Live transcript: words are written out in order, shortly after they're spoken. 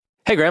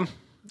Hey, Graham.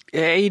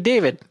 Hey,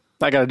 David.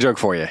 I got a joke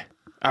for you.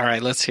 All right,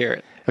 let's hear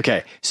it.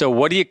 Okay, so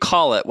what do you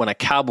call it when a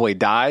cowboy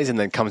dies and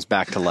then comes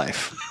back to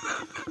life?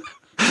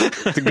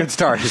 It's a good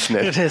start, isn't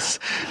it? It is.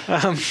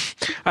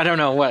 I don't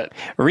know what.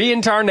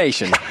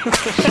 Reincarnation.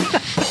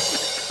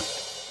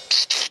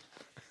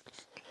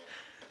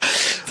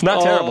 It's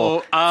not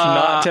terrible. It's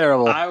not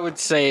terrible. I would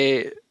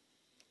say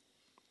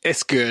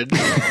it's good.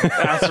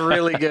 That's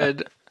really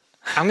good.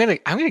 I'm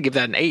gonna give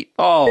that an 8.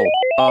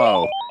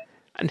 Oh.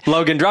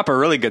 Logan, drop a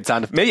really good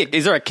sound. Maybe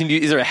is there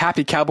a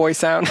happy cowboy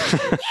sound?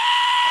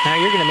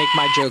 Now you're gonna make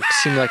my joke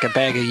seem like a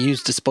bag of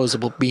used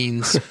disposable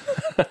beans.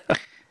 Well,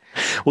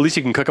 at least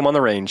you can cook them on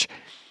the range.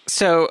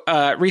 So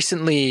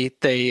recently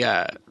they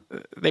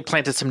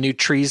planted some new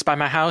trees by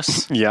my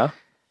house. Yeah.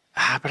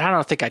 But I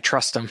don't think I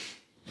trust them.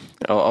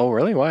 Oh,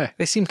 really? Why?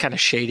 They seem kind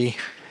of shady.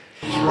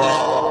 The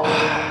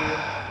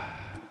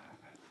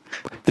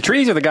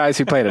trees are the guys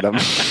who planted them.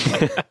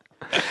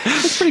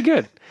 It's pretty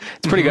good.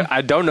 It's pretty good.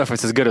 I don't know if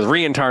it's as good as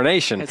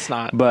Reincarnation. It's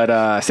not. But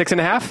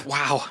 6.5?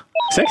 Wow.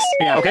 6?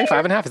 Yeah. Okay,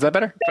 5.5. Is that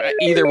better?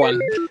 Either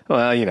one.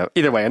 Well,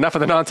 either way, enough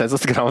of the nonsense.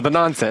 Let's get on with the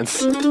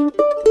nonsense.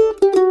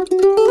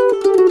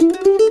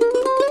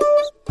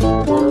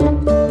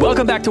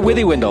 Welcome back to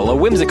Withy Windle, a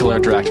whimsical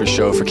interactive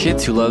show for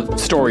kids who love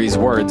stories,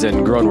 words,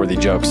 and grown-worthy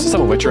jokes,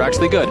 some of which are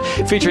actually good,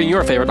 featuring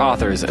your favorite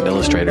authors and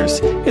illustrators.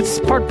 It's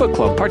part book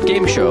club, part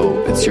game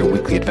show. It's your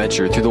weekly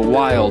adventure through the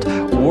wild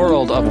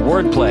world of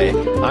wordplay.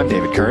 I'm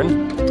David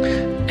Kern.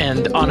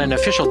 And on an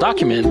official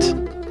document,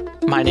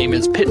 my name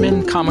is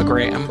Pittman,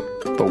 Graham.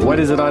 But what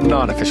is it on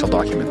non-official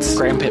documents?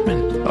 Graham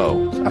Pittman.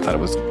 Oh, I thought it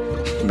was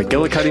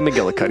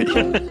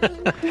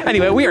McGillicuddy.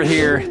 Anyway, we are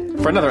here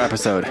for another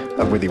episode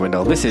of Withy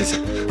Windle. This is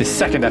the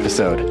second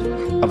episode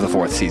of the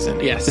 4th season.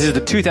 Yes. This is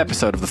the 2th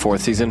episode of the 4th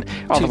season,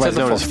 otherwise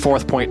known as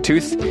 4th Point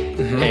Tooth.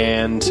 Mm-hmm.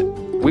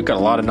 And we've got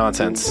a lot of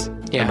nonsense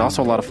and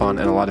also a lot of fun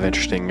and a lot of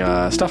interesting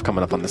stuff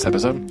coming up on this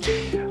episode.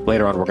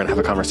 Later on, we're going to have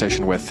a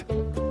conversation with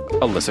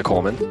Alyssa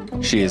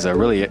Colman. She is a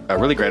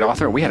really great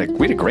author. We had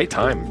a great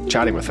time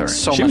chatting with her.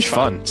 She was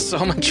fun.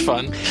 So much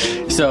fun.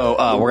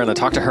 So we're going to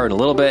talk to her in a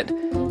little bit.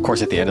 Of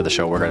course, at the end of the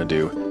show, we're going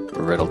to do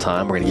riddle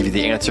time. We're going to give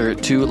you the answer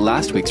to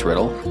last week's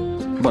riddle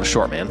about a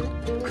short man.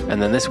 And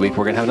then this week,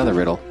 we're going to have another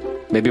riddle.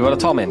 Maybe about a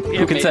tall man.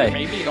 Who can say?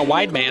 Maybe a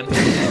wide man.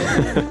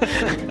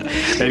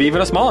 Maybe even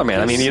a smaller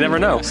man. I mean, you never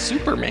know. A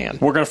Superman.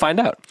 We're going to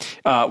find out.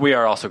 We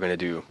are also going to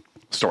do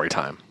story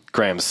time.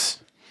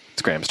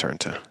 It's Graham's turn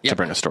to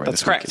bring a story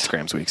this week. It's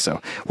Graham's week.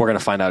 So we're going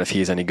to find out if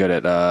he's any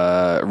good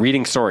at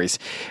reading stories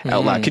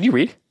out loud. Can you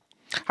read?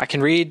 I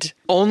can read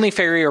only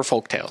fairy or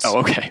folk tales. Oh,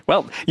 okay.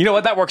 Well, you know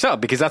what? That works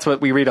out because that's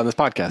what we read on this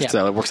podcast. Yeah.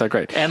 So it works out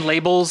great. And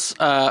labels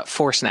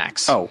for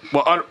snacks. Oh,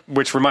 well,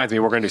 which reminds me,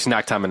 we're going to do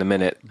snack time in a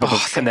minute.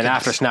 And then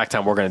after snack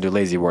time, we're going to do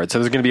lazy words. So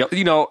there's going to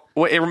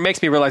be, it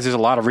makes me realize there's a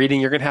lot of reading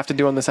you're going to have to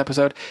do on this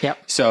episode. Yep.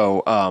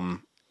 So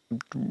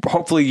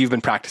hopefully you've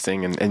been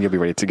practicing and you'll be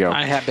ready to go.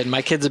 I have been.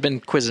 My kids have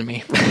been quizzing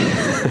me.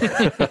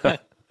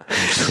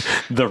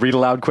 The read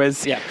aloud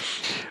quiz? Yeah.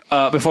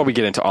 Before we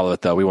get into all of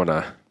it, though, we want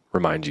to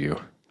remind you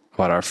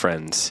about our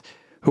friends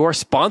who are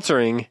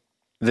sponsoring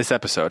this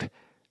episode.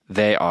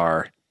 They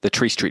are the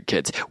Tree Street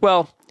Kids.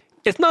 Well,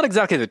 it's not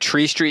exactly the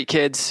Tree Street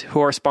Kids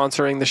who are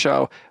sponsoring the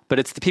show, but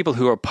it's the people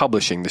who are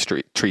publishing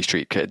the Tree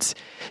Street Kids.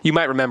 You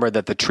might remember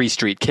that the Tree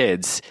Street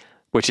Kids,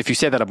 which if you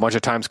say that a bunch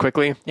of times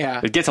quickly,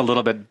 it gets a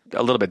little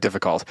bit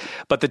difficult.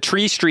 But the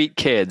Tree Street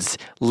Kids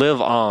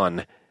live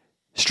on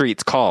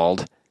streets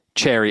called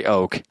Cherry,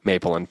 Oak,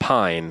 Maple, and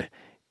Pine.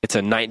 It's a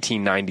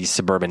 1990s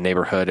suburban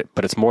neighborhood,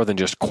 but it's more than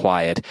just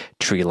quiet,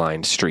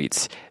 tree-lined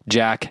streets.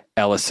 Jack,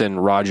 Ellison,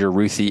 Roger,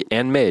 Ruthie,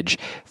 and Midge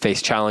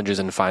face challenges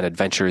and find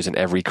adventures in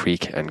every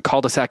creek and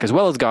cul-de-sac, as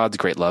well as God's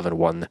great love in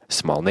one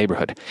small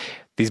neighborhood.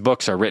 These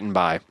books are written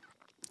by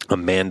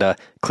Amanda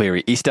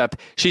Cleary Eastep.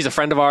 She's a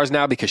friend of ours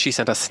now because she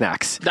sent us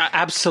snacks.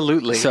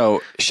 Absolutely.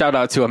 So shout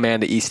out to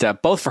Amanda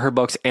Eastep, both for her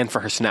books and for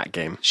her snack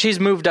game. She's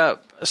moved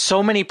up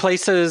so many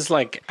places.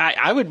 Like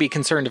I would be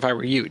concerned if I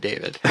were you,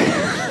 David.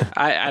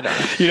 I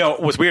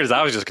don't. What's weird is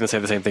I was just going to say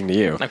the same thing to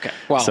you. Okay.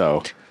 Well, so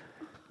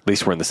at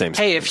least we're in the same.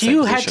 Hey, if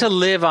you had to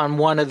live on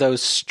one of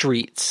those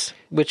streets,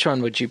 which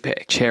one would you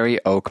pick?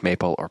 Cherry, Oak,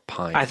 Maple, or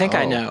Pine? I think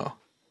I know.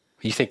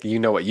 You think you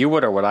know what you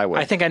would or what I would?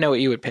 I think I know what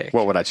you would pick.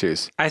 What would I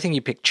choose? I think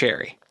you pick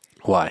cherry.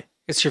 Why?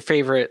 It's your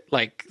favorite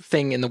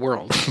thing in the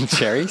world.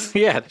 Cherries?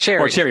 Yeah,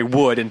 cherries. Or cherry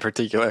wood in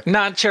particular.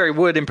 Not cherry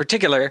wood in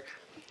particular,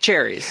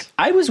 cherries.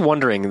 I was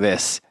wondering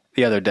this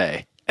the other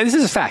day. And this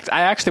is a fact.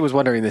 I actually was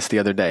wondering this the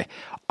other day.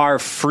 Are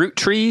fruit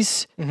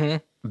trees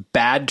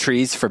bad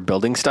trees for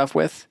building stuff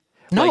with?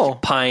 No.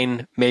 Like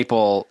pine,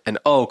 maple, and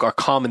oak are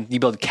common. You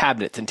build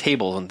cabinets and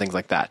tables and things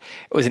like that.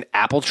 It was an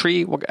apple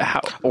tree or cherry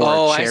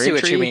I see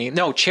what tree? you mean.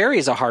 No, cherry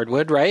is a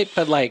hardwood, right?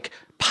 But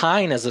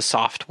pine as a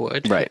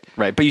softwood. Right.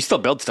 But you still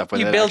build stuff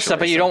with it. You build stuff,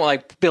 but you don't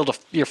like build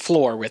your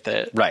floor with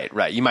it.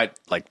 Right. You might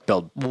like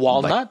build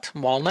walnut.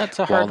 Walnut's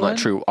a hard one. Walnut,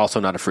 true. Also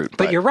not a fruit.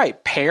 But you're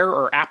right. Pear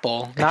or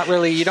apple. Not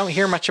really. You don't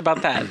hear much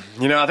about that. I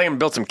think I'm gonna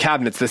build some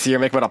cabinets this year.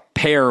 Make them out of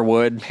pear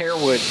wood. Pear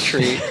wood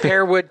tree.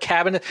 Pear wood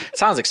cabinet. It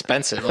sounds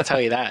expensive. I'll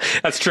tell you that.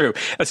 That's true.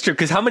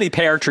 Because how many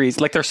pear trees?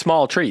 Like they're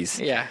small trees.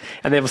 Yeah.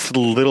 And they have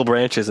little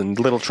branches and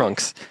little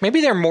trunks.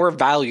 Maybe they're more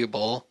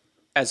valuable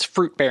as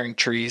fruit-bearing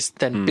trees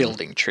than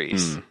building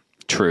trees.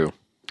 True.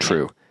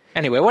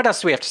 Anyway, what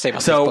else do we have to say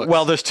about these books?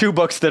 Well, there's 2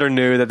 books that are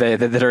new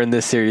that are in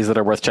this series that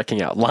are worth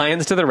checking out: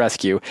 Lions to the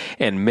Rescue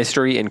and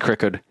Mystery in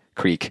Crooked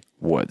Creek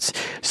Woods.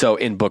 So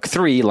in book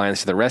 3, Lions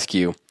to the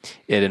Rescue,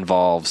 it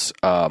involves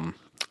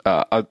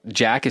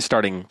Jack is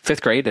starting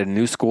 5th grade at a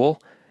new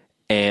school,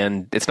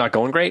 and it's not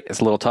going great.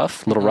 It's a little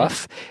tough, a little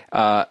rough.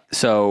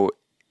 So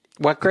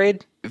what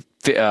grade?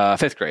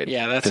 5th grade.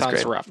 Yeah, that Fifth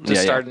sounds grade. rough to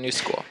start a new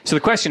school. So the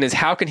question is,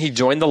 how can he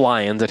join the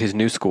Lions at his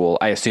new school?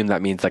 I assume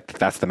that means like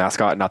that's the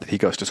mascot, not that he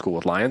goes to school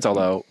with lions,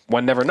 although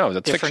one never knows.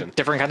 It's fiction.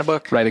 Different kind of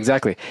book. Right,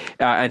 exactly.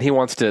 And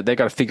they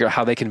got to figure out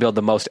how they can build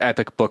the most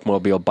epic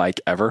bookmobile bike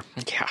ever.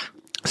 Yeah.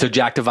 So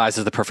Jack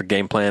devises the perfect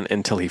game plan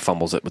until he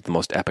fumbles it with the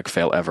most epic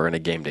fail ever in a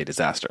game day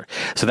disaster.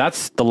 So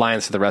that's the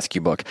Lions to the Rescue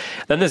book.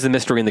 Then there's the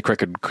Mystery in the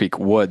Crooked Creek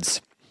Woods.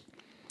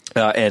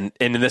 And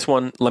in this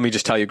one, let me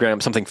just tell you, Graham,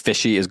 something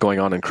fishy is going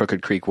on in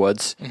Crooked Creek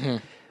Woods. Mm-hmm.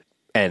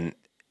 And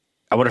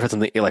I wonder if it's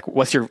something like,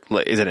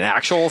 is it an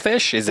actual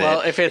fish?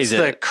 If it's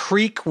the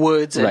creek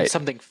woods and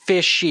something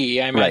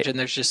fishy, I imagine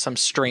there's just some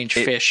strange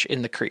fish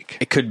in the creek.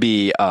 It could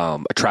be a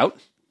trout.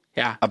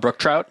 Yeah. A brook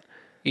trout.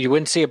 You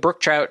wouldn't see a brook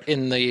trout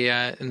in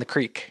the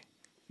creek,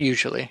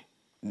 usually.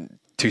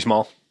 Too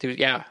small?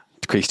 Yeah.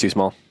 The creek's too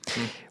small.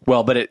 Mm.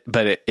 Well, but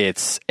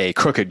it's a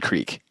crooked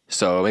creek.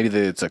 So maybe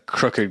it's a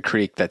crooked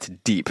creek that's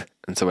deep.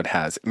 And so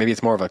maybe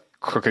it's more of a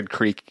crooked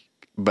creek,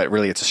 but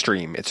really it's a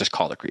stream. It's just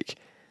called a creek.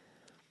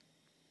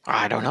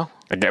 I don't know.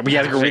 We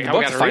have to read the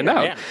book to find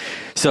out. Yeah.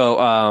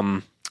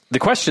 So the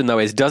question, though,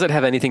 is, does it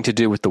have anything to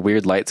do with the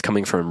weird lights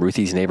coming from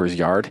Ruthie's neighbor's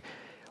yard,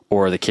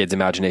 or the kids'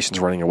 imaginations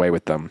running away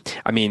with them?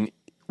 I mean,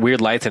 weird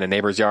lights in a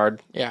neighbor's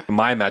yard. Yeah.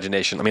 My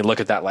imagination. I mean, look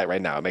at that light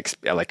right now. It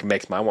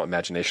makes my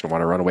imagination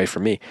want to run away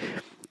from me.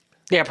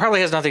 Yeah, it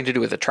probably has nothing to do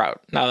with the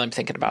trout. Now that I'm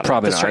thinking about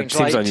probably it, not. It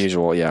seems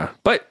unusual. Yeah,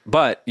 but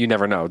you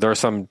never know. There are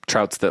some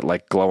trouts that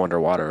like glow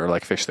underwater, or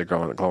like fish that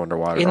glow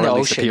underwater, in or the at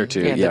least ocean. appear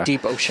to. The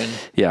deep ocean.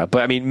 Yeah,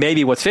 but I mean,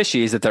 maybe what's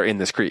fishy is that they're in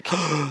this creek.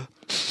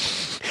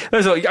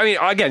 So, I mean,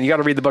 again, you got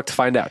to read the book to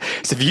find out.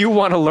 So if you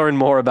want to learn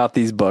more about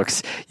these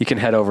books, you can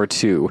head over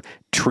to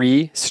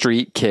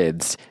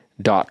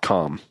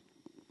treestreetkids.com.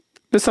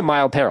 There's some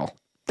mild peril.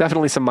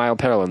 Definitely some mild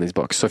peril in these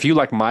books. So if you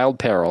like mild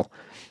peril,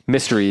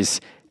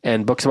 mysteries,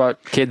 and books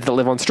about kids that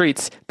live on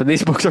streets, then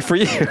these books are for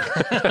you.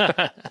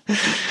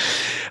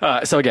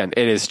 So again,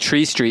 it is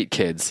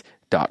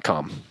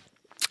treestreetkids.com.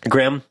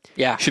 Graham?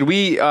 Yeah. Should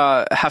we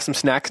have some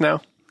snacks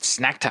now?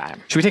 Snack time.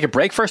 Should we take a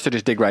break first or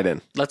just dig right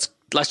in? Let's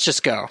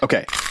just go.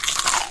 Okay.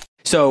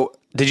 So,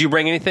 did you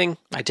bring anything?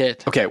 I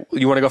did. Okay.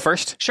 You want to go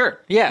first? Sure.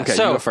 Yeah. Okay,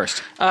 so, you go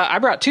first. I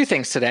brought 2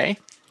 things tonight.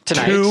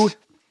 Two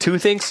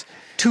things?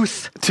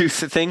 Tooth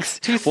things?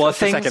 Well, it's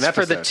the second episode.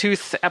 For the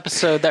tooth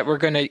episode that we're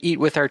going to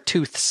eat with our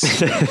tooths.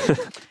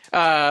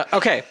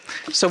 Okay.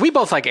 So we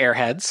both like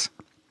Airheads.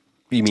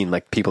 You mean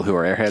like people who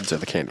are Airheads or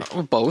the candy?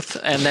 Both.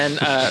 And then,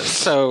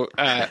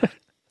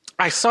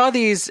 I saw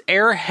these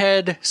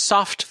Airhead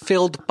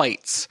soft-filled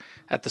bites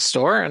at the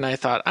store, and I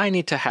thought, I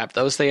need to have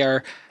those. They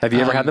are... Have you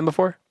ever had them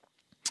before?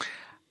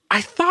 I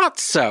thought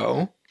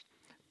so,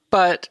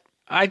 but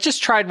I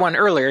just tried one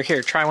earlier.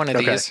 Here, try one of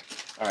these.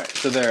 All right,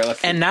 so there. Let's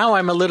see. And now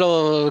I'm a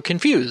little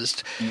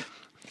confused.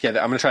 Yeah, I'm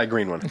going to try a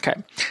green one. Okay.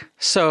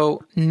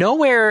 So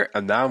nowhere...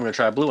 And now I'm going to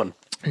try a blue one.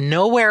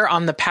 Nowhere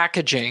on the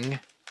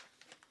packaging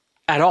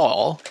at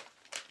all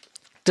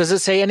does it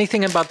say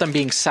anything about them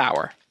being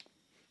sour.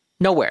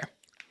 Nowhere.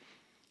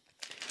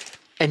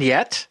 And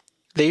yet,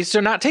 these do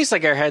not taste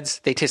like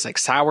Airheads. They taste like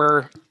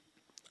sour...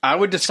 I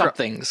would describe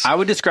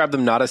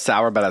them not as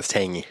sour, but as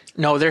tangy.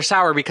 No, they're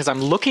sour because I'm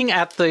looking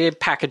at the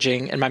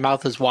packaging and my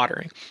mouth is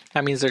watering.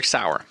 That means they're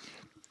sour.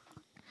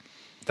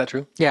 Is that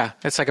true? Yeah,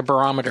 it's like a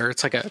barometer.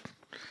 It's like a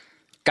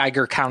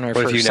Geiger counter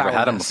for sourness. What if you've never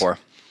had them before?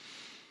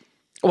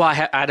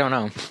 Well, I don't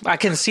know. I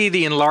can see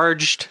the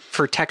enlarged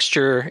for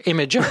texture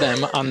image of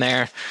them on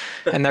there,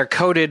 and they're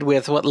coated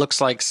with what looks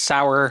like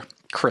sour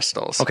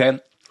crystals. Okay.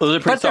 Well, they're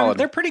pretty solid.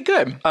 They're pretty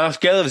good. On a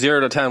scale of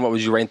 0 to 10, what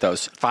would you rate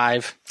those?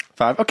 5.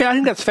 5? Okay, I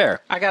think that's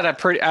fair. I got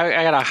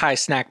a high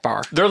snack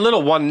bar. They're a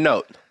little one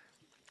note.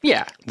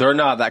 Yeah. They're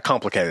not that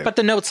complicated. But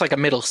the note's like a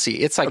middle C.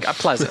 It's like a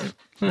pleasant.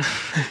 Wow,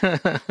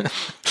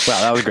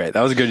 that was great.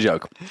 That was a good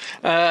joke.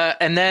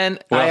 And then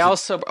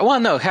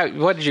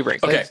what did you bring?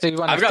 Okay,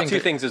 I've got 2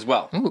 things as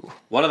well. Ooh.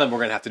 One of them we're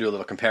going to have to do a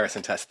little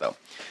comparison test, though.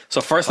 So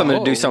first I'm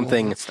going to do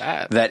something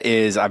that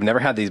is, I've never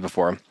had these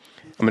before.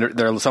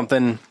 There's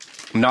something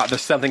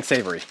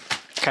savory.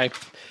 Okay.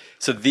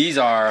 So these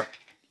are,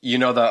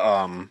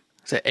 the...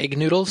 Is it egg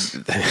noodles?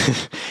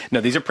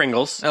 No, these are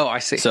Pringles. Oh, I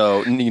see.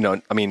 So,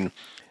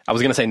 I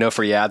was going to say no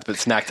free ads, but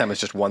snack time is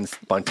just one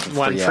bunch of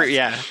One free free,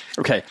 ads.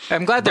 yeah. Okay.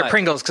 I'm glad they're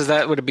Pringles because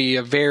that would be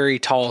a very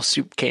tall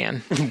soup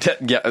can.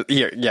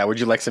 Yeah. Would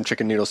you like some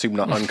chicken noodle soup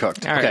not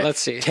uncooked? All right, let's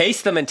see.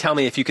 Taste them and tell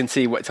me if you can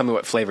see tell me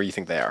what flavor you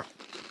think they are.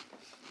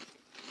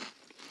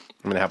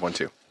 I'm going to have one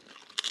too.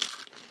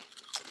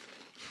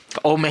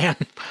 Oh, man.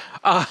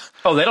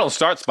 Oh, they don't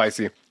start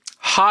spicy.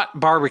 Hot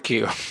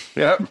barbecue.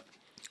 Yep.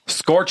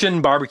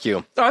 Scorchin'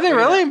 barbecue. Are they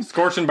really? Yeah.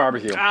 Scorchin'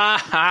 barbecue.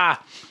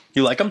 Aha.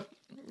 You like them?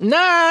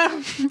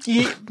 Nah.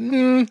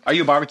 Are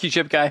you a barbecue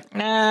chip guy?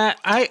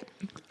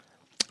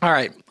 All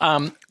right.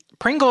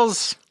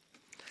 Pringles.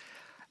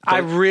 I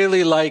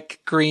really like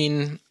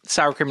green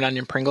sour cream and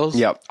onion Pringles.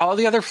 Yep. All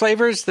the other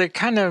flavors, they're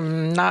kind of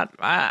not.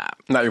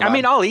 Not your I vibe.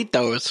 mean, I'll eat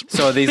those.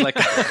 So are these like,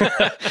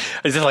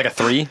 is this like a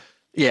 3?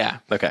 Yeah.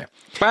 Okay.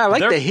 But I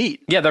like the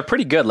heat. Yeah, they're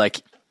pretty good.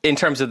 Like in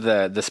terms of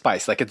the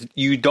spice, like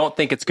you don't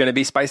think it's going to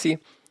be spicy,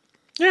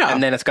 Yeah.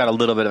 and then it's got a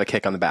little bit of a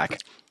kick on the back.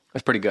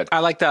 That's pretty good. I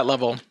like that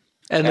level.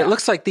 And it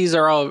looks like these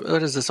are all,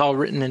 what is this, all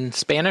written in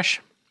Spanish?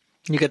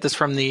 You get this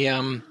from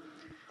the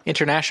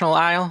international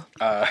aisle?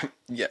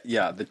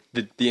 Yeah.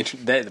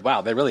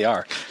 Wow, they really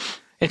are.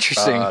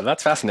 Interesting.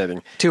 That's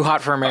fascinating. Too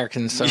hot for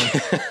Americans. So.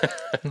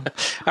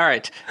 All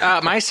right.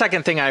 My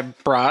second thing I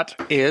brought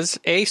is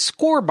a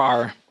score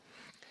bar.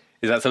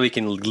 Is that so we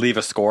can leave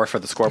a score for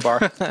the score bar?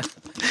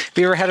 Have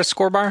you ever had a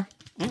score bar?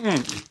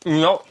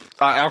 No,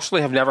 I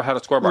actually have never had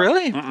a score bar.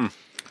 Really? Do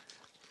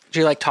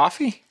you like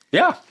toffee?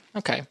 Yeah.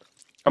 Okay.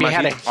 Are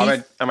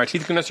Have my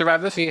teeth going to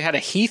survive this? you had a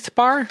Heath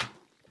bar?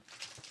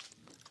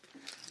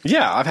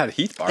 Yeah, I've had a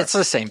Heath bar. It's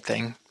the same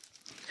thing.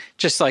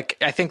 Just like,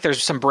 I think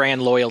there's some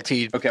brand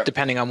loyalty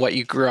depending on what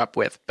you grew up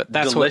with. But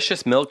that's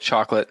delicious milk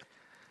chocolate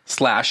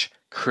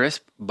 /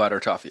 crisp butter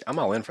toffee. I'm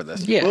all in for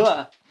this. Yeah.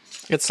 Ugh.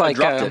 It's like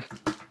dropped it.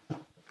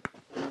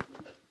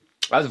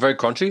 That's very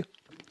crunchy.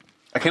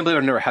 I can't believe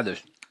I've never had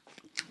this.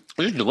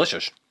 This is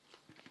delicious.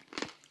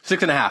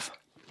 6.5.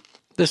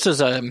 this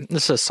is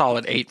a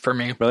solid 8 for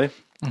me. Really?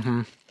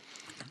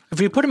 If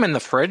you put them in the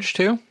fridge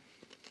too,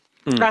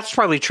 that's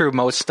probably true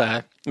most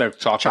No,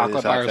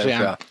 chocolate bars.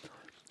 Yeah.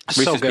 So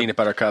Reese's good. peanut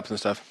butter cups and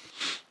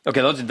stuff.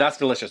 Okay, that's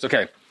delicious.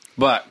 Okay,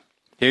 but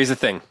here's the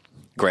thing,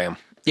 Graham.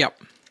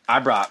 Yep. I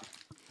brought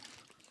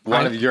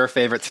one of your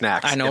favorite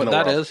snacks. I know in what the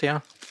that world. is. Yeah.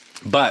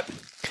 But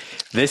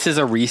this is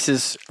a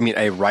Rice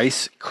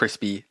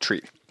Krispie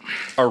treat.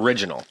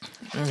 Original.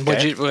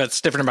 Okay?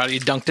 What's different about it? You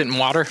dunked it in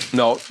water?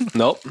 Nope.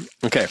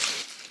 Okay.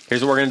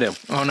 Here's what we're gonna do.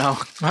 Oh no.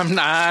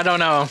 I don't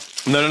know.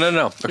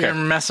 No. Okay. You're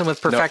messing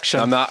with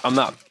perfection. No, I'm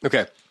not.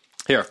 Okay.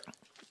 Here.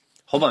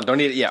 Hold on.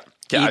 Don't eat it yet.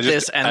 Yeah, Eat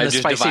this and I the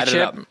just spicy divided it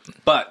chip? up.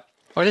 But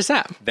What is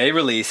that? they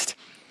released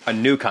a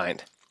new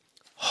kind.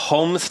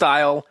 Home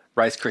style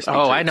Rice Krispie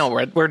Oh, treats. I know.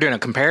 We're doing a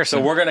comparison.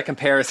 So we're going to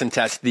comparison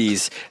test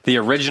these. The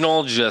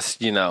original,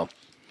 just,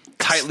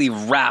 tightly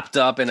wrapped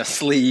up in a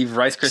sleeve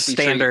Rice Krispie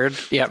standard.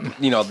 treat. Yep.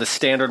 The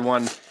standard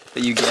one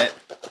that you get.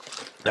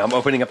 Now I'm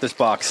opening up this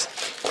box.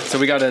 So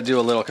we got to do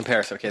a little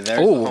comparison. Okay, there's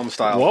the home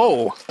style.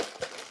 Whoa.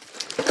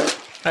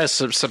 That's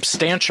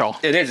substantial.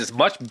 It is. It's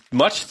much,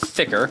 much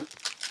thicker.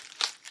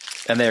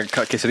 And they're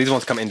cut. Okay, so these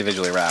ones come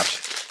individually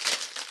wrapped.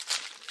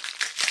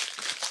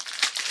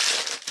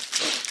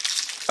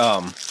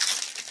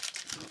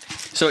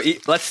 So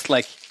let's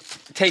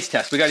taste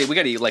test. We got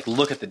to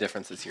look at the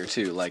differences here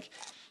too. Like,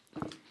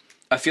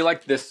 I feel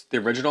like the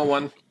original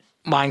one.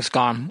 Mine's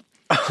gone.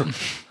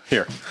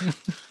 Here.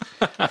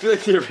 I feel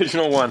like the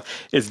original one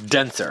is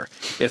denser.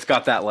 It's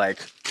got that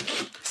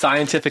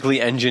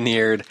scientifically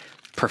engineered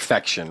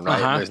perfection,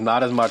 right? Uh-huh. There's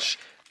not as much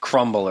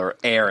crumble or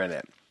air in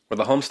it. With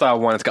the homestyle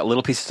one, it's got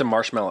little pieces of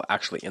marshmallow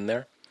actually in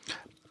there.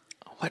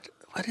 What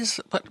is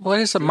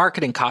the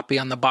marketing copy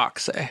on the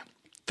box say?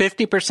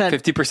 50%.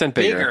 50%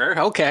 bigger.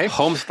 Okay.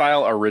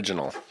 Homestyle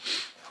original.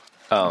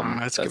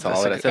 Let's That's give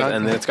all this it says.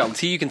 And then it's got.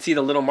 See, you can see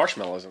the little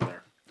marshmallows in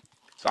there.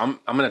 So I'm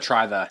gonna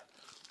try the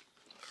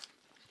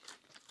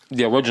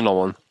original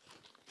one.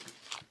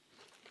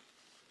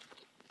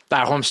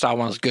 That homestyle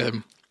one is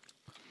good.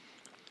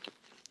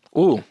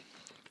 Ooh.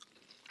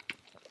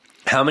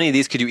 How many of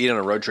these could you eat on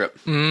a road trip?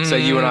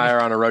 Say you and I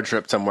are on a road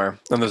trip somewhere,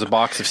 and there's a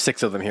box of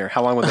 6 of them here.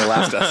 How long would they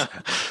last us?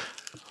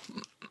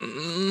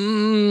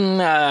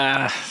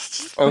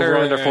 Over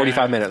under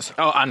 45 minutes.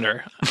 Oh,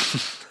 under.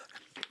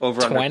 Over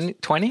 20?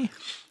 20?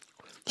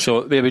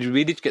 So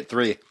we each get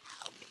 3.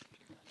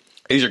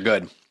 These are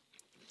good.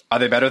 Are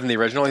they better than the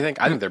original, you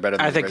think? I think they're better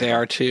than the original. they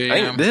are too, I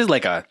yeah. think this is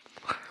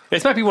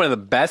this might be one of the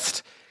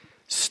best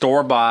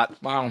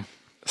store-bought Wow.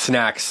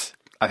 snacks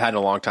I've had in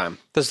a long time.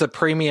 Does the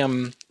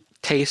premium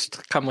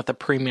taste come with a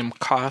premium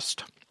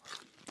cost?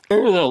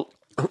 I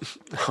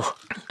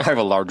have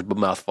a large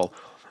mouthful.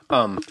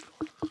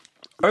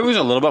 It was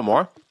a little bit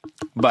more,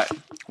 but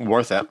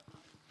worth it.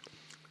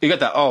 You got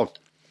that. Oh,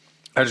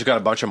 I just got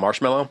a bunch of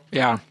marshmallow.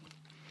 Yeah.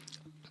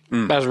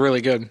 That's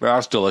really good.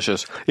 That's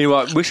delicious. You know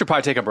what? We should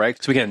probably take a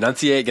break so we can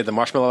enunciate, get the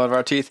marshmallow out of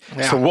our teeth.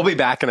 Yeah. So we'll be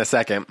back in a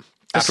second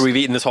after we've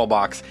eaten this whole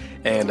box,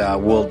 and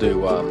we'll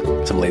do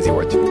some lazy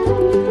words.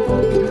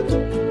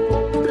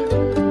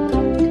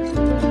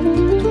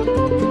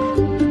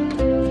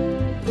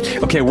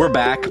 Okay, we're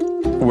back.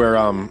 We're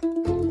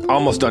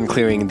almost done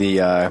clearing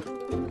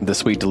the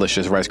sweet,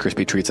 delicious Rice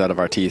Krispie treats out of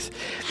our teeth,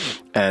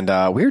 and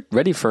we're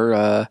ready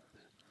for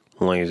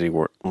lazy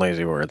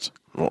words.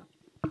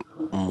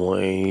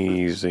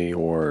 Lazy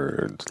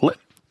words.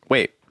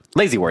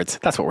 Lazy words.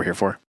 That's what we're here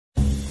for.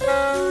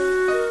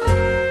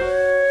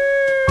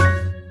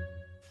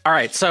 All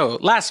right, so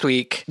last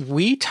week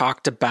we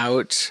talked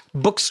about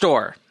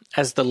bookstore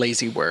as the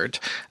lazy word,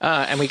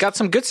 and we got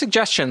some good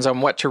suggestions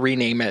on what to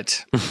rename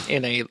it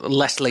in a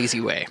less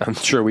lazy way. I'm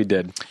sure we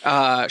did.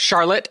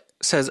 Charlotte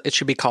says it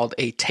should be called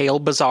a tail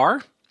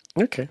bazaar.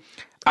 Okay.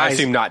 I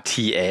assume not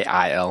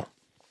Tail.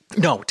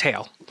 No,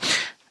 tail.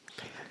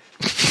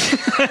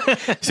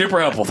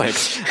 Super helpful,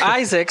 thanks.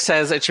 Isaac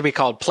says it should be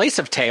called place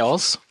of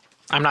tales.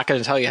 I'm not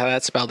going to tell you how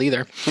that's spelled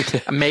either.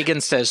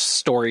 Megan says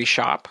story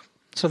shop.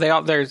 So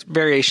there's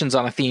variations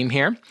on a theme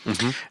here.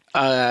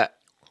 Mm-hmm.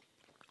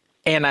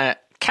 Anna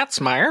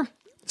Katzmeyer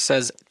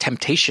says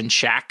temptation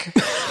shack.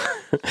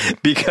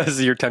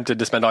 Because you're tempted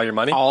to spend all your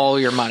money? All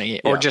your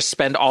money. Or just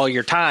spend all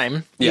your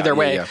time. Either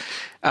way.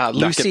 Yeah.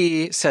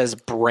 Lucy says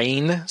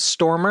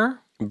brainstormer.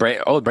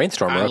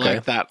 Brainstormer, I okay.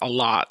 like that a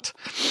lot.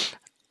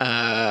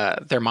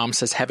 Their mom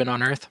says heaven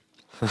on earth.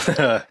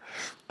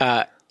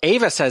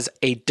 Ava says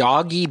a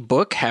doggy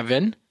book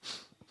heaven.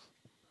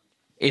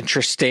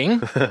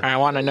 Interesting. I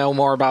want to know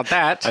more about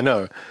that. I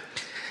know.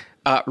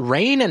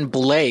 Rain and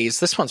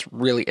Blaze. This one's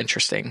really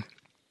interesting.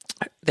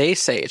 They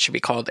say it should be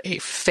called a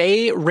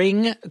Fey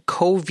Ring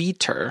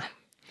Coviter.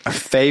 A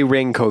Fey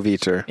Ring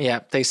Coviter. Yeah,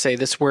 they say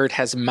this word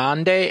has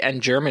Mande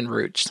and German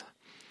roots.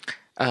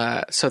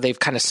 So they've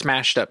kind of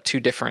smashed up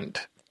two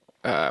different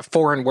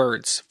foreign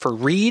words for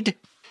read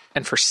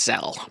and for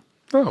sell.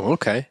 Oh,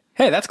 okay.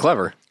 Hey, that's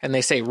clever. And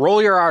they say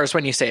roll your R's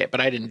when you say it,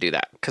 but I didn't do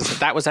that because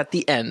that was at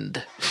the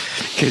end.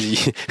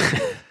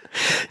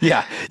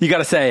 Yeah, you got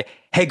to say,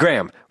 hey,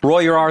 Graham, roll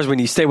your R's when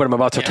you say what I'm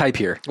about to type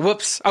here.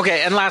 Whoops.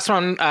 Okay, and last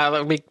one,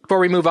 before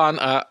we move on,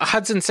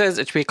 Hudson says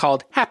it should be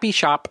called Happy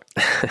Shop,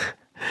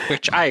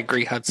 which I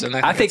agree, Hudson.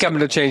 I think I'm going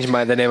to change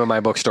the name of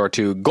my bookstore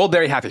to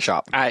Goldberry Happy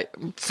Shop.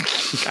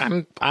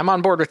 I'm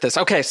on board with this.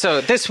 Okay,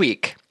 so this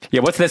week.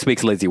 Yeah, what's this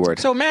week's lazy word?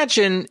 So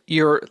imagine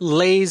you're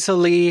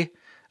lazily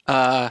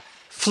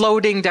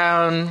floating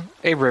down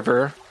a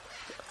river,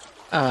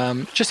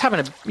 just having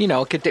a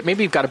good day.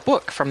 Maybe you've got a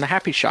book from the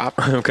Happy Shop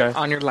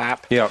on your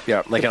lap. Yeah.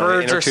 Like the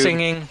birds are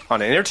singing.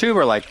 On an inner tube,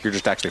 or like you're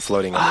just actually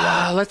floating on the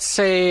water? Let's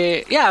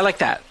say, I like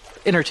that.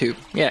 Inner tube.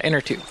 Yeah,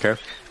 inner tube. Okay.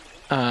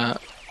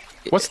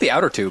 What's the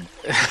outer tube?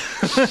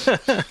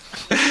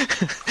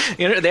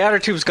 The outer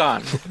tube's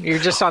gone. You're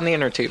just on the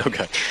inner tube.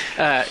 Okay.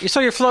 So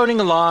you're floating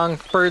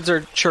along. Birds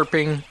are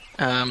chirping.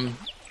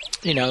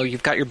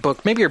 You've got your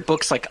book. Maybe your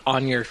book's like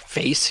on your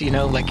face,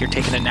 like you're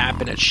taking a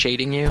nap and it's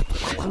shading you.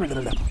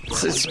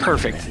 It's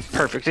perfect.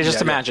 Perfect.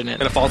 Just imagine it.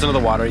 And it falls into the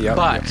water, yeah.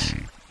 But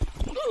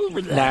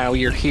now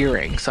you're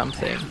hearing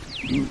something.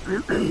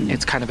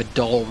 It's kind of a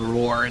dull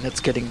roar, and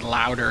it's getting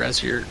louder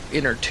as your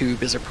inner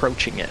tube is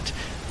approaching it.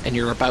 And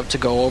you're about to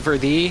go over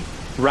the...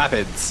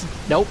 rapids.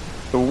 Nope.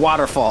 The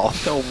waterfall.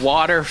 The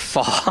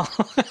waterfall.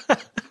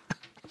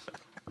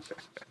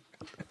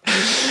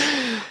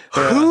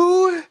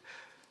 Who...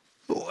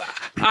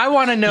 I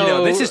want to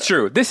know... this is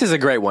true. This is a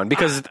great one,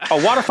 because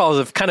a waterfall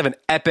is kind of an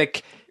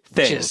epic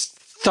thing. Just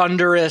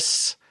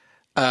thunderous,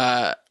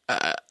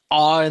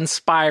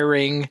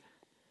 awe-inspiring.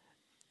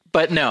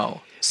 But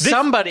no.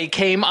 Somebody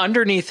came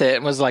underneath it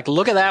and was like,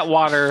 look at that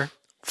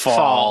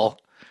waterfall.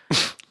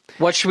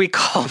 What should we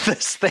call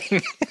this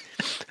thing?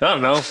 I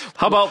don't know.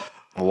 How about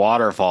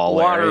waterfall,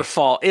 Larry?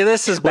 Waterfall.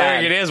 This is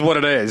bad. Larry, it is what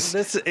it is.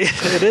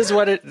 It is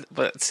what it...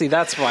 But see,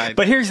 that's why...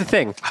 But here's the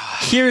thing.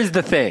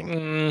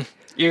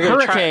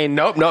 Hurricane.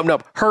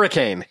 Nope.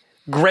 Hurricane.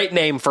 Great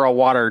name for a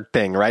water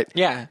thing, right?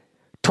 Yeah.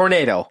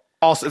 Tornado.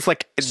 Also, it's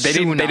like they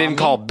didn't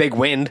call big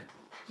wind.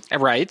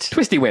 Right.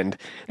 Twisty wind.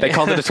 They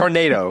called it a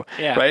tornado.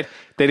 Yeah. Right?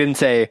 They didn't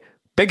say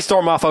big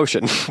storm off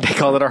ocean. They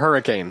called it a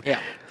hurricane. Yeah.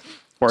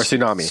 Or a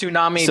tsunami.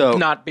 Tsunami,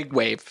 not big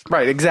wave.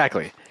 Right,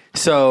 exactly.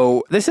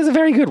 So this is a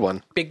very good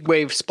one. Big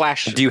wave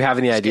splash. Do you have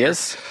any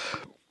ideas?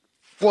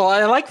 Well,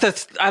 I like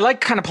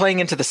kind of playing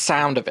into the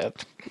sound of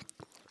it.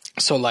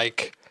 So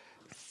like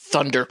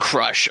thunder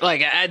crush.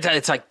 Like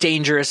it's like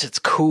dangerous, it's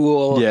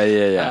cool.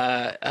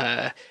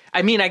 Yeah.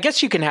 I mean, I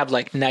guess you can have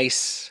like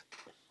nice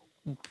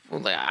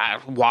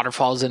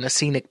waterfalls in a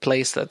scenic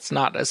place that's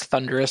not as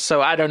thunderous.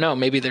 So I don't know,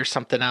 maybe there's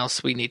something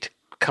else we need to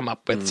come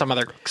up with, some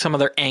other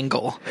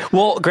angle.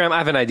 Well, Graham, I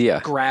have an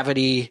idea.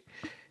 Gravity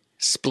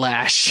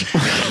splash.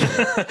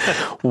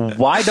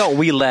 Why don't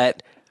we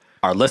let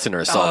our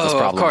listeners solve this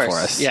problem for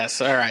us?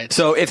 Yes, all right.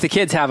 So if the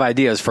kids have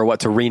ideas for what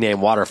to rename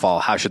waterfall,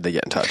 how should they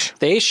get in touch?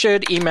 They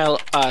should email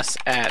us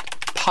at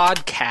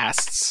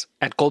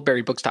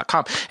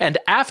podcasts@goldberrybooks.com. And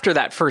after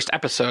that first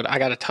episode, I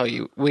got to tell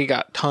you, we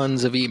got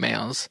tons of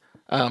emails.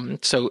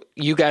 So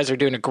you guys are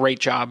doing a great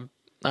job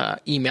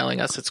emailing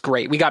us. It's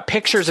great. We got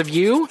pictures of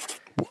you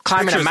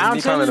climbing a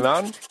mountain. Climbing a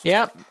mountain?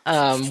 Yep.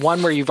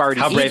 One where you've already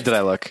How brave did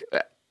I look?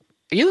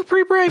 You look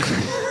pretty brave.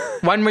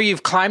 One where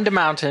you've climbed a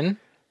mountain.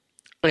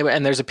 Anyway,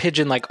 and there's a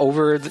pigeon like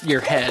over your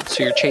head,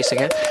 so you're chasing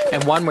it,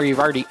 and one where you've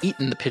already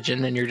eaten the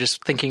pigeon and you're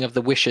just thinking of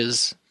the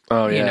wishes.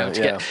 Oh, yeah.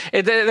 You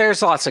know,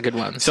 there's lots of good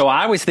ones. So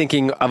I was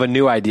thinking of a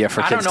new idea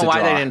for kids to draw. I don't know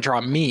why they didn't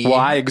draw me. Well,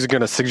 I was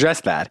going to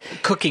suggest that.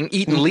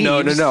 Eating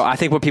leaves. No. I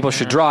think what people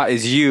should draw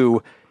is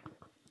you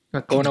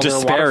going over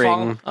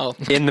despairing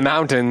in the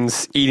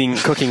mountains,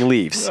 cooking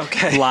leaves.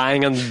 Okay.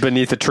 Lying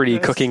beneath a tree,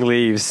 cooking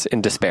leaves in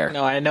despair.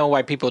 No, I know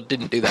why people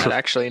didn't do that,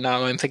 actually.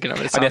 Now I'm thinking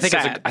of it. I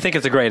think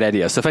it's a great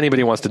idea. So if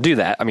anybody wants to do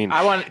that,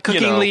 I want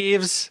cooking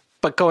leaves,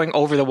 but going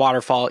over the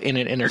waterfall in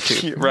an inner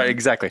tube. Right,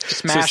 exactly.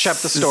 Just mash up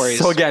the stories.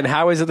 So again,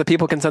 how is it that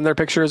people can send their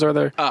pictures or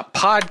their...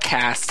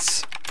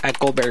 podcasts at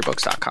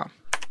goldberrybooks.com.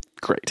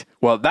 Great.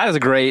 Well, that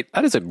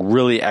is a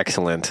really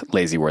excellent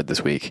lazy word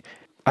this week.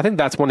 I think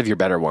that's one of your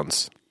better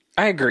ones.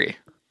 I agree.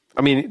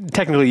 I mean,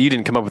 technically you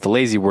didn't come up with the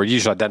lazy word. You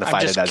just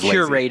identified it as lazy.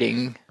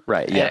 Curating.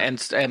 Right, yeah.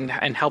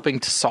 And helping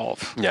to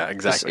solve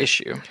this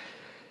issue.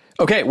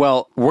 Okay,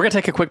 well, we're going to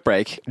take a quick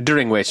break,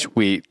 during which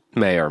we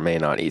may or may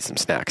not eat some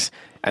snacks.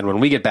 And when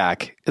we get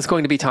back, it's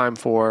going to be time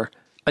for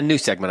a new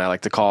segment I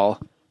like to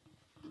call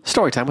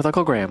Storytime with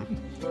Uncle Graham.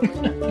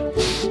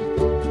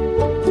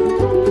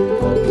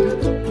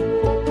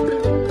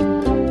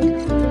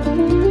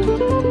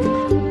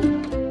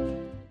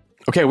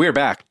 Okay, we are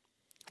back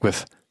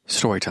with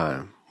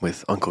Storytime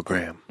with Uncle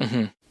Graham.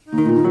 Mm-hmm.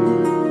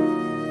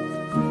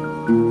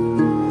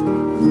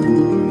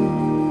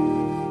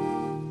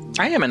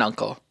 I am an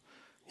uncle.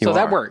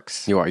 That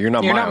works. You are. You're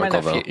not my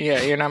uncle, nephew. though.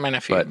 Yeah, you're not my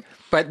nephew.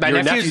 But my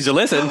your nephews are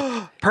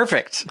listening.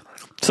 Perfect.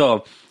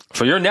 So,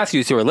 for your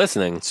nephews who are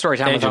listening,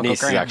 Storytime with Uncle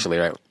Graham. Actually,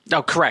 right?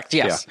 Oh, correct.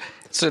 Yes. Yeah.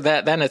 So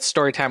then it's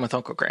Storytime with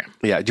Uncle Graham.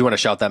 Yeah. Do you want to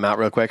shout them out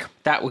real quick?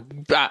 That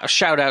would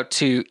shout out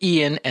to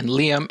Ian and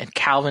Liam and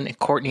Calvin and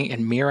Courtney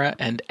and Mira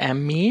and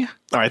Emmy.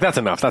 All right, that's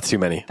enough. That's too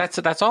many. That's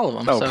all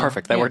of them. Oh,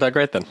 perfect. That worked out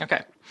great then.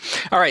 Okay.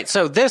 All right.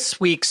 So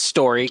this week's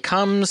story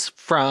comes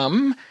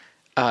from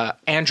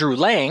Andrew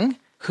Lang,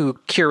 who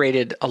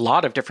curated a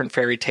lot of different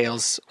fairy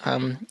tales a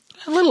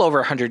little over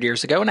 100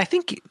 years ago. And I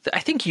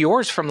think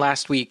yours from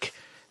last week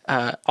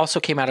also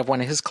came out of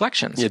one of his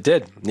collections. It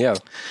did, yeah.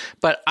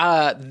 But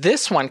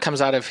this one comes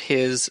out of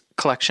his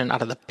collection,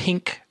 out of the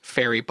Pink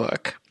Fairy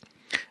Book,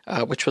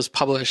 which was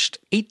published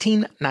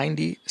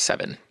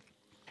 1897.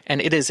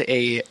 And it is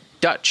a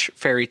Dutch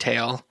fairy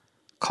tale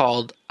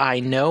called I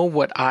Know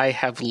What I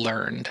Have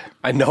Learned.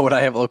 I know what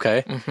I have...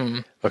 Okay. Mm-hmm.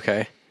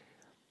 Okay.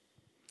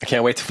 I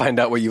can't wait to find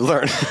out what you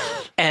learn.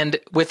 And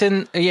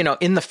within,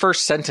 in the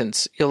first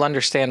sentence, you'll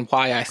understand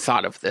why I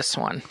thought of this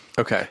one.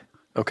 Okay.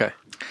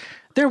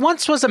 There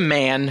once was a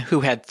man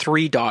who had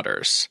 3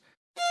 daughters,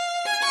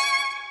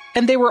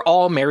 and they were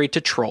all married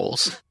to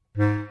trolls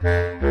who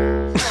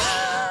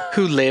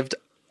lived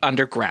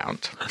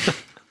underground.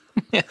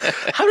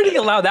 How did he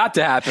allow that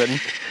to happen?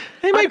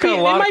 It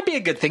might be a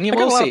good thing.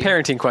 We'll see. A lot of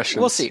parenting questions.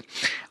 We'll see.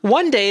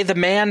 One day, the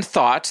man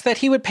thought that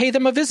he would pay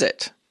them a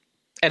visit,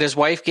 and his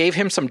wife gave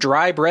him some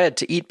dry bread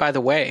to eat by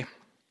the way.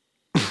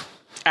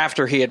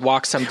 After he had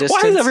walked some distance.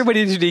 Why is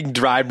everybody eating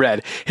dry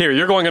bread? Here,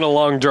 you're going on a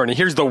long journey.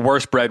 Here's the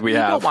worst bread we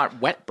have. You don't want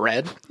wet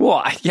bread.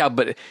 Well, yeah,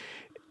 but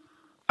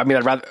I mean,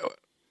 I'd rather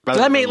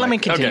let me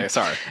continue. Okay,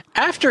 sorry.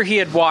 After he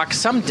had walked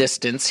some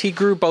distance, he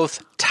grew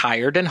both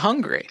tired and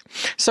hungry.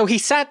 So he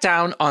sat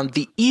down on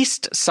the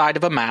east side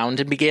of a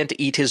mound and began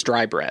to eat his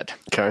dry bread.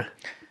 Okay.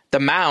 The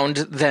mound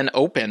then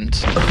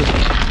opened.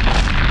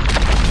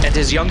 And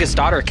his youngest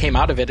daughter came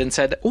out of it and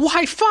said,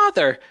 "Why,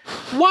 father,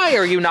 why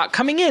are you not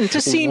coming in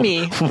to see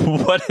me?"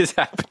 What is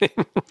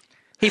happening?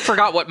 He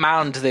forgot what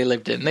mound they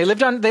lived in. They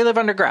live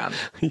underground.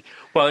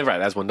 Well,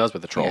 right, as one does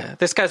with the troll. Yeah,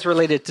 this guy's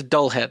related to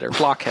Dullhead or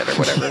Blockhead or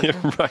whatever.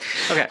 Yeah, right.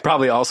 Okay.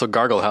 Probably also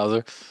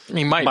Garglehauser.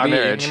 He might by be.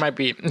 Marriage. He might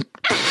be.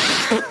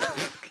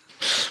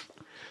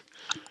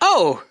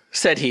 "Oh,"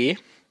 said he,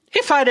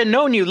 "if I'd have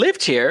known you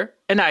lived here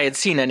and I had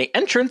seen any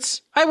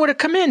entrance, I would have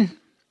come in."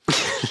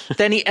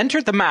 Then he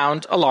entered the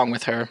mound along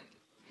with her.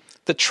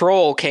 The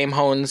troll came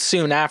home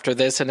soon after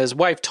this, and his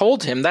wife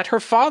told him that her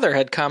father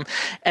had come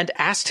and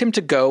asked him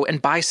to go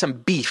and buy some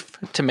beef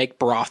to make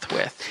broth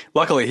with.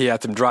 Luckily, he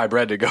had some dry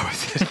bread to go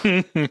with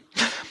it.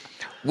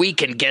 "We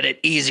can get it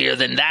easier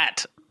than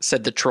that,"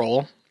 said the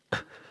troll.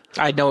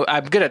 I know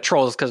I'm good at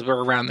trolls because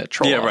we're around the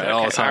troll. Yeah, right,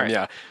 all the time,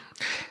 yeah.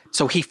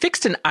 So he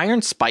fixed an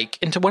iron spike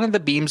into one of the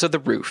beams of the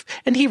roof,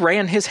 and he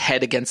ran his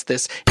head against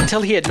this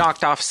until he had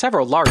knocked off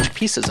several large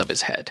pieces of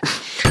his head.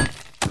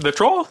 The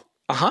troll?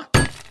 Uh-huh.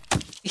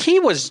 He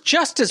was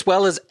just as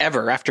well as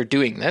ever after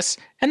doing this,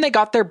 and they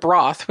got their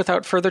broth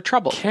without further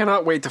trouble.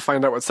 Cannot wait to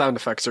find out what sound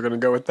effects are going to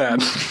go with that.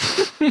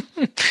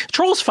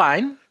 Troll's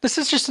fine. This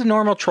is just a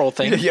normal troll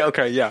thing. Yeah,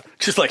 okay, yeah.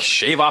 Just like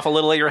shave off a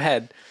little of your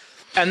head.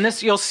 And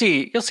this, you'll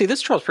see,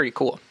 this troll's pretty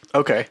cool.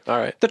 Okay, all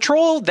right. The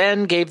troll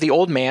then gave the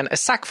old man a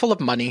sack full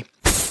of money,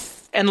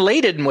 and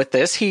laden with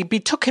this, he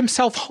betook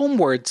himself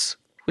homewards,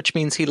 which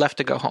means he left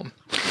to go home.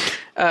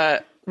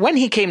 When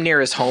he came near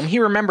his home, he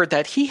remembered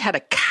that he had a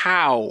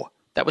cow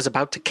that was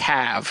about to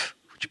calve,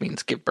 which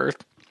means give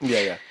birth.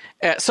 Yeah.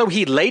 So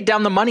he laid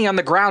down the money on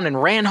the ground and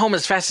ran home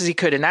as fast as he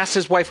could and asked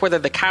his wife whether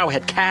the cow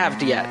had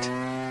calved yet.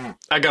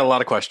 I got a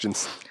lot of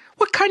questions.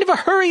 What kind of a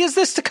hurry is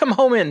this to come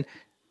home in?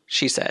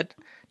 She said.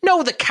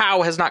 No, the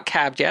cow has not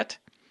calved yet.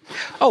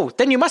 Oh,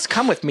 then you must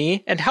come with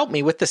me and help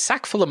me with the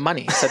sack full of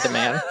money, said the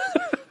man.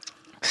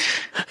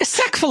 A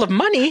sack full of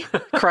money?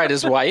 Cried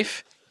his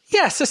wife.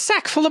 Yes, a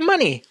sack full of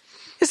money.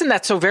 Isn't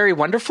that so very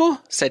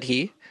wonderful? Said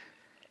he.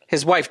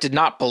 His wife did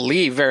not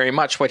believe very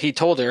much what he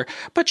told her,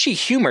 but she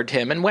humored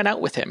him and went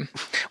out with him.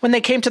 When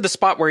they came to the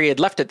spot where he had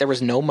left it, there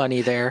was no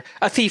money there.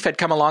 A thief had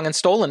come along and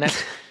stolen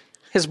it.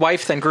 His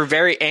wife then grew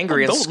very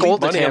angry and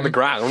scolded money him. on the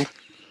ground.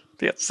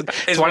 Yes,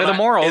 it's one of the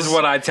morals. Is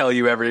what I tell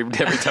you every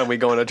time we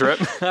go on a trip.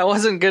 I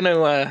wasn't going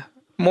to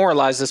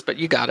moralize this, but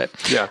you got it.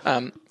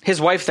 Yeah. His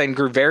wife then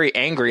grew very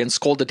angry and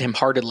scolded him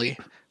heartily.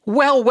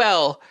 Well,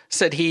 well,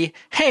 said he,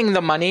 hang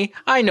the money.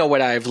 I know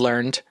what I have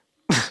learned.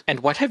 And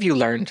what have you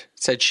learned?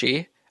 Said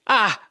she.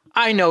 Ah,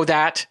 I know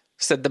that,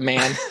 said the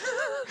man.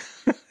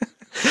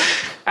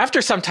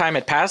 After some time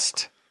had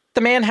passed,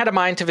 the man had a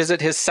mind to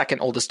visit his second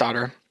oldest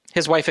daughter.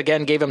 His wife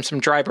again gave him some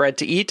dry bread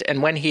to eat,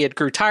 and when he had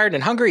grew tired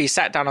and hungry, he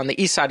sat down on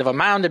the east side of a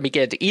mound and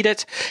began to eat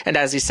it. And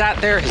as he sat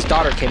there, his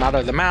daughter came out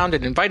of the mound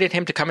and invited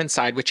him to come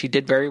inside, which he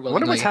did very willingly. I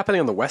wonder what's happening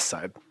on the west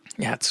side.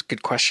 Yeah, it's a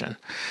good question.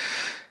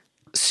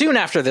 Soon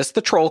after this,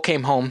 the troll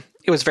came home.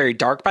 It was very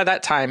dark by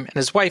that time, and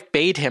his wife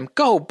bade him,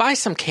 go, buy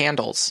some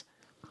candles.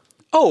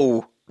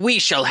 Oh, we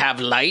shall have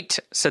light,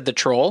 said the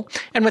troll.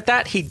 And with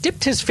that, he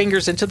dipped his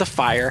fingers into the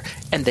fire,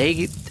 and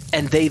they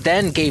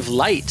then gave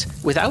light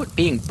without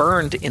being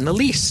burned in the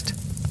least.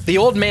 The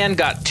old man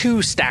got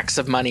 2 stacks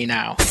of money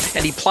now,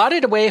 and he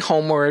plodded away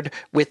homeward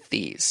with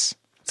these.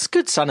 It's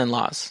good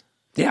son-in-laws.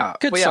 Yeah.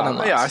 Good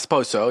son-in-laws. Yeah, I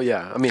suppose so,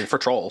 yeah. I mean, for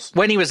trolls.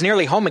 When he was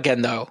nearly home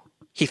again, though,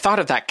 he thought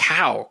of that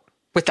cow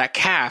with that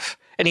calf,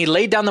 and he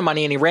laid down the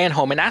money and he ran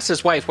home and asked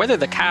his wife whether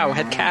the cow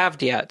had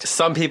calved yet.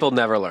 Some people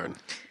never learn.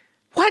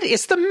 What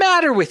is the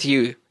matter with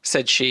you?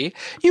 Said she.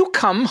 You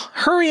come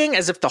hurrying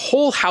as if the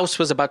whole house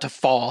was about to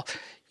fall.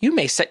 You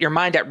may set your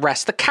mind at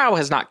rest. The cow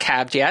has not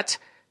calved yet.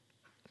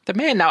 The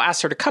man now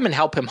asked her to come and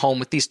help him home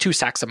with these 2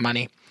 sacks of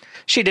money.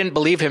 She didn't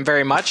believe him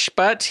very much,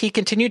 but he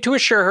continued to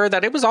assure her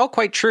that it was all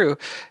quite true,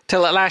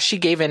 till at last she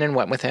gave in and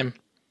went with him.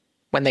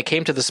 When they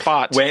came to the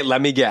spot... Wait,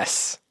 let me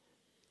guess.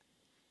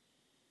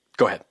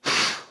 Go ahead.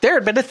 There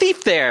had been a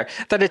thief there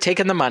that had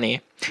taken the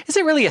money. Is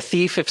it really a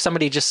thief if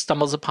somebody just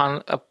stumbles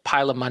upon a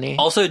pile of money?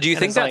 Also, do you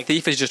think that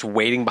thief is just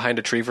waiting behind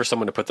a tree for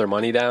someone to put their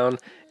money down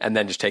and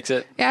then just takes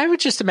it? Yeah, I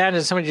would just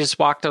imagine somebody just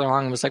walked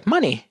along and was like,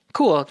 money,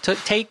 cool, to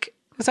take.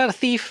 Is that a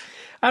thief?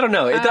 I don't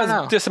know. It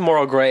does just a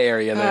moral gray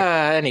area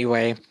there.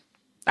 Anyway.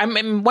 I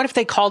mean, what if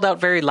they called out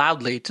very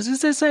loudly?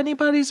 Is this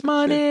anybody's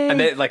money? And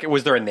they,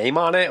 was there a name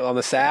on it on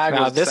the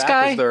sack? This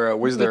guy?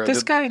 Was there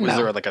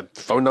No. like a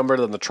phone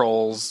number on the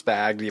troll's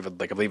bag? Do you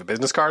have leave a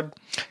business card?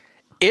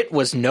 It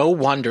was no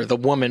wonder the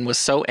woman was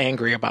so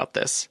angry about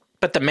this.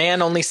 But the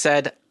man only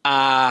said,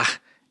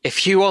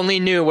 if you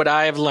only knew what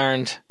I have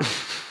learned.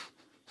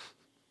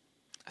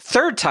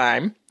 Third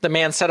time, the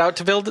man set out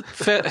to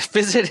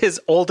visit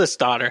his oldest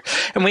daughter.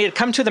 And when he had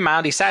come to the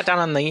mound, he sat down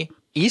on the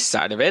east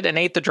side of it and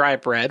ate the dry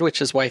bread, which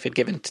his wife had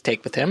given to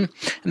take with him.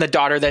 And the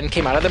daughter then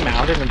came out of the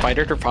mound and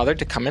invited her father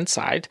to come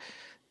inside.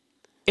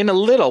 In a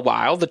little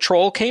while, the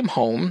troll came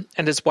home,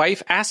 and his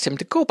wife asked him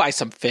to go buy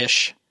some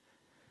fish.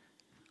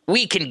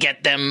 We can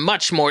get them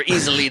much more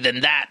easily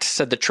than that,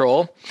 said the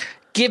troll.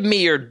 Give me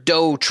your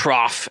dough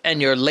trough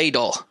and your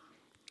ladle.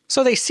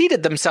 So they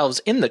seated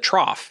themselves in the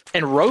trough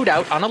and rowed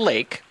out on a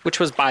lake, which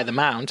was by the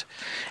mound.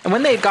 And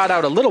when they had got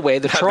out a little way,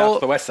 the troll...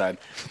 That's the west side.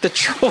 The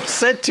troll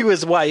said to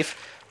his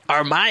wife,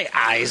 are my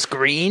eyes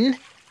green?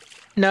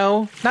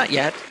 No, not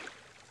yet,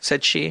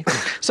 said she.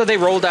 So they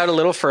rolled out a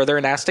little further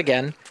and asked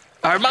again,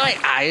 are my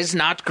eyes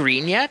not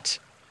green yet?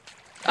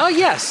 Oh,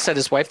 yes, said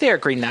his wife, they are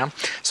green now.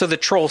 So the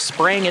troll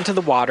sprang into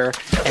the water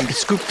and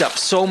scooped up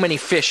so many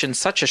fish in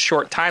such a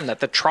short time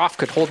that the trough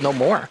could hold no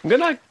more. I'm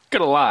not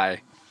going to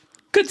lie.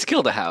 Good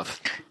skill to have.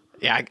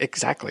 Yeah,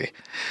 exactly.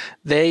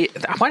 Why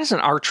doesn't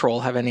our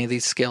troll have any of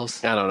these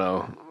skills? I don't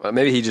know.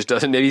 Maybe he just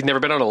doesn't. Maybe he's never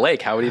been on a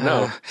lake. How would he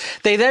know?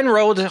 They then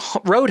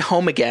rowed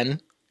home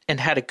again and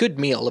had a good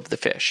meal of the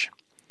fish.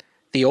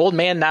 The old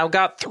man now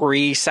got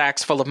 3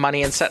 sacks full of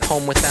money and set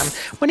home with them.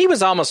 When he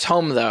was almost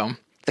home, though,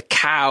 the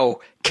cow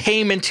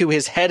came into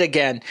his head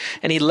again,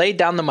 and he laid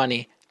down the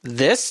money.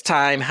 This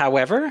time,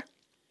 however,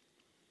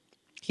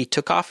 he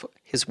took off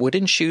his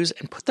wooden shoes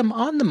and put them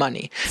on the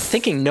money,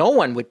 thinking no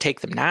one would take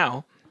them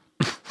now.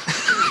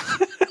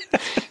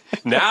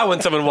 Now when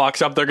someone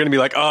walks up, they're going to be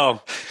like,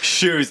 oh,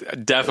 shoes,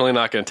 definitely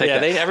not going to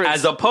take that.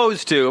 As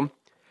opposed to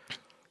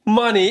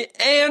money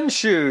and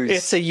shoes.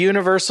 It's a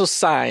universal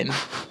sign.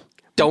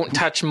 Don't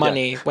touch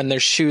money when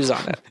there's shoes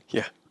on it.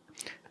 Yeah.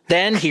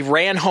 Then he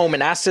ran home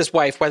and asked his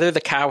wife whether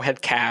the cow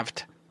had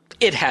calved.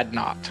 It had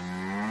not.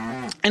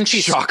 And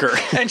Shocker.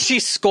 And she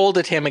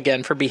scolded him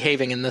again for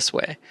behaving in this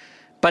way.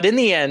 But in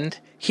the end,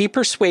 he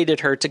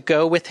persuaded her to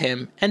go with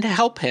him and to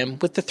help him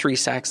with the 3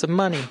 sacks of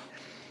money.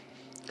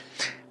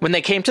 When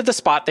they came to the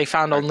spot, they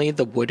found only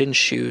the wooden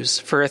shoes,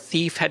 for a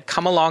thief had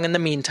come along in the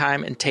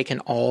meantime and taken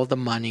all the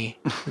money.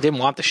 Didn't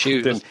want the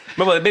shoes.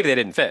 Maybe they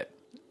didn't fit.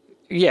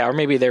 Yeah, or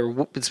maybe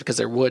it's because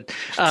they're wood.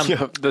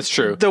 Yeah, that's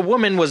true. The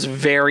woman was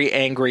very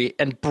angry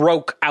and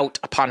broke out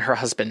upon her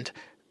husband.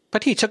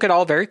 But he took it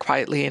all very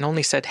quietly and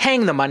only said,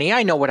 "Hang the money.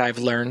 I know what I've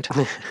learned."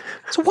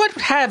 So what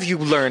have you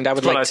learned? I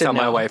would like to know. That's what I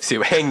tell my wife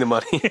too. Hang the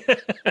money.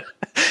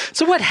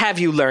 So what have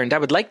you learned? I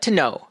would like to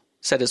know,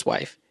 said his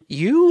wife.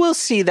 You will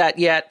see that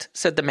yet,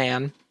 said the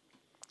man.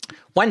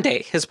 One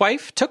day, his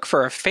wife took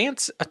a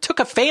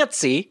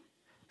fancy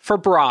for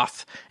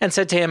broth and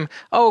said to him,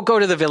 "Oh, go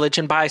to the village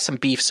and buy some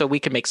beef so we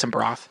can make some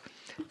broth."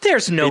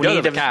 There's no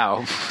need of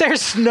cow.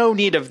 There's no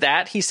need of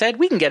that, he said.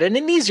 We can get it in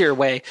an easier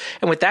way.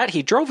 And with that,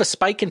 he drove a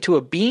spike into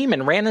a beam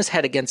and ran his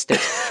head against it.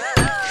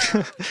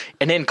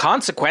 And in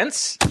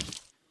consequence,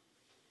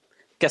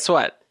 guess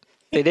what?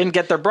 They didn't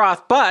get their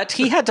broth, but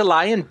he had to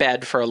lie in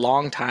bed for a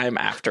long time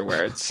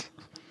afterwards.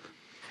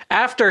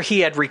 After he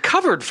had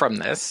recovered from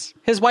this,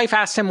 his wife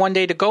asked him one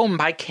day to go and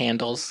buy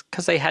candles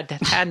because they had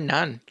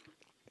none.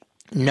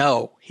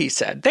 "No," he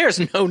said,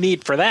 "there's no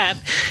need for that."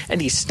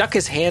 And he stuck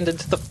his hand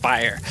into the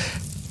fire.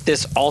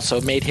 This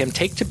also made him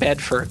take to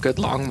bed for a good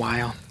long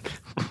while.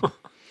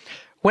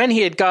 When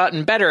he had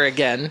gotten better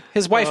again,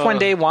 his wife one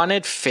day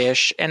wanted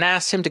fish and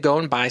asked him to go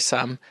and buy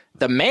some.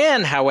 The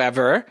man,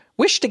 however,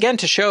 wished again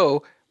to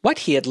show what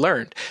he had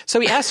learned. So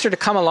he asked her to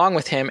come along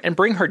with him and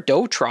bring her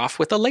dough trough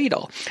with a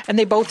ladle. And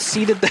they both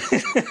seated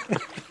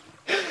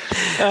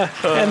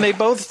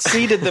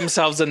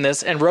themselves in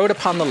this and rowed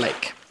upon the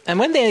lake. And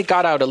when they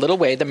got out a little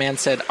way, the man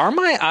said, "Are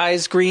my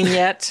eyes green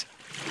yet?"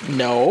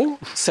 "No,"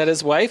 said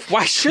his wife.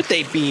 "Why should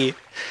they be?"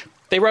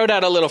 They rowed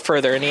out a little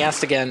further, and he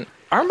asked again,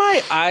 "Are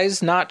my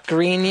eyes not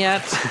green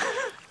yet?"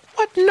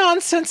 "What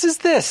nonsense is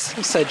this?"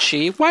 said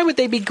she. "Why would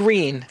they be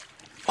green?"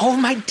 "Oh,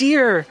 my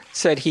dear,"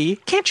 said he,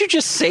 "can't you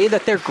just say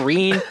that they're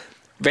green?"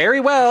 "Very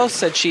well,"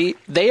 said she,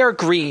 "they are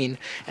green."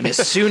 And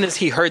as soon as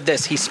he heard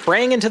this, he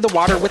sprang into the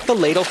water with the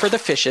ladle for the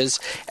fishes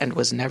and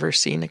was never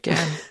seen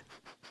again.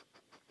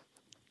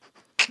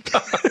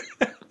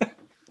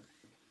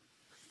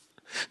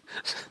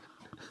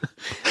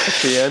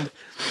 That's the end.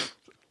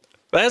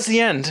 That's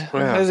the end. Wow.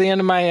 That's the end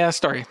of my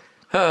story.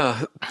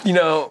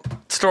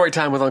 Story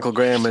time with Uncle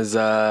Graham is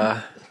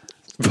off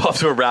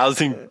to a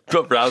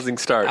rousing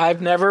start.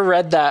 I've never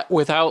read that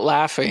without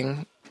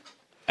laughing,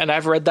 and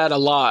I've read that a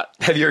lot.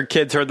 Have your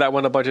kids heard that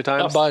one a bunch of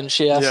times? A bunch,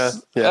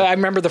 yes. Yeah. I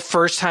remember the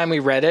first time we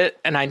read it,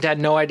 and I had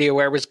no idea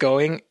where it was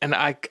going, and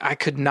I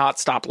could not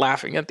stop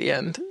laughing at the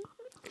end.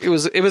 It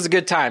was a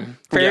good time.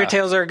 Fairy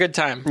tales are a good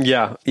time.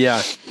 Yeah.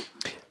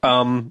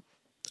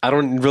 I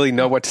don't really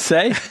know what to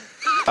say.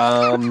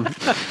 I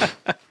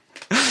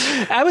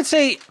would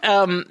say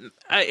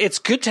it's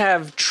good to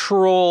have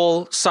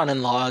troll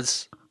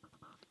son-in-laws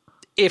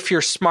if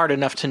you're smart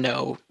enough to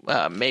know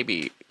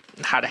maybe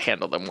how to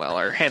handle them well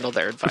or handle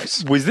their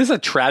advice. Was this a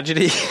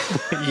tragedy?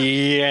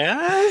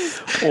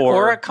 Yes.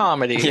 Or a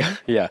comedy.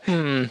 Yeah.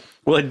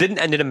 Well, it didn't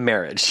end in a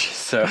marriage,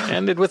 so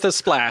ended with a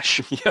splash.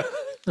 Yeah.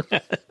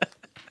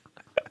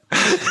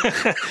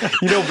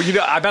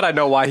 I bet I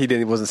know why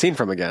he wasn't seen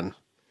from again.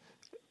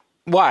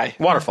 Why?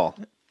 Waterfall.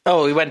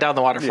 Oh, he went down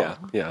the waterfall.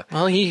 Yeah.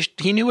 Well, he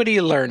knew what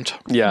he learned.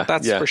 Yeah,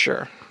 that's for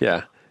sure.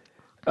 Yeah.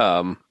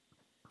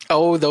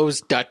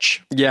 Those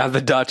Dutch. Yeah,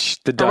 the Dutch.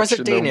 Or was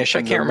it Danish?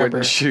 I can't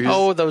remember. Shoes.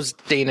 Oh, those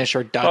Danish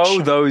or Dutch.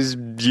 Oh, those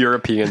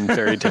European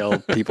fairy tale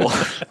people.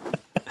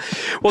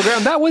 Well,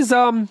 Graham, that was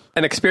an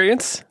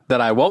experience that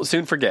I won't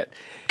soon forget.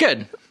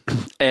 Good.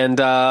 And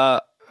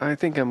I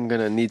think I'm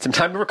going to need some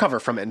time to recover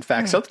from it, in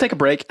fact. So let's take a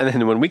break, and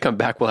then when we come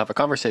back, we'll have a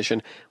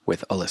conversation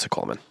with Alyssa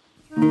Colman.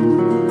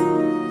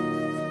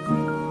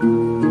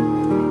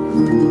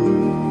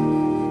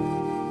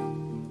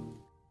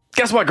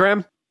 Guess what,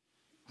 Graham?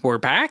 We're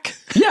back?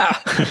 Yeah.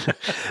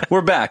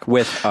 We're back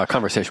with a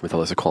conversation with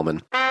Alyssa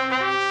Colman.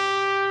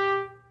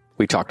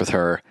 We talked with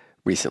her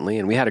recently,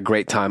 and we had a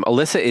great time.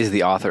 Alyssa is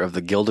the author of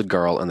The Gilded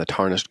Girl and the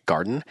Tarnished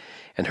Garden,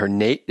 and her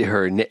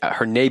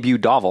debut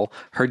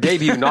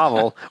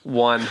novel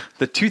won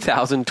the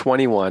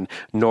 2021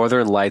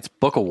 Northern Lights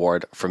Book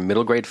Award for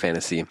Middle Grade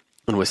Fantasy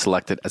and was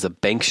selected as a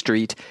Bank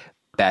Street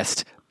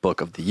Best Book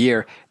of the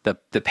Year. The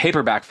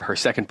paperback for her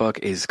second book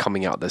is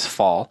coming out this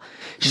fall.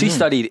 She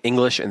studied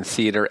English and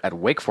theater at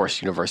Wake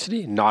Forest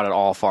University, not at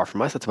all far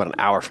from us. That's about an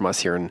hour from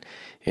us here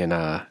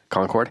in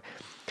Concord.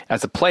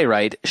 As a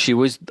playwright, she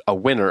was a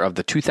winner of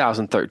the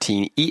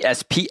 2013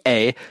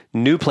 ESPA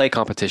New Play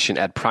Competition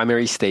at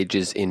Primary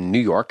Stages in New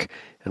York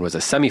and was a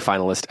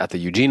semifinalist at the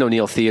Eugene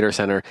O'Neill Theater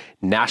Center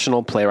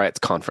National Playwrights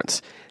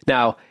Conference.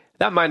 Now,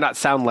 that might not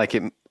sound like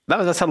it. That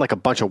doesn't sound like a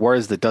bunch of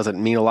words that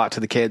doesn't mean a lot to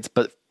the kids,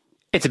 but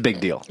it's a big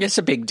deal. It's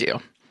a big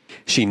deal.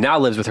 She now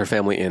lives with her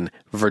family in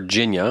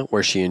Virginia,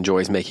 where she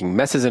enjoys making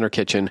messes in her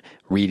kitchen,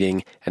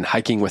 reading, and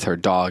hiking with her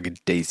dog,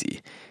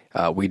 Daisy.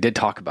 We did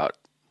talk about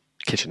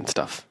kitchen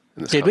stuff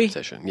in this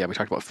conversation. Yeah, we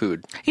talked about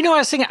food. I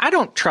was thinking, I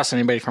don't trust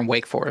anybody from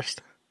Wake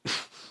Forest.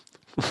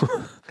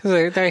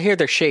 Because I hear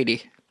they're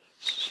shady.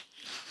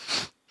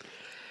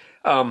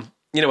 You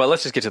know what?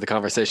 Let's just get to the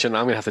conversation.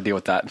 I'm going to have to deal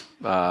with that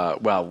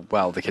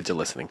while the kids are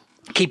listening.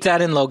 Keep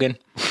that in, Logan.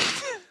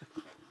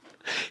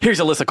 Here's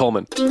Alyssa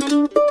Colman.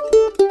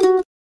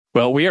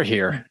 Well, we are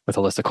here with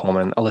Alyssa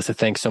Colman. Alyssa,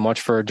 thanks so much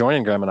for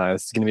joining Graham and I.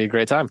 This is going to be a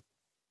great time.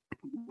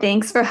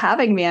 Thanks for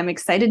having me. I'm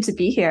excited to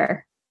be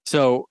here.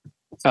 So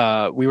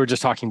we were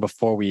just talking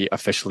before we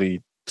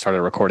officially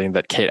started recording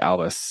that Kate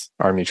Albus,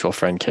 our mutual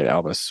friend Kate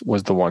Albus,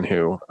 was the one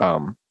who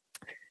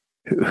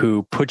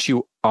put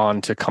you on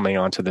to coming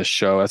onto this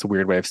show. That's a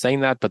weird way of saying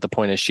that, but the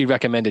point is she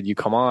recommended you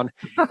come on.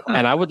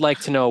 And I would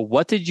like to know,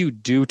 what did you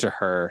do to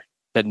her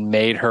that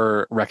made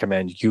her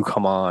recommend you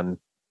come on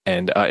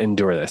and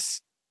endure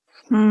this?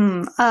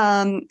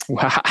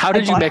 How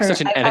did you make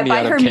such an enemy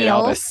out of Kate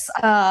Albus?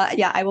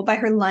 I will buy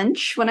her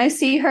lunch when I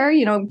see her.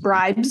 You know,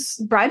 bribes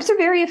are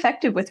very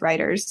effective with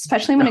writers,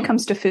 especially when it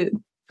comes to food.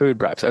 Food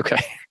bribes. Okay.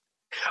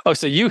 Oh,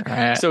 so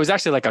so it was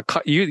actually like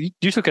you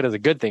took it as a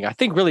good thing. I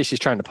think really she's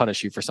trying to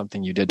punish you for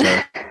something you did to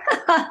her.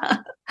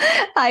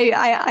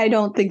 I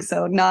don't think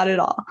so. Not at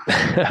all.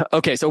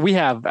 Okay. So we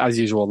have, as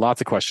usual, lots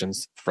of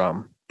questions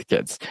from the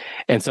kids.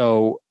 And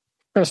so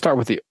we're going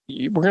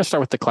to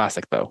start with the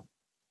classic though.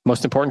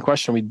 Most important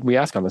question we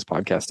ask on this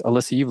podcast.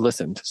 Alyssa, you've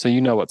listened, so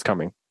you know what's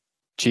coming.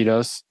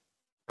 Cheetos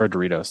or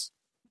Doritos?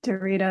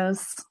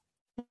 Doritos.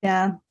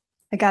 Yeah.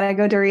 I gotta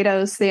go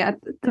Doritos.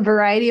 The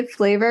variety of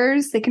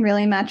flavors, they can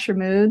really match your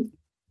mood.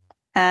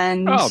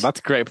 And oh,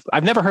 that's great.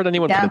 I've never heard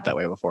anyone put it that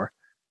way before.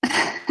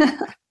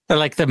 They're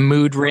like the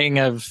mood ring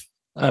of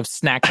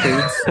snack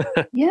foods.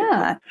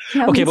 Yeah.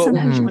 Okay, but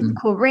sometimes you want the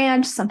Cool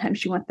Ranch,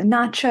 sometimes you want the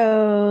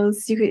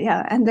nachos.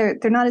 And they're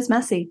not as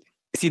messy.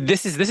 See,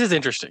 this is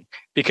interesting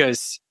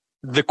because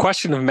the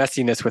question of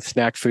messiness with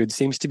snack food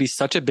seems to be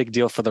such a big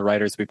deal for the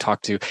writers we've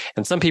talked to.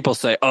 And some people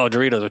say, oh,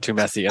 Doritos are too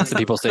messy. And some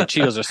people say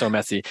Cheetos are so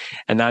messy.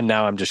 And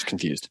now I'm just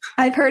confused.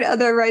 I've heard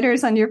other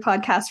writers on your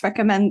podcast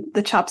recommend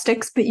the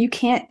chopsticks, but you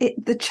can't,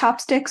 the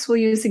chopsticks while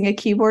using a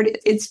keyboard,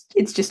 it's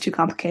just too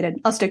complicated.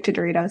 I'll stick to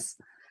Doritos.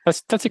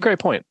 That's a great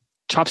point.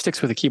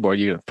 Chopsticks with a keyboard,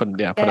 you put them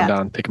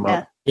down, pick them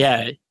up.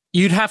 Yeah.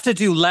 You'd have to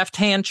do left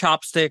hand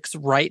chopsticks,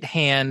 right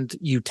hand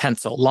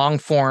utensil, long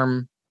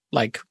form,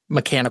 like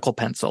mechanical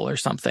pencil or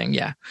something.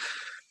 Yeah.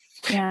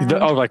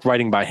 Like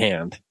writing by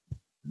hand.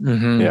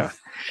 Mm-hmm. Yeah.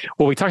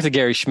 Well, we talked to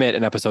Gary Schmidt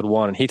in episode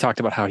 1, and he talked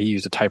about how he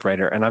used a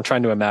typewriter. And I'm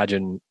trying to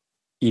imagine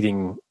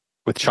eating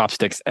with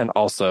chopsticks and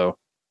also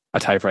a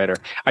typewriter.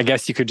 I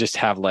guess you could just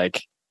have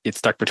like it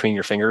stuck between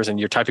your fingers, and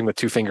you're typing with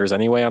 2 fingers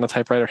anyway on a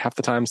typewriter half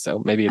the time.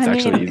 So maybe it's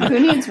actually easy. Who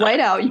needs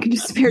whiteout? You can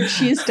just smear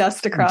cheese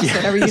dust across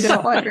whatever you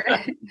don't want.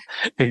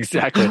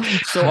 Exactly.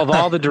 So of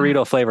all the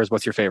Dorito flavors,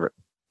 what's your favorite?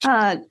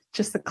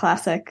 Just the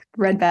classic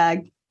red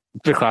bag.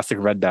 The classic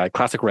red bag.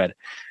 Classic red.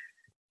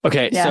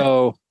 Okay,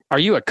 so are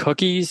you a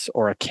cookies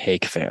or a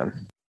cake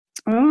fan?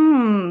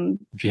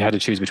 If you had to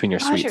choose between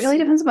your sweets. It really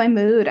depends on my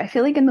mood. I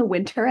feel like in the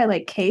winter, I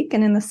like cake,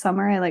 and in the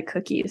summer, I like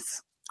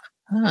cookies.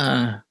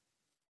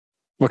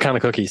 What kind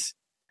of cookies?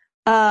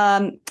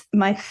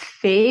 My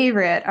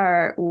favorite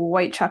are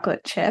white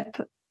chocolate chip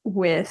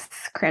with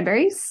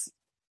cranberries.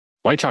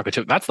 White chocolate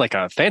chip. That's like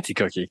a fancy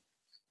cookie.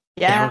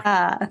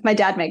 Yeah. My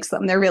dad makes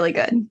them. They're really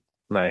good.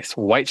 Nice.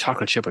 White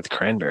chocolate chip with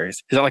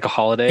cranberries. Is that like a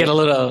holiday? You get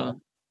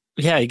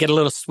a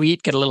little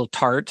sweet, get a little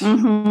tart.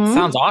 Mm-hmm.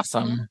 Sounds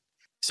awesome.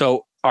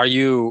 So are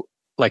you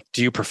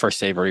do you prefer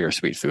savory or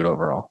sweet food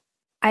overall?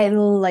 I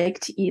like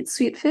to eat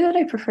sweet food.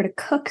 I prefer to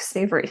cook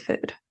savory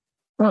food.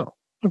 Oh.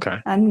 Okay.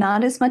 I'm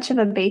not as much of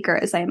a baker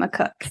as I am a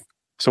cook.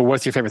 So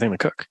what's your favorite thing to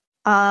cook?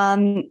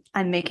 I'm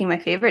making my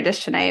favorite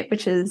dish tonight,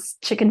 which is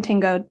chicken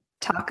tingo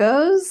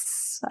tacos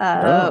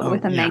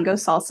with a mango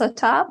salsa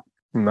top.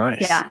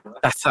 Nice. Yeah.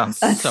 That sounds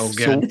so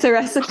good. It's a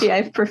recipe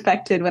I've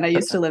perfected when I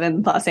used to live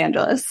in Los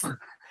Angeles.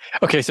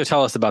 Okay, so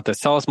tell us about this.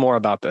 Tell us more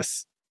about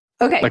this.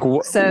 Okay.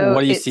 What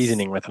are you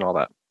seasoning with and all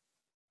that?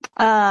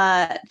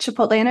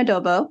 Chipotle and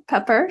adobo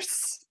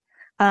peppers,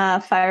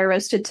 fire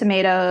roasted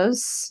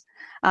tomatoes,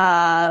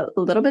 a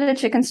little bit of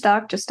chicken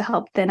stock just to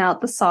help thin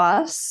out the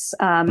sauce,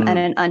 and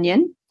an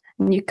onion.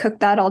 And you cook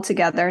that all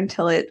together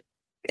until it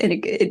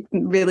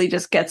really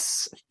just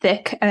gets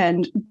thick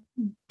and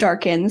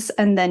darkens.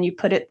 And then you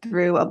put it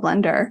through a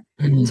blender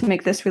to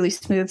make this really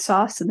smooth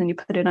sauce. And then you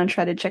put it on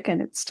shredded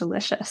chicken. It's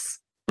delicious.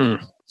 A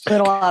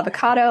little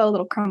avocado, a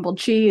little crumbled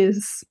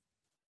cheese.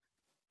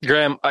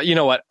 Graham, you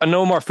know what?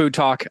 No more food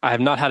talk. I have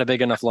not had a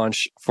big enough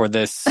lunch for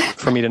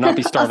me to not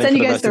be starving for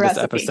the rest of this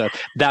episode.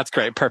 That's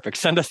great. Perfect.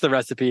 Send us the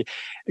recipe.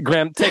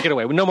 Graham, take it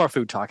away. No more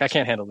food talk. I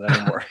can't handle that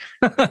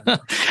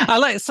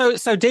anymore.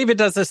 So David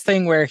does this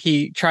thing where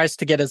he tries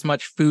to get as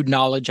much food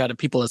knowledge out of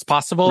people as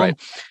possible.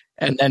 Right.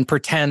 And then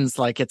pretends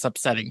like it's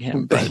upsetting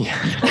him. But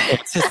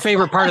it's his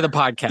favorite part of the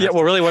podcast. Yeah,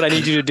 well, really what I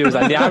need you to do is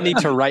I now need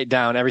to write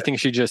down everything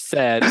she just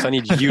said. So I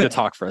need you to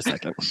talk for a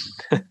second.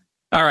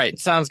 All right.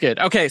 Sounds good.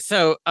 Okay.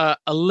 So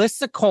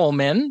Alyssa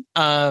Colman,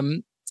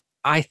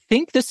 I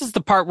think this is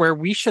the part where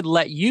we should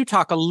let you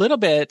talk a little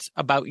bit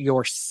about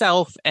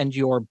yourself and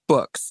your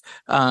books,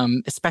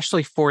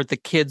 especially for the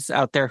kids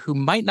out there who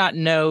might not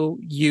know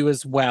you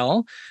as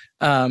well.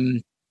 I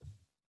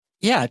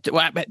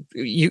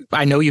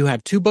know you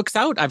have 2 books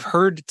out. I've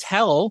heard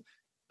tell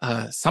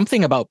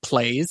something about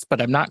plays,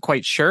 but I'm not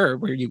quite sure.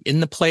 Were you in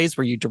the plays?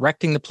 Were you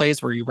directing the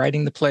plays? Were you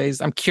writing the plays?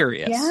 I'm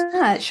curious.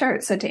 Yeah,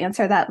 sure. So to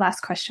answer that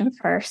last question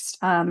first,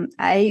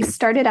 I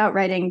started out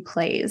writing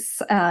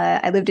plays.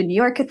 I lived in New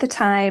York at the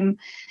time,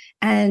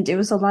 and it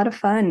was a lot of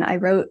fun. I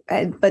wrote,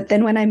 but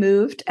then when I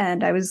moved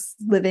and I was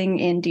living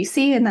in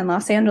DC and then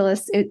Los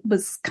Angeles, it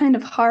was kind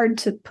of hard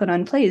to put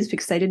on plays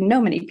because I didn't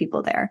know many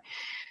people there.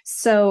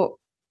 So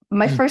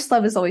my first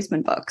love has always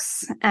been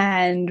books.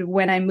 And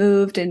when I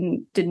moved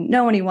and didn't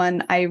know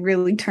anyone, I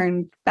really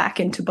turned back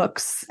into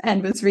books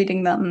and was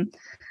reading them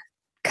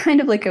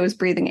kind of like I was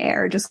breathing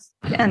air.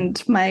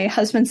 And my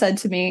husband said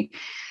to me,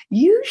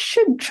 you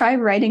should try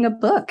writing a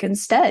book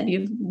instead.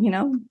 You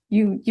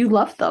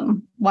love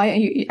them.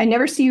 I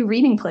never see you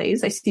reading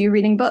plays. I see you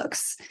reading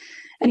books.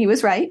 And he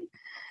was right.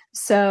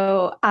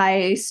 So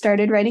I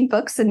started writing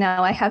books, and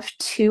now I have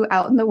 2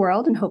 out in the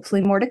world and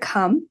hopefully more to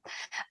come.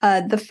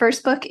 The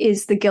first book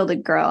is The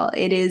Gilded Girl.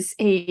 It is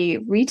a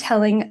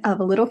retelling of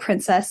a little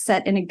princess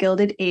set in a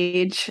Gilded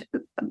Age,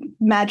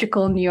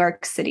 magical New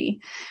York City,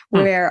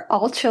 where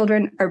all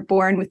children are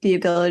born with the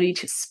ability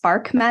to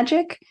spark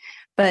magic,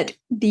 but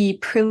the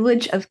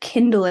privilege of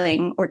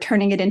kindling or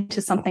turning it into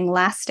something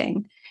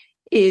lasting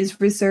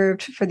is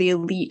reserved for the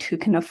elite who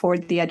can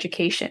afford the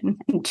education.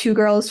 And 2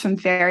 girls from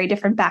very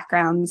different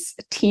backgrounds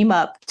team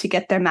up to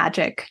get their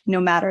magic,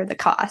 no matter the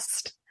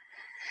cost.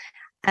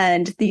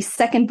 And the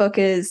second book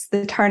is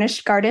The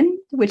Tarnished Garden,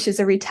 which is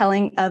a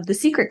retelling of The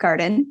Secret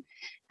Garden.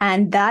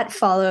 And that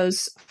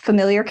follows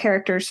familiar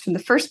characters from the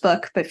first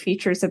book, but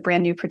features a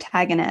brand new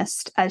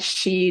protagonist as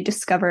she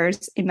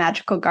discovers a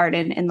magical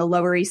garden in the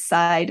Lower East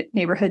Side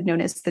neighborhood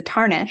known as the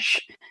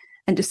Tarnish,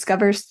 and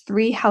discovers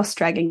 3 house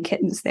dragon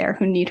kittens there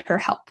who need her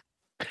help.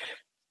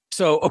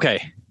 So,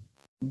 okay,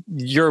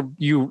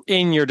 you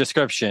in your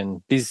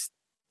description, these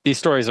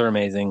stories are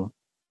amazing.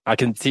 I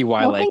can see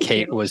why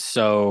Kate was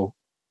so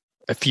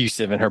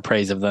effusive in her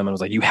praise of them and was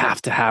like, you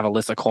have to have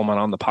Alyssa Colman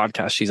on the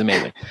podcast. She's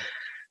amazing.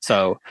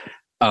 So,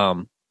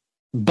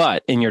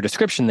 but in your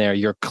description there,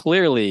 you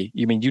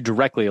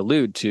directly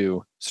allude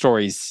to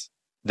stories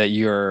that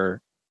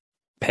you're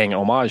paying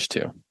homage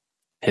to.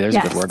 Hey, there's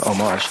a good word,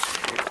 homage.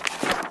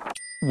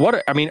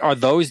 Were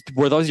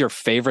those your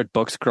favorite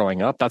books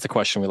growing up? That's a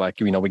question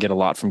we get a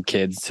lot from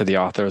kids to the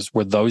authors.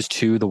 Were those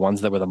 2 the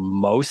ones that were the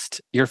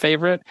most your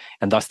favorite,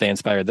 and thus they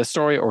inspired this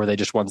story, or were they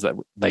just ones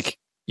that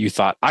you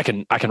thought I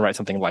can write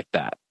something like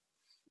that?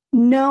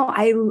 No,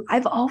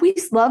 I've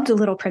always loved A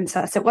Little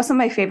Princess. It wasn't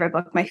my favorite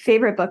book. My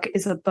favorite book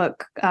is a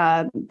book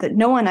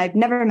that I've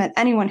never met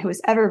anyone who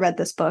has ever read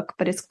this book,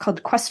 but it's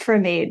called Quest for a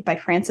Maid by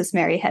Frances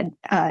Mary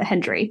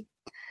Hendry.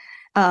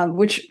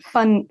 Which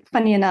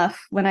funny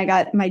enough, when I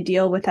got my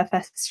deal with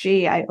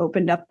FSG, I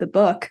opened up the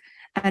book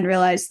and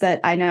realized that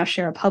I now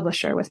share a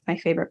publisher with my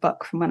favorite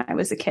book from when I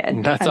was a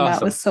kid. That's awesome.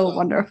 That was so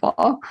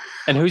wonderful.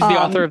 And who's the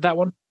author of that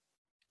one?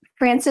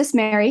 Frances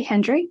Mary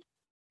Hendry.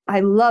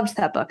 I loved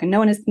that book, and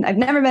I've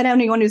never met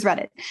anyone who's read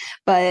it,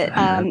 but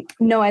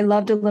no, I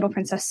loved A Little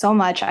Princess so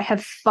much. I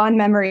have fond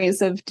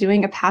memories of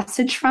doing a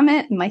passage from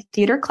it in my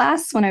theater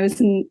class when I was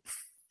in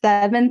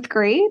 7th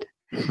grade.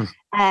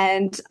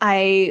 And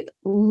I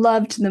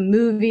loved the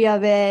movie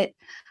of it.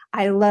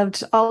 I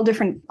loved all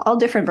different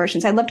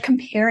versions. I loved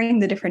comparing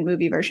the different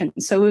movie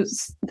versions. So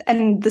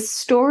and the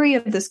story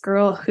of this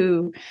girl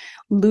who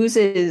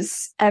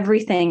loses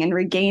everything and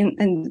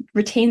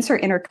retains her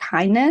inner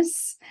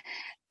kindness.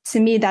 To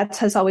me, that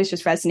has always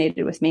just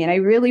resonated with me. And I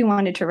really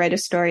wanted to write a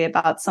story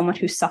about someone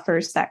who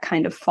suffers that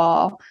kind of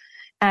fall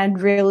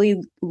and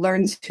really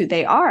learns who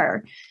they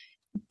are.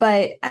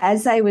 But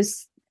as I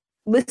was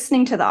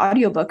listening to the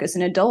audiobook as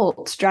an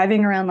adult,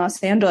 driving around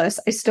Los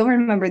Angeles, I still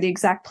remember the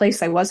exact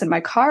place I was in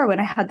my car when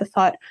I had the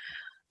thought,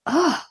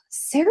 oh,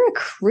 Sarah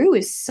Crew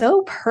is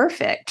so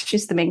perfect.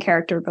 She's the main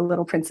character of A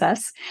Little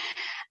Princess.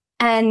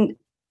 And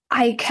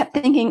I kept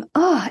thinking,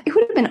 oh, it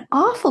would have been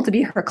awful to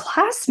be her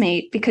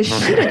classmate because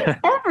she did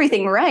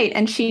everything right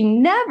and she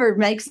never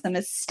makes a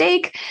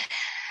mistake.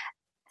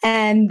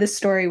 And the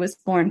story was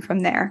born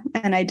from there.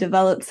 And I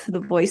developed the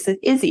voice of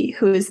Izzy,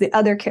 who is the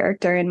other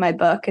character in my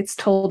book. It's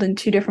told in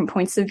 2 different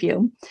points of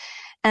view.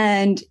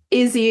 And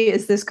Izzy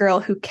is this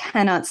girl who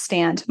cannot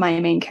stand my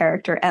main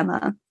character,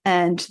 Emma.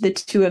 And the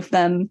 2 of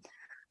them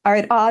are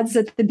at odds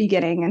at the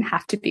beginning and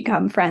have to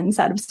become friends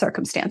out of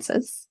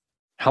circumstances.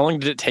 How long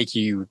did it take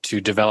you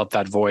to develop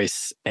that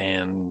voice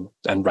and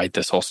write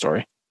this whole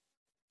story?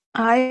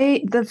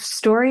 The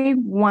story,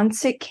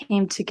 once it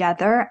came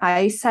together,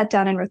 I sat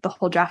down and wrote the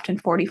whole draft in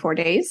 44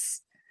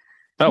 days,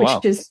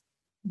 which is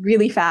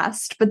really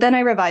fast. But then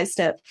I revised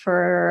it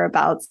for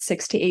about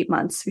 6 to 8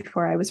 months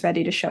before I was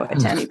ready to show it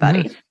to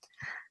anybody.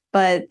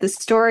 But the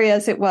story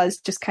as it was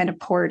just kind of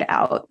poured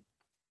out.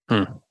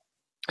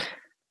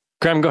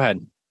 Graham, go ahead.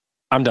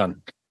 I'm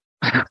done.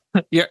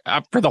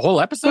 For the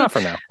whole episode? Not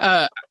for now.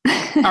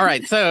 All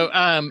right. So,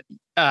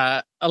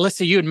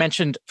 Alyssa, you had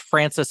mentioned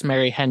Frances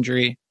Mary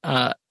Hendry.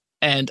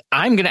 And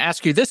I'm going to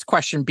ask you this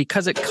question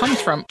because it comes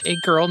from a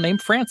girl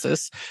named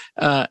Frances.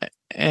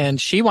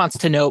 And she wants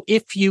to know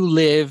if you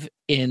live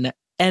in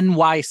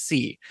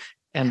NYC.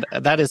 And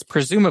that is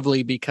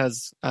presumably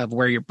because of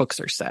where your books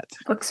are set.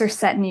 Books are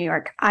set in New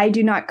York. I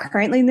do not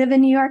currently live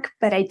in New York,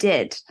 but I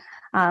did.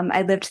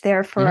 I lived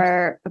there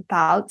for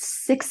about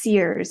 6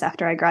 years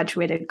after I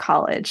graduated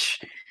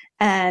college.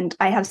 And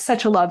I have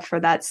such a love for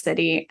that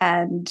city.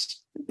 And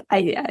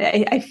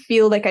I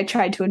feel like I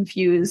tried to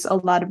infuse a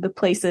lot of the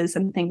places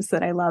and things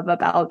that I love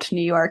about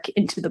New York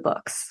into the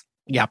books.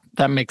 Yeah,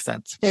 that makes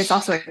sense. There's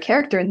also a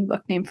character in the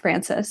book named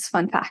Frances.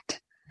 Fun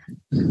fact.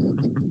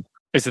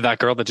 Is it that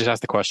girl that just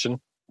asked the question?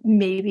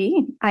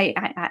 Maybe.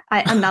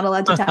 I'm not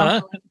allowed to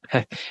tell.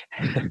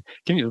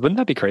 Wouldn't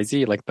that be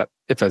crazy? Like that,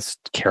 if a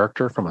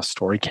character from a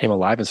story came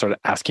alive and started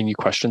asking you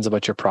questions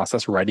about your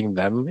process, writing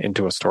them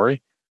into a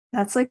story?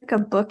 That's like a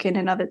book in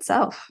and of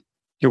itself.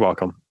 You're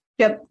welcome.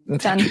 Yep.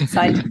 Done.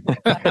 Signed.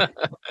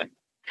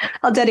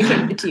 I'll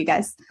dedicate it to you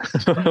guys.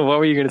 What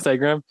were you going to say,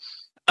 Graham?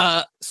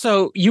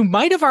 So you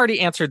might have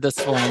already answered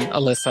this one,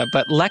 Alyssa,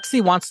 but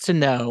Lexi wants to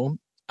know,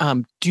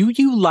 do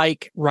you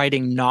like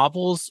writing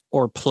novels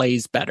or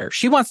plays better?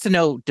 She wants to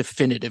know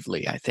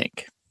definitively, I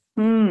think.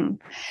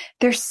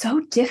 They're so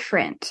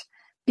different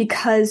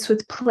because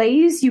with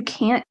plays, you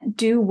can't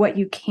do what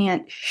you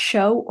can't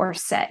show or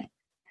say.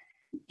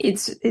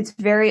 It's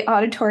very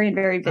auditory and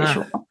very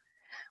visual.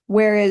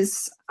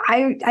 Whereas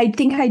I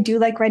think I do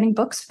like writing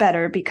books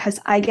better because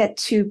I get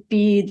to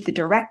be the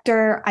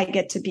director, I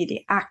get to be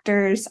the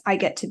actors, I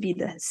get to be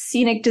the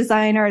scenic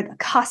designer, the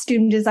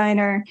costume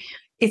designer.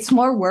 It's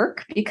more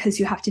work because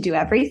you have to do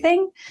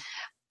everything.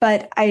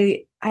 But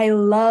I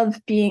love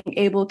being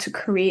able to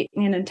create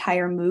an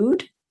entire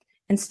mood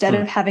instead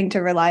of having to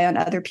rely on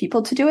other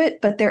people to do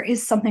it. But there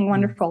is something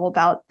wonderful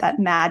about that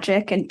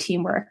magic and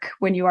teamwork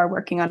when you are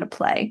working on a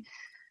play.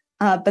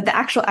 But the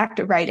actual act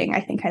of writing,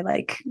 I think I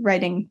like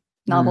writing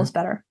novels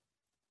better.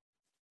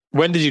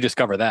 When did you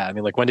discover that? I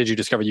mean, like, when did you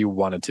discover you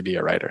wanted to be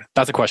a writer?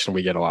 That's a question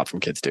we get a lot from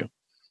kids too.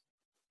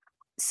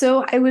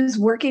 So I was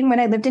working when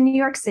I lived in New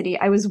York City.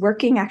 I was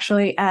working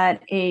actually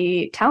at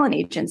a talent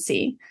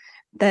agency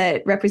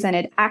that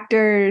represented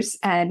actors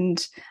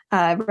and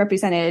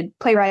represented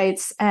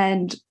playwrights.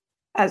 And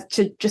as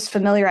to just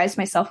familiarize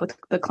myself with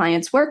the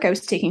client's work, I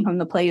was taking home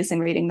the plays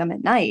and reading them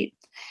at night.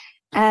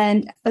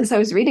 And as I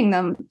was reading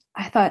them,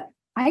 I thought,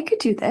 I could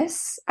do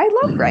this. I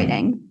love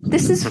writing.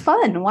 This is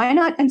fun. Why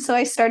not? And so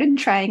I started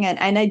trying it.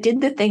 And I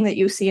did the thing that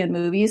you see in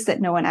movies that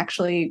no one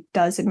actually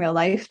does in real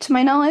life, to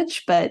my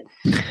knowledge. But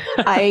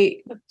I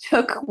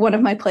took one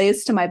of my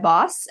plays to my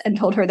boss and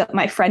told her that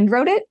my friend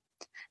wrote it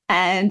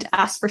and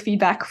asked for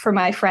feedback for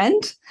my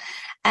friend.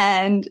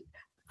 And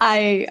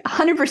I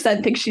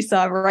 100% think she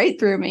saw right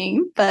through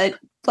me. But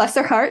bless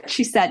her heart,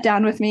 she sat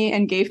down with me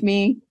and gave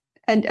me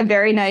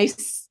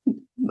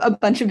a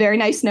bunch of very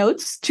nice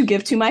notes to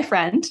give to my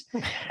friend.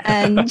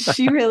 And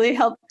she really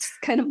helped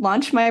kind of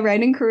launch my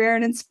writing career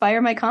and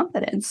inspire my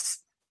confidence.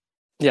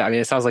 Yeah, I mean,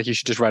 it sounds like you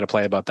should just write a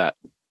play about that.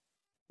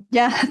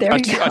 Yeah, there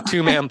we go. A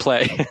two-man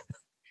play.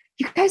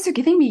 You guys are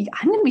giving me,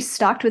 I'm going to be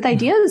stocked with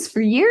ideas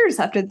for years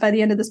by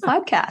the end of this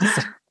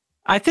podcast.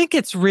 I think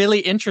it's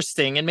really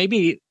interesting. And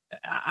maybe,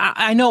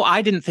 I know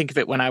I didn't think of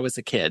it when I was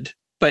a kid,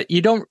 but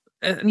you don't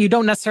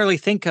necessarily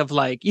think of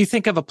you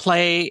think of a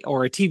play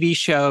or a TV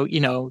show,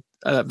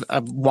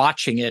 of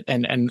watching it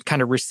and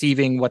kind of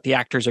receiving what the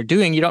actors are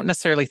doing. You don't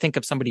necessarily think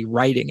of somebody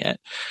writing it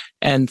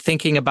and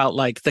thinking about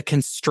the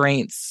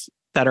constraints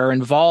that are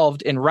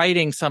involved in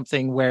writing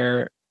something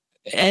where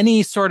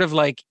any sort of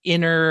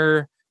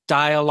inner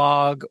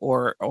dialogue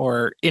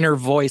or inner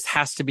voice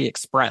has to be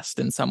expressed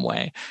in some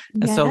way.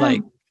 And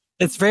so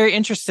it's very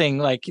interesting.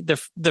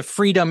 The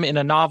freedom in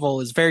a novel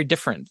is very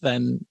different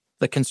than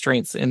the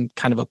constraints in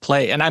kind of a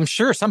play. And I'm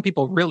sure some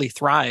people really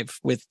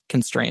thrive with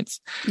constraints.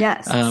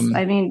 Yes.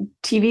 I mean,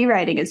 TV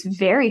writing is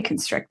very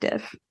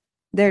constrictive.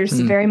 There's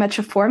very much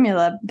a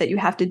formula that you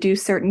have to do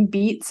certain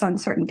beats on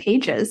certain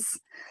pages.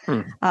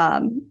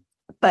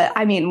 But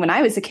I mean, when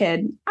I was a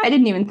kid, I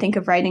didn't even think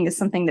of writing as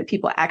something that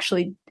people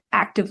actually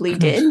actively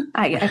did.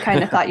 I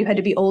kind of thought you had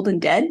to be old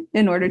and dead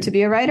in order to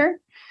be a writer.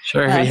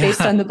 Sure.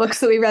 Based on the books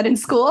that we read in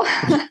school.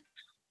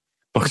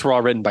 Books were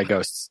all written by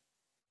ghosts.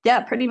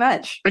 Yeah, pretty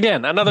much.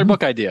 Again, another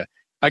book idea.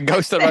 A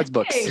ghost that writes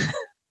books. Hey,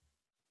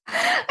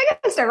 I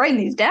got to start writing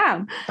these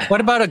down.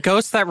 What about a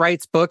ghost that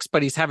writes books,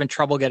 but he's having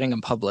trouble getting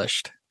them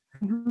published?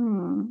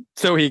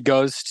 So he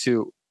goes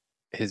to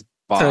his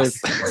boss.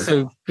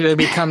 So it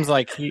becomes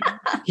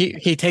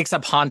he takes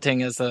up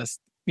haunting as a,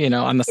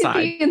 on the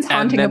side. And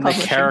then the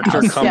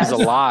character comes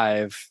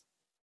alive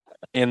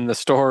in the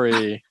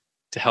story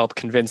to help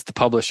convince the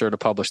publisher to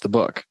publish the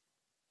book.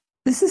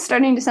 This is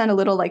starting to sound a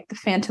little like the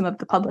Phantom of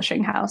the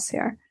Publishing House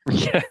here.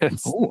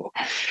 Yes. Ooh.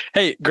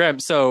 Hey, Graham,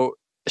 so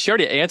she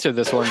already answered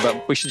this one,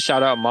 but we should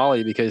shout out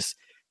Molly because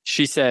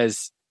she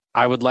says,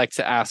 I would like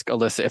to ask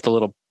Alyssa if the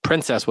little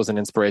princess was an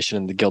inspiration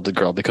in The Gilded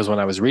Girl, because when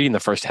I was reading the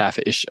first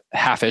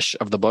half-ish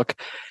of the book,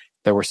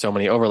 there were so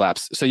many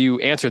overlaps. So you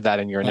answered that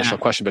in your initial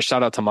question, but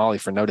shout out to Molly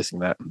for noticing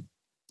that.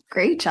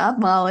 Great job,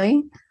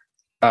 Molly.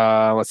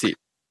 Let's see.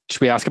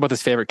 Should we ask about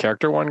this favorite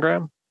character one,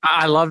 Graham?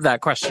 I love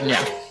that question,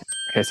 yeah.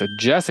 Okay, so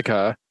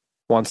Jessica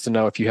wants to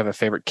know if you have a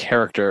favorite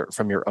character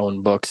from your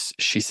own books.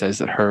 She says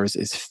that hers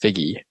is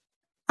Figgy.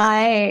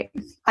 I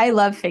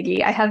love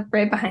Figgy. I have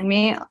right behind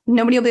me.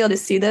 Nobody will be able to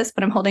see this,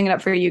 but I'm holding it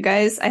up for you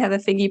guys. I have a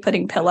Figgy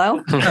pudding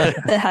pillow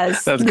that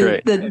has That's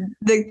great.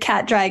 the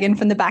cat dragon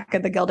from the back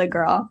of the Gilded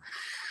Girl.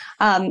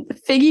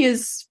 Figgy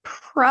is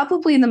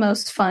probably the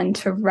most fun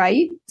to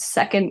write.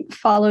 Second,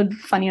 followed,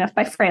 funny enough,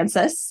 by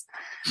Frances,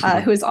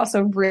 who is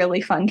also really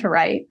fun to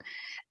write.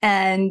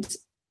 And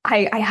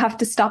I have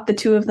to stop the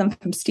two of them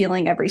from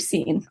stealing every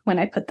scene when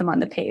I put them on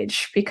the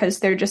page because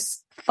they're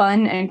just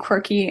fun and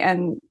quirky,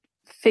 and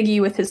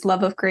Figgy with his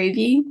love of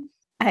gravy,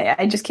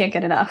 I just can't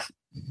get enough.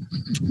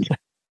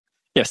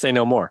 Yes, say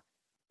no more.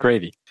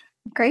 Gravy.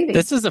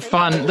 This is a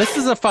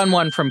fun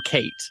one from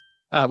Kate.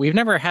 We've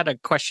never had a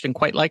question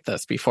quite like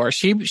this before.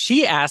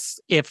 She asks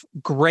if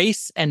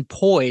grace and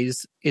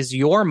poise is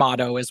your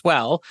motto as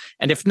well,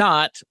 and if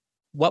not,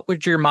 what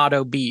would your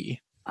motto be?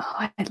 Oh,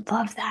 I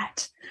love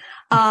that.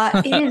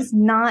 It is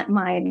not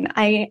mine.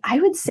 I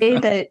would say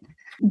that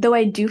though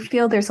I do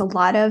feel there's a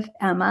lot of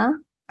Emma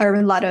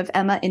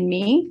in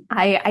me,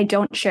 I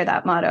don't share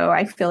that motto.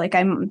 I feel like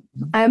I'm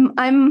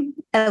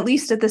at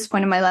least at this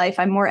point in my life,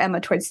 I'm more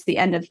Emma towards the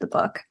end of the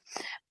book.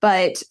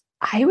 But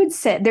I would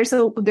say there's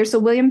a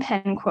William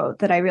Penn quote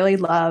that I really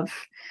love,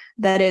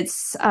 that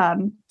it's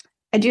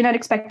I do not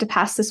expect to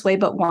pass this way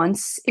but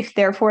once. If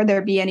therefore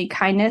there be any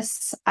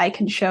kindness I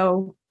can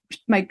show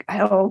I'm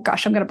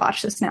going to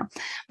botch this now.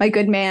 My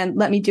good man,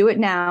 let me do it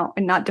now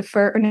and not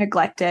defer or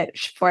neglect it,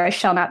 for I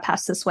shall not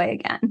pass this way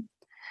again.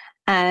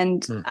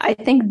 And I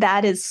think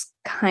that is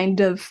kind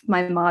of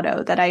my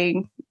motto, that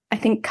I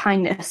think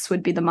kindness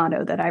would be the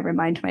motto that I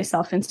remind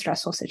myself in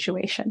stressful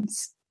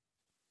situations.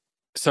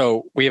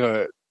 So we have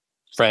a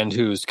friend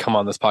who's come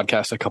on this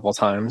podcast a couple of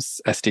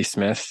times, SD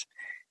Smith,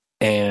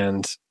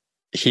 and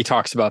he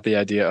talks about the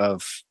idea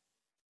of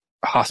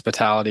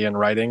hospitality and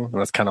writing. And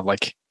that's kind of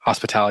like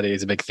hospitality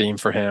is a big theme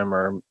for him,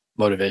 or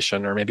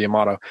motivation, or maybe a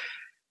motto.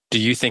 Do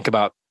you think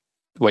about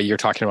what you're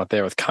talking about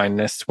there with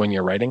kindness when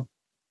you're writing?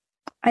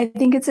 I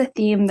think it's a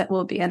theme that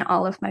will be in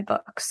all of my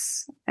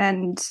books,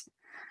 and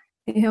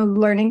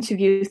learning to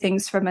view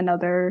things from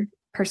another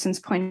person's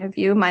point of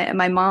view.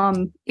 My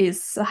mom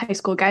is a high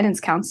school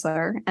guidance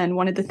counselor, and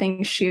one of the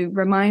things she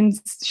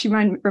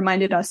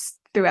reminded us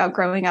throughout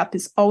growing up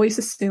is always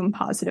assume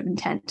positive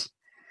intent.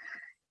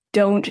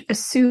 Don't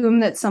assume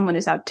that someone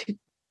is out to,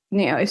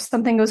 if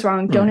something goes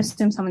wrong, don't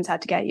assume someone's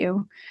out to get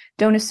you.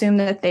 Don't assume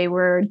that they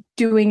were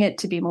doing it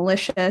to be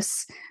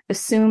malicious.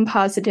 Assume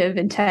positive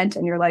intent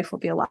and your life will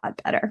be a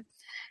lot better.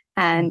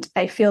 And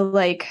I feel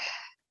like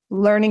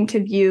learning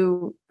to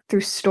view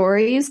through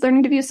stories,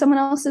 learning to view someone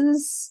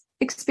else's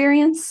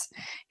experience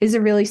is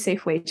a really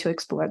safe way to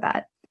explore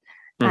that.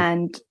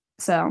 And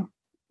so,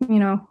 we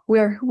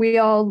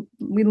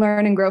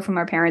learn and grow from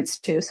our parents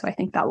too. So I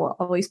think that will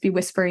always be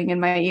whispering in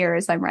my ear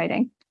as I'm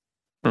writing.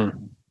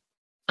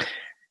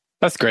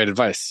 That's great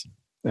advice.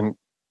 And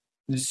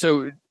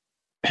so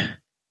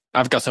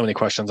I've got so many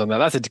questions on that.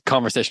 That's a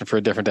conversation for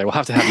a different day. We'll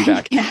have to have you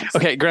back. Yes.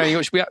 Okay,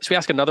 Graham, should we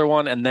ask another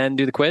one and then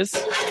do the quiz?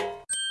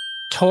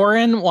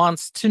 Torin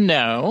wants to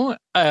know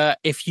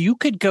if you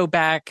could go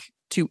back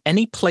to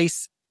any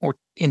place or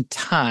in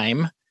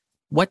time,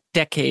 what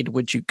decade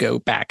would you go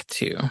back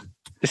to?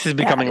 This is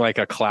becoming like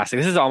a classic.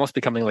 This is almost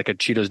becoming like a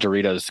Cheetos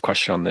Doritos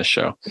question on this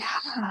show.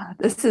 Yeah,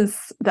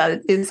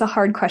 that is a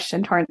hard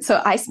question, Torrance.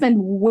 So I spend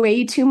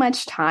way too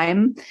much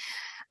time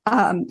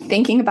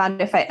thinking about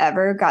if I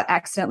ever got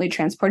accidentally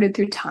transported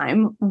through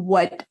time,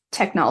 what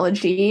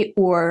technology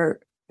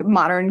or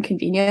modern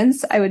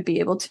convenience I would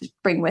be able to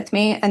bring with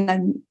me, and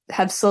then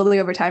have slowly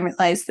over time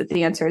realized that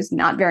the answer is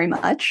not very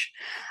much,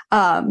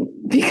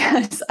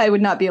 because I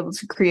would not be able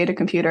to create a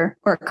computer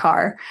or a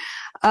car.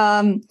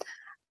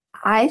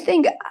 I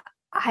think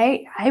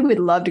I would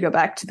love to go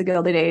back to the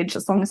Gilded Age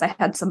as long as I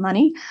had some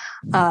money,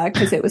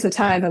 because it was a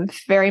time of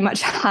very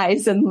much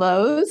highs and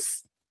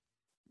lows.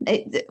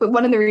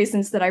 One of the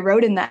reasons that I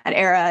wrote in that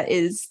era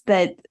is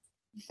that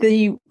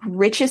the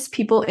richest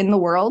people in the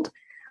world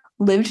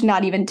lived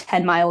not even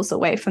 10 miles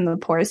away from the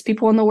poorest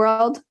people in the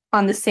world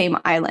on the same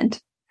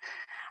island.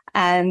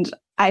 And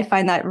I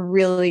find that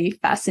really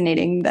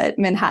fascinating, that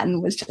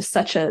Manhattan was just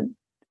such a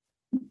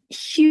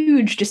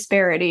huge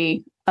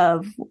disparity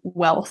of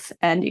wealth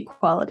and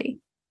equality.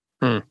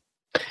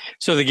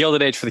 So the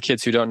Gilded Age, for the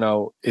kids who don't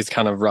know, is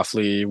kind of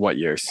roughly what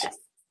years?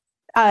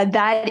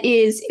 Yes.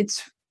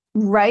 It's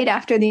right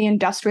after the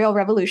Industrial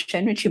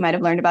Revolution, which you might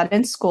have learned about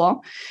in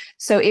school.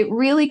 So it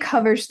really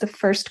covers the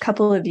first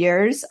couple of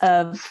years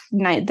of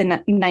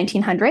the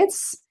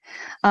 1900s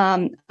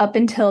up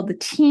until the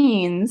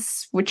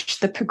teens,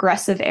 which the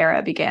progressive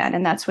era began.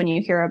 And that's when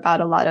you hear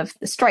about a lot of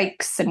the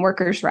strikes and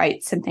workers'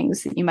 rights and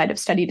things that you might have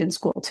studied in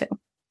school too.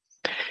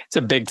 It's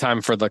a big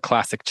time for the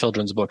classic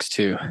children's books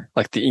too,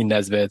 like the E.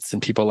 Nesbits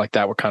and people like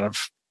that were kind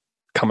of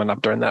coming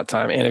up during that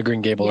time. Anne of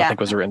Green Gables, I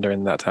think, was written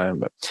during that time.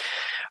 But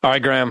all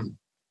right, Graham,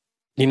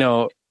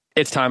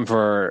 it's time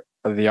for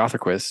the author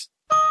quiz.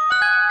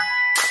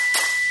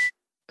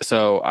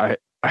 So I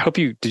hope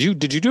did you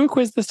do a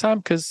quiz this time?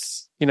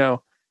 Because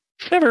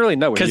Never really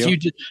know with because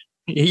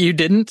you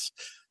didn't.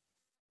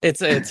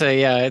 It's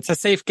a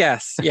safe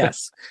guess.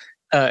 Yes.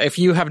 If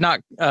you have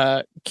not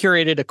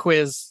curated a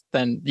quiz,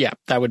 then yeah,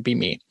 that would be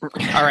me.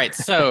 All right.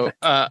 So,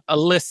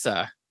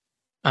 Alyssa,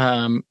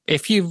 I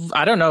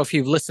don't know if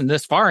you've listened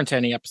this far into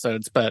any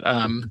episodes, but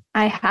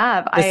I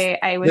have.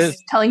 I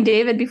was telling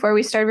David before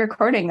we started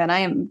recording that I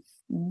am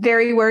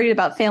very worried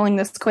about failing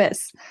this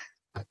quiz.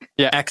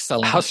 Yeah,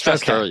 excellent. How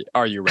stressed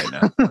are you right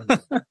now?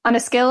 On a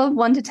scale of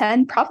 1 to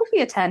 10, probably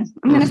a 10.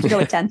 I'm gonna have to go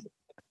with 10.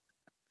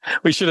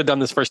 We should have done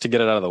this first to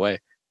get it out of the way.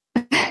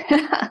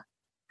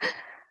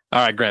 All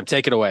right, Graham,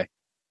 take it away.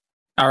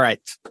 All right,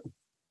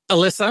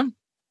 Alyssa,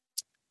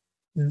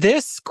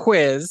 this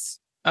quiz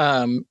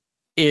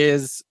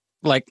is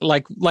like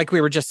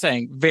we were just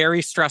saying,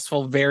 very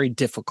stressful, very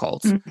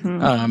difficult.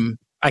 Mm-hmm.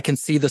 I can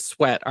see the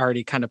sweat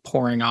already kind of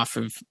pouring off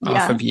of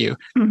you.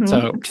 Mm-hmm.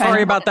 So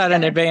sorry about that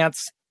in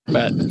advance.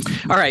 But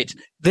all right,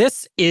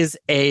 this is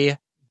a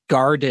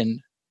garden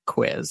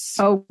quiz.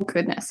 Oh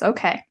goodness.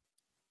 Okay.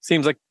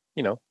 Seems like,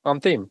 on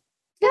theme.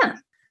 Yeah.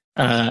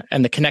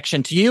 And the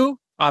connection to you,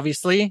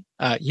 obviously,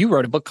 you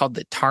wrote a book called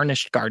The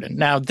Tarnished Garden.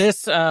 Now,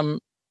 this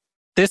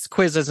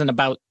quiz isn't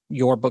about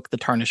your book, The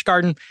Tarnished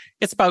Garden.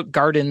 It's about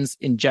gardens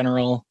in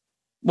general.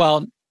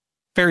 Well,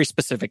 very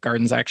specific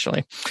gardens,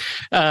 actually.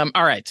 All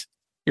right.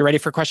 You ready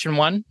for question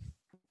 1?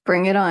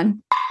 Bring it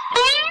on.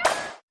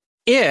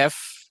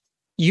 If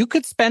you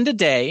could spend a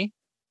day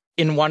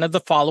in one of the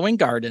following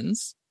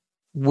gardens,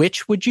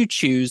 which would you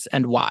choose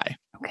and why?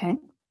 Okay.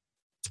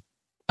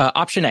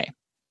 Option A,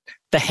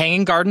 the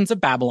Hanging Gardens of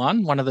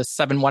Babylon, one of the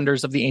 7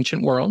 wonders of the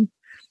ancient world.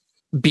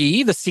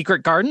 B, the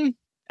Secret Garden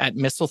at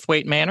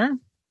Misselthwaite Manor.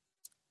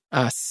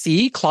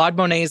 C, Claude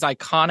Monet's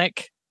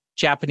iconic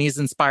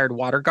Japanese-inspired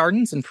water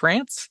gardens in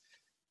France.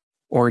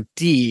 Or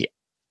D,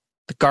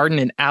 the garden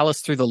in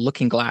Alice Through the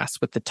Looking Glass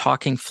with the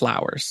talking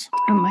flowers.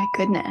 Oh my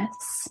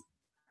goodness.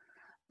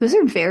 Those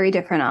are very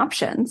different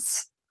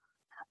options.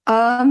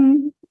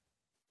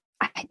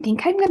 I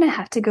think I'm going to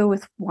have to go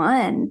with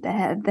 1,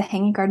 the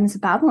Hanging Gardens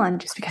of Babylon,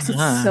 just because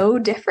it's so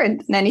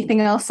different than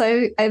anything else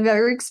I've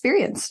ever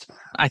experienced.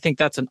 I think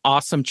that's an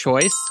awesome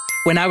choice.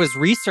 When I was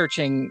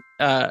researching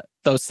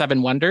those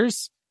 7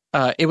 wonders,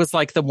 it was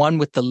like the one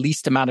with the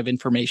least amount of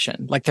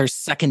information. Like there's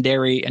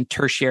secondary and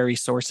tertiary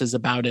sources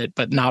about it,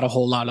 but not a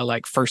whole lot of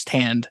like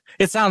firsthand.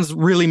 It sounds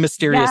really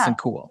mysterious and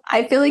cool.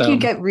 I feel like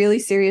you'd get really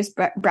serious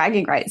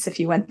bragging rights if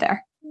you went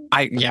there.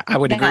 I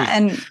would agree.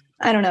 And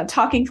I don't know,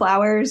 talking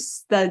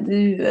flowers, that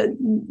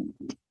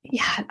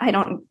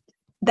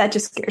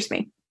just scares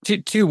me.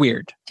 Too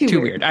weird.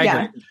 Too weird. I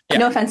agree. Yeah.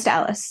 No offense to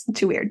Alice.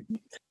 Too weird.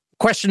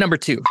 Question number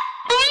 2.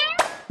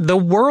 The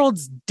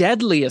world's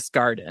deadliest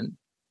garden,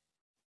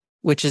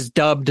 which is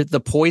dubbed the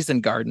Poison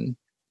Garden,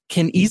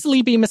 can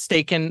easily be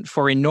mistaken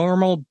for a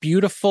normal,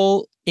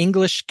 beautiful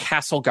English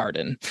castle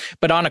garden.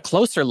 But on a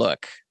closer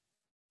look,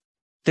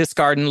 this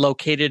garden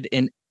located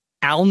in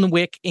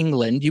Alnwick,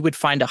 England, you would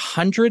find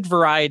 100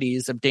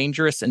 varieties of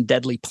dangerous and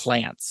deadly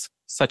plants,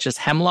 such as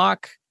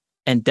hemlock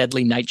and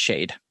deadly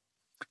nightshade.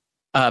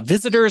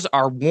 Visitors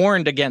are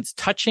warned against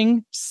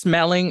touching,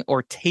 smelling,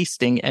 or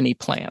tasting any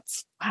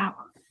plants. Wow.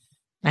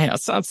 I know,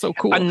 it sounds so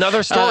cool.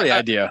 Another story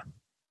idea.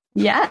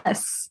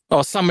 Yes.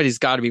 Oh, somebody's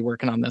got to be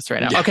working on this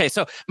right now. Yeah. Okay,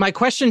 so my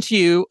question to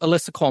you,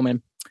 Alyssa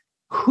Colman,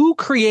 who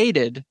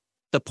created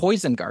the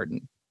Poison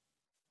Garden?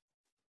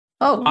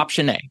 Oh.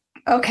 Option A.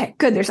 Okay,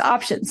 good. There's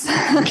options.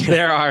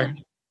 There are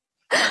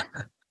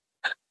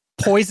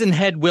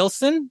Poisonhead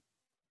Wilson,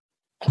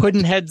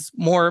 Puddinhead's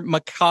more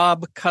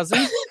macabre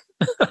cousin.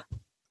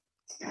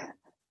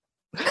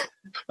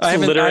 I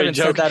haven't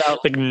said that out.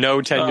 Like no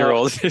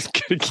 10-year-old is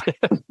good kid.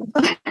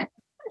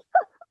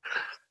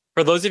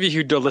 For those of you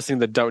who don't listen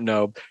that don't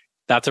know,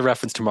 that's a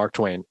reference to Mark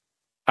Twain.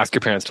 Ask your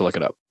parents to look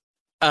it up.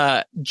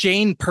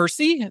 Jane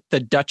Percy, the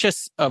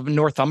Duchess of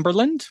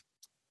Northumberland.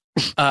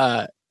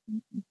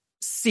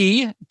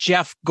 C,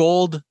 Jeff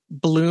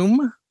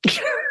Goldblum.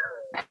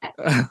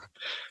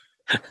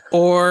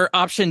 Or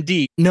option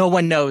D, no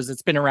one knows.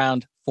 It's been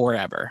around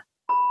forever.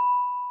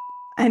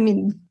 I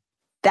mean,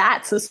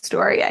 that's a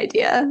story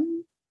idea.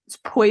 It's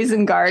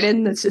Poison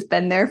Garden that's just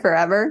been there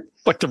forever.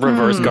 Like the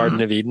reverse Garden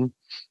of Eden.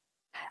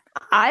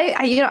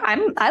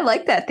 I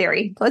like that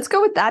theory. Let's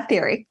go with that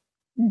theory.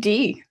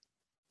 D.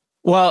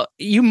 Well,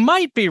 you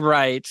might be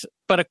right,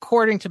 but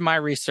according to my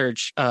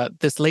research,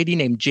 this lady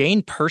named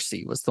Jane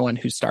Percy was the one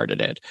who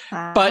started it.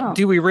 Wow. But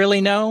do we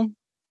really know?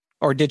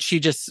 Or did she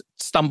just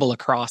stumble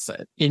across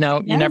it? You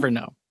never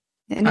know.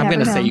 I'm going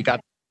to say you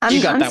got that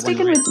one right.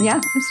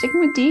 I'm sticking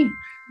with D.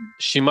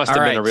 She must have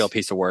been a real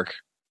piece of work.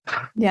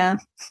 Yeah.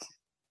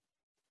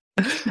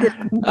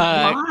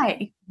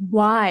 Why?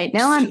 I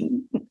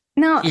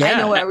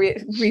know what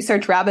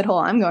research rabbit hole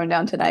I'm going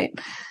down tonight.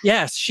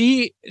 Yes,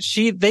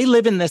 they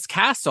live in this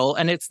castle,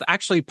 and it's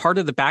actually part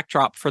of the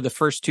backdrop for the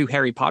first 2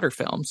 Harry Potter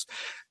films.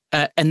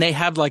 And they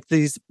have like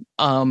these,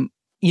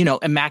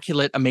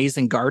 immaculate,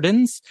 amazing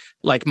gardens,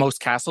 like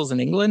most castles in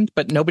England,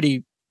 but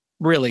nobody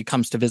really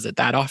comes to visit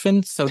that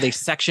often. So they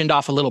sectioned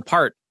off a little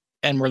part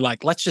and were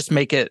like, let's just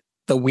make it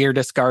the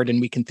weirdest garden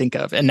we can think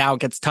of. And now it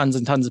gets tons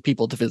and tons of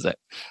people to visit.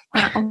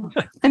 Wow.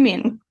 I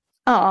mean,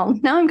 now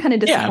I'm kind of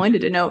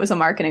disappointed to know it was a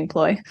marketing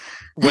ploy.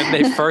 When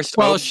they first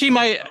Well, she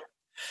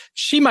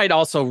might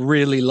also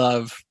really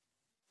love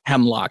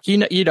hemlock.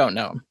 You don't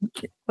know.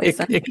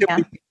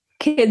 Poison.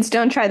 Kids,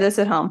 don't try this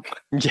at home.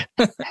 Yeah.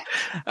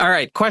 All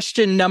right.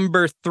 Question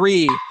number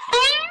 3.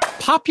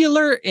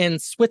 Popular in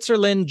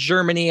Switzerland,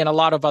 Germany, and a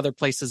lot of other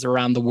places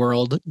around the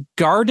world,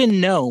 garden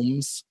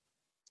gnomes,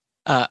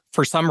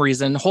 for some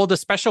reason, hold a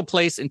special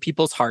place in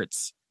people's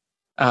hearts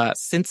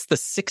since the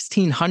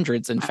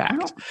 1600s, in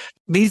fact.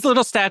 These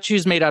little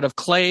statues made out of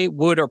clay,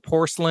 wood, or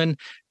porcelain.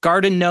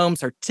 Garden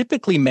gnomes are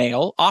typically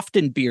male,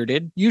 often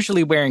bearded,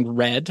 usually wearing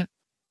red,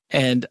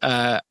 and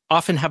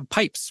often have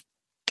pipes.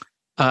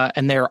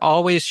 And they're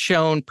always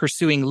shown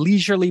pursuing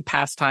leisurely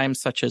pastimes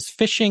such as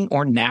fishing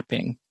or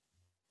napping.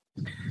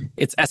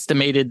 It's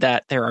estimated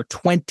that there are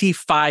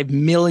 25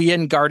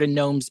 million garden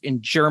gnomes in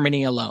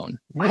Germany alone.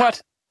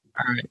 What?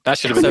 All right. That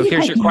should have been. So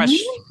here's your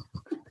question.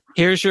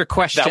 Here's your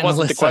question. That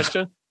wasn't Alyssa. the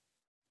question?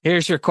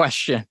 Here's your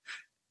question.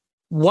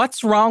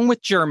 What's wrong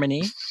with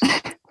Germany?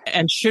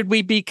 And should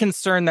we be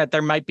concerned that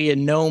there might be a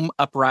gnome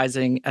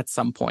uprising at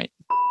some point?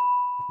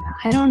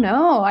 I don't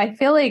know. I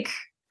feel like,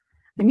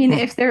 I mean,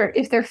 if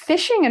they're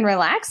fishing and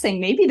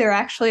relaxing, maybe they're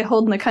actually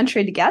holding the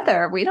country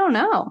together. We don't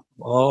know.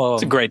 Oh,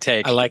 It's a great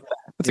take. I like that.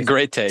 It's a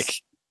great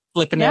take.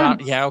 Flipping it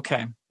out. Yeah,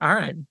 okay. All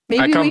right.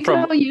 Maybe we could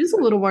all use a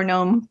little more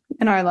gnome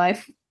in our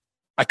life.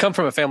 I come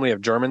from a family of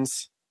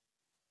Germans,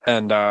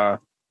 and that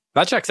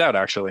checks out,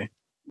 actually.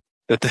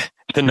 That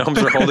the gnomes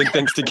are holding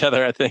things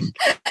together, I think.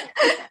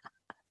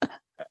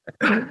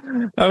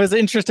 I was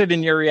interested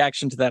in your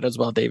reaction to that as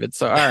well, David.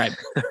 So, all right.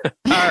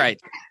 All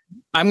right.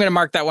 I'm going to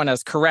mark that one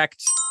as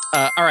correct.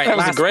 All right. That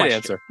was a great question.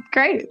 answer.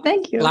 Great.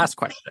 Thank you. Last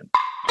question.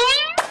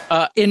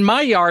 In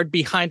my yard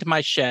behind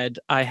my shed,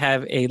 I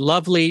have a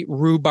lovely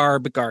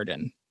rhubarb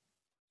garden.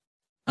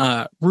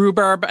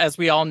 Rhubarb, as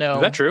we all know,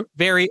 Is that true?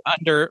 very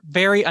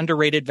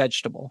underrated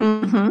vegetable.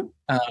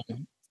 Mm-hmm.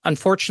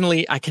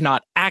 Unfortunately, I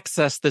cannot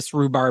access this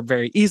rhubarb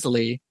very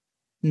easily,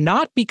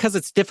 not because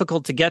it's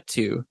difficult to get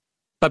to,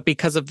 but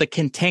because of the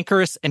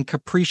cantankerous and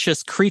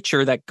capricious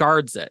creature that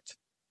guards it.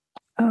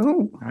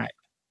 Oh. All right.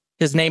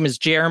 His name is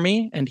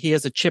Jeremy, and he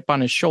has a chip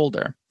on his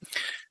shoulder.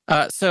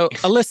 So,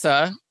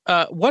 Alyssa,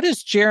 what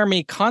is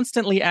Jeremy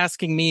constantly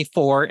asking me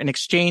for in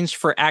exchange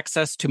for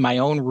access to my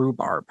own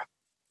rhubarb?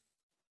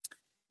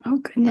 Oh,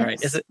 goodness.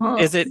 All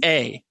right. Is it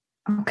A?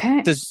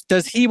 Okay.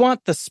 Does he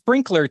want the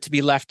sprinkler to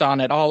be left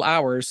on at all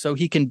hours so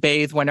he can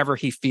bathe whenever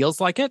he feels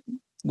like it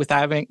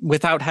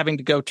without having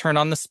to go turn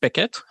on the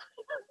spigot?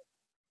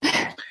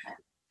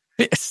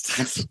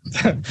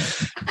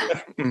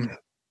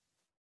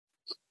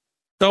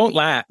 Don't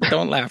laugh,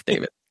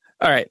 David.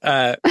 All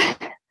right.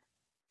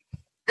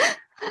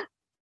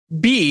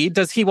 B,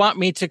 does he want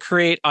me to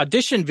create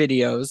audition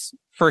videos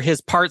for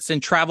his parts in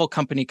travel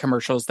company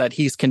commercials that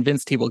he's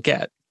convinced he will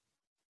get?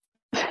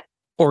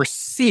 Or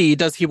C,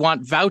 does he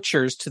want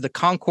vouchers to the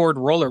Concord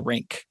roller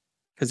rink?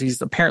 Because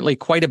he's apparently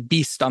quite a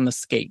beast on the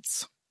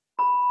skates.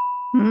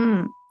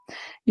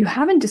 You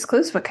haven't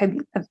disclosed what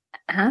kind of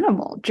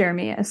animal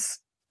Jeremy is.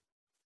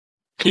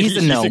 He's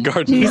a gnome.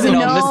 He's a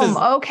gnome.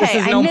 Okay, this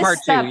is I gnome missed part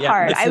that 2. Yeah,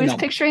 part. I was gnome.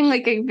 picturing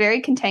like a very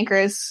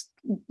cantankerous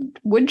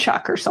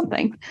woodchuck or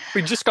something.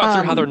 We just got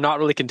through how they're not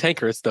really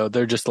cantankerous, though.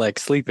 They're just like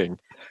sleeping.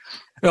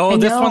 Oh,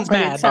 this one's but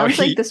mad. It sounds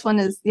like this one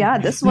is. Yeah,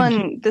 this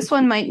one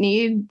might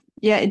need.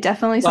 Yeah, it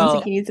definitely sounds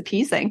like he needs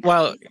appeasing.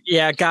 Well,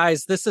 yeah,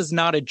 guys, this is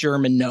not a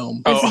German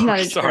gnome. This is not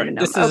a German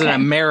gnome. This is an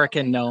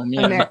American gnome.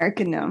 Yeah.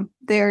 American gnome.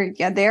 They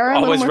are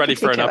always ready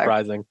for an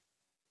uprising.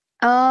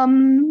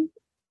 I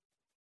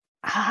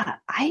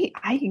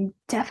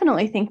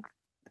definitely think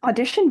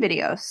audition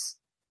videos.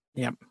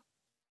 Yep.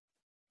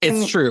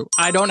 It's true.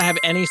 I don't have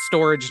any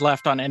storage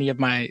left on any of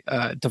my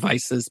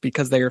devices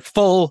because they are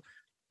full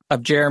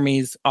of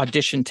Jeremy's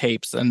audition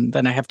tapes, and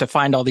then I have to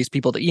find all these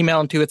people to email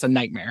them to. It's a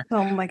nightmare.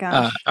 Oh my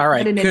gosh! All right,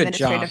 what an good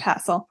administrative job.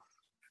 hassle.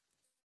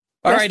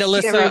 All right,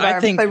 Alyssa,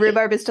 I think the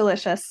rhubarb is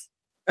delicious.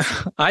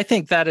 I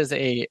think that is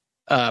a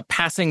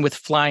passing with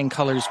flying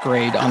colors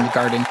grade on the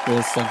garden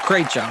quiz. So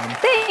great job.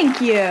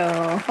 Thank you.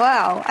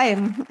 Wow,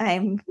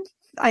 I'm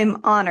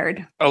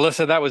honored.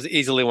 Alyssa, that was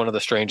easily one of the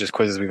strangest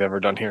quizzes we've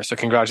ever done here. So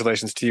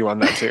congratulations to you on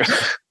that too.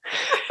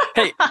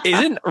 Hey,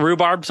 isn't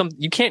rhubarb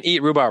something you can't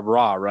eat rhubarb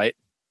raw, right?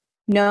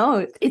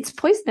 No, it's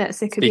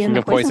poisonous. It could Speaking be in the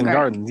of poison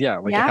garden. gardens, yeah,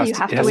 like Yeah, you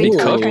have to be wait till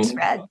it cooked. turns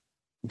red.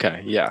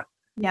 Okay, yeah.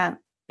 Yeah.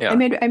 I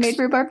made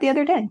rhubarb the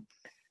other day.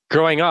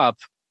 Growing up,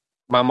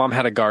 my mom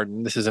had a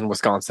garden. This is in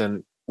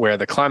Wisconsin, where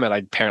the climate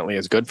apparently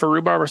is good for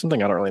rhubarb or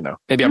something. I don't really know.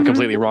 Maybe I'm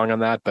completely wrong on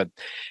that, but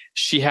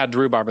she had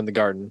rhubarb in the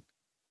garden,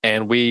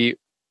 and we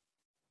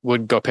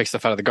would go pick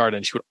stuff out of the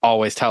garden. She would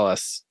always tell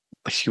us,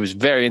 like, she was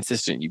very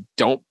insistent, you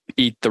don't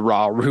eat the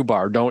raw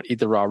rhubarb. Don't eat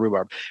the raw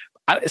rhubarb.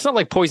 It's not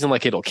like poison,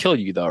 like it'll kill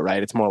you though,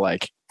 right? It's more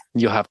like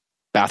you'll have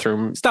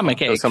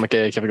stomach ache. Stomach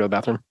ache. You have to go to the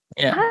bathroom.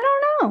 Yeah. I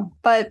don't know,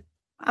 but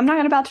I'm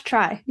not about to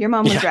try. Your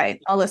mom was right.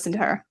 I'll listen to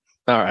her.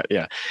 All right.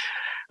 Yeah.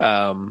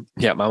 My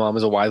mom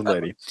is a wise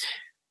lady.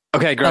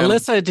 Okay, Graham.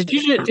 Alyssa,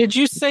 did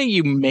you say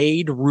you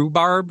made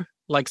rhubarb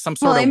like some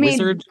sort of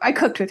wizard? I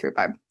cooked with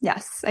rhubarb.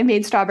 Yes, I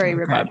made strawberry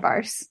rhubarb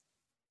bars.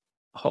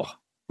 Oh,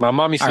 my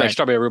mom used to All make right.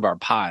 strawberry rhubarb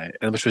pie,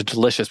 which was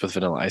delicious with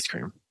vanilla ice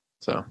cream.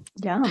 So,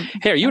 Yum.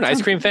 hey, are you an That ice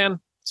sounds cream good. fan?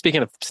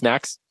 Speaking of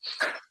snacks,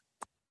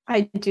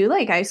 I do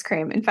like ice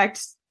cream. In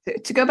fact,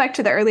 to go back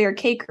to the earlier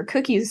cake or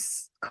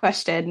cookies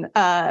question,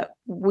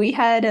 we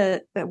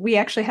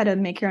actually had a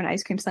make your own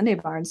ice cream sundae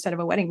bar instead of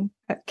a wedding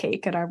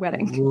cake at our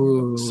wedding.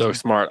 Ooh. so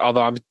smart.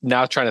 Although I'm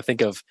now trying to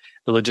think of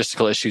the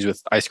logistical issues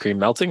with ice cream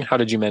melting. How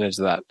did you manage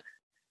that?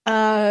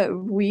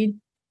 We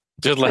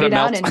Just let put it it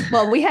out, melt. and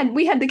well, we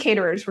had the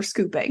caterers were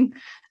scooping,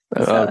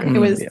 so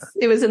Okay.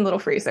 it was in little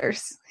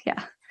freezers.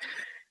 Yeah.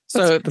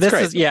 So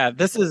That's great.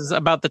 this is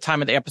about the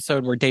time of the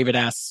episode where David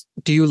asks,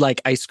 "Do you like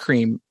ice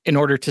cream?" in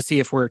order to see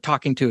if we're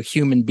talking to a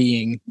human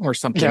being or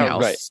something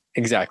else, right.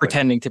 Exactly.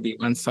 pretending to be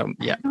one. So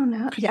yeah, I don't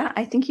know. Yeah,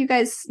 I think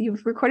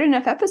you've recorded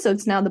enough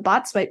episodes now. The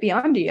bots might be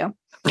onto you.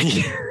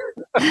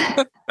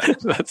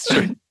 That's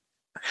true.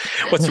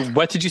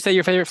 What did you say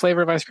your favorite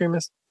flavor of ice cream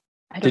is?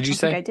 I don't Did you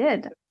think say? I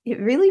did. It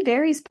really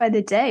varies by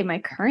the day. My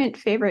current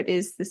favorite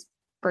is this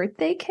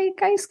birthday cake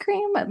ice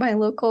cream at my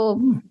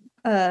local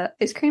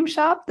ice cream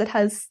shop that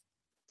has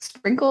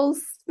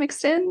sprinkles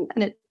mixed in,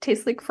 and it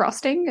tastes like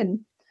frosting. And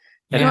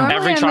And normally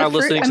every I'm child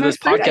listening to I'm a this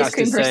fruit ice podcast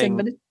cream is person, saying,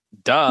 but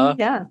 "Duh."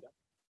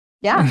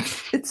 yeah,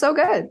 it's so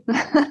good.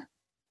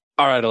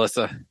 All right,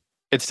 Alyssa,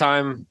 it's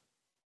time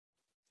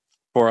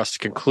for us to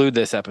conclude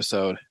this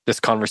episode, this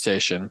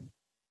conversation,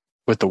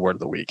 with the word of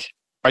the week.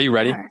 Are you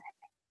ready? All right.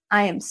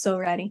 I am so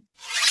ready.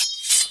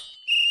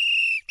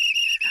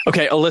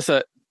 Okay,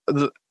 Alyssa,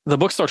 the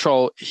bookstore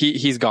troll,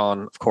 he's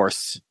gone, of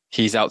course.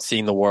 He's out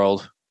seeing the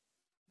world,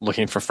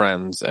 looking for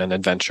friends and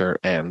adventure,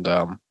 and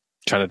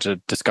trying to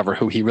discover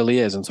who he really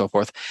is and so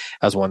forth,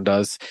 as one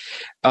does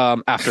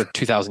after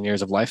 2,000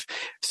 years of life.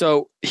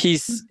 So he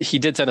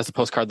did send us a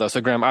postcard, though. So,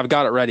 Graham, I've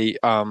got it ready.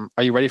 Are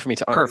you ready for me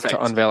to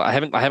unveil it? I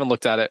haven't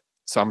looked at it,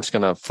 so I'm just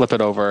going to flip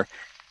it over.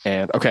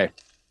 And, okay,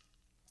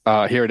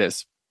 here it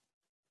is.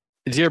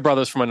 Dear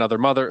brothers from another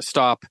mother,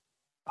 stop.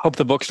 Hope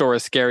the bookstore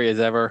is scary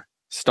as ever.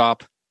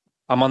 Stop.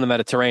 I'm on the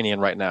Mediterranean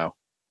right now.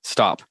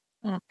 Stop.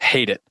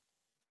 Hate it.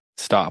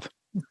 Stop.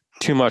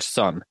 Too much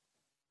sun.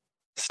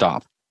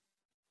 Stop.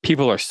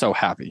 People are so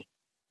happy.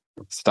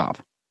 Stop.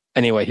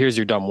 Anyway, here's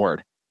your dumb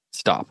word.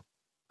 Stop.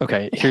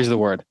 Okay, here's the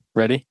word.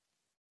 Ready?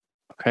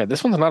 Okay,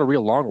 this one's not a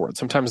real long word.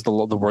 Sometimes the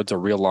words are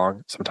real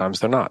long.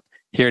 Sometimes they're not.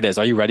 Here it is.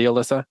 Are you ready,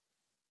 Alyssa?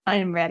 I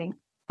am ready.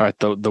 All right,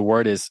 the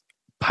word is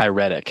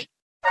pyretic.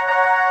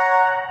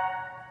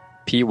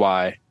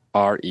 Pyretic.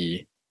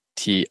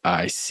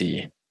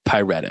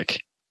 Pyretic.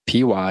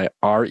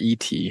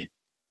 Pyretic.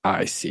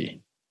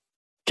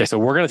 Okay, so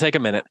we're going to take a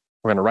minute.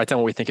 We're going to write down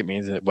what we think it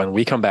means. And when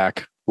we come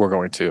back, we're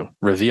going to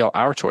reveal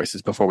our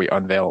choices before we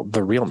unveil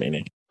the real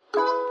meaning.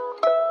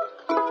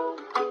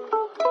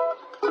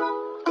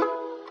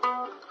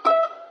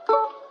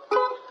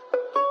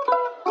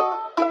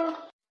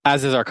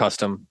 As is our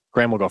custom,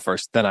 Graham will go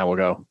first, then I will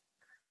go.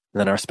 And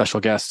then our special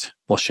guest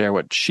will share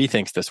what she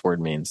thinks this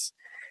word means,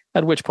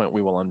 at which point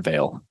we will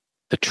unveil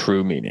the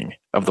true meaning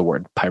of the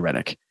word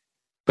pyretic.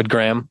 But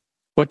Graham,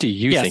 what do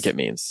you think it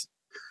means?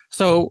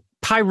 So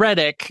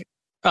pyretic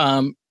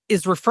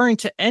is referring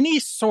to any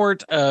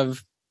sort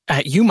of,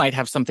 you might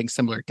have something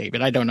similar,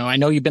 David. I don't know. I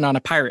know you've been on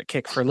a pirate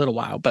kick for a little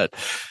while, but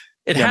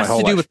it has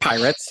to do with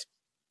pirates.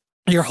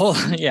 Your whole,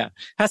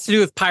 has to do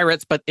with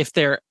pirates, but if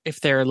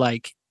they're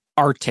like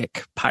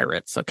Arctic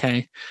pirates,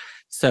 okay?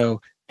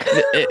 So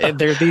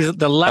they're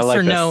the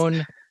lesser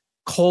known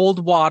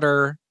cold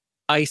water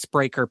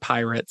icebreaker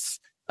pirates.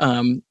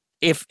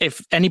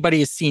 If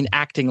anybody is seen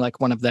acting like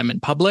one of them in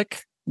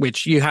public,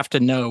 which you have to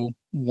know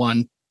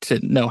one to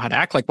know how to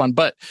act like one,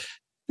 but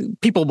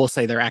people will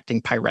say they're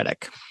acting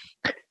pyretic.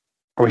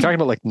 Are we talking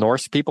about like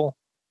Norse people?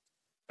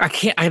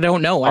 I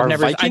don't know.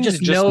 Vikings I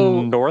just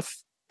know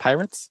North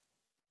pirates.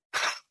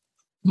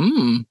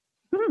 Mine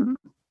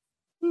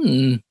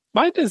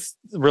is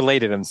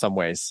related in some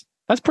ways.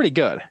 That's pretty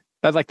good.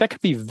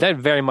 That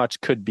very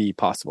much could be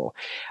possible.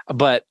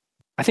 But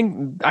I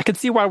think I could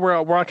see why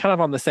we're kind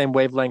of on the same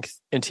wavelength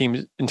in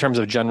terms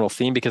of general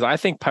theme, because I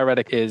think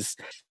pyretic is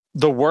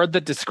the word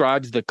that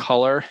describes the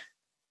color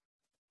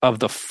of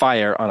the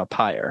fire on a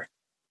pyre.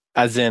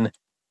 As in,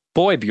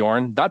 boy,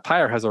 Bjorn, that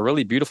pyre has a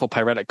really beautiful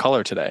pyretic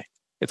color today.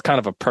 It's kind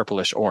of a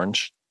purplish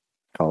orange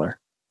color.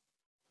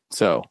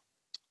 So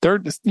they're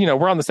just,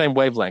 we're on the same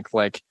wavelength,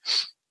 like,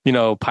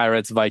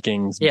 pirates,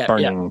 Vikings,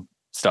 burning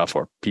stuff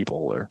or people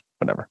or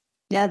whatever.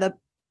 Yeah, the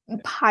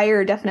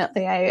pyre,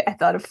 definitely. I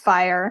thought of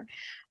fire.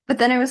 But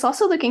then I was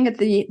also looking at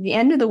the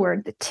end of the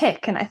word, the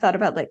tick, and I thought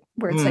about like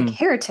words like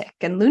heretic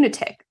and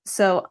lunatic.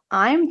 So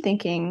I'm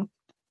thinking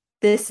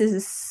this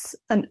is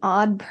an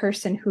odd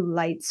person who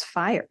lights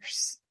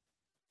fires.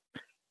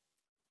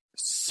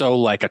 So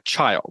like a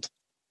child.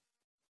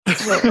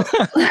 So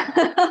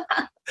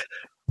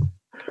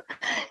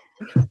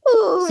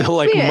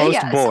like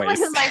most boys.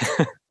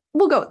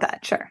 We'll go with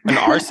that, sure. An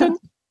arson?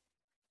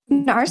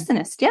 An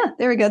arsonist. Yeah,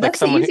 there we go. That's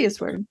the easiest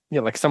word.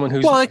 Yeah, like someone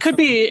who's... Well, it could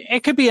be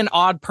an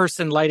odd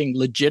person lighting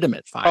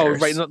legitimate fires. Oh,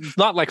 right.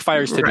 Not like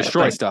fires to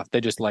destroy stuff.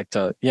 They just like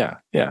to... Yeah.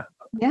 Yeah.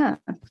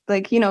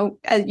 Like,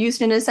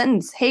 used in a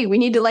sentence. Hey, we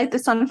need to light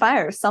this on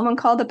fire. Someone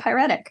called a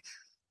pyretic.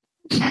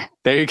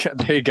 There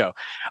you go.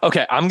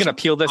 Okay, I'm going to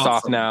peel this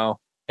off now,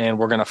 and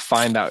we're going to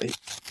find out...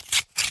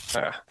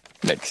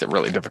 makes it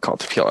really difficult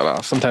to peel it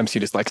off. Sometimes he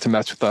just likes to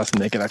mess with us and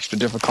make it extra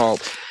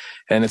difficult.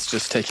 And it's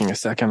just taking a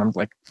second. I'm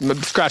like,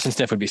 scratch and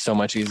sniff would be so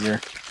much easier.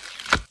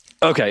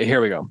 Okay, here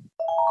we go.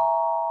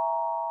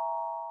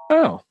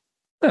 Oh.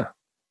 Yeah.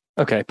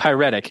 Okay,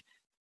 pyretic.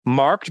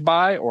 Marked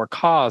by or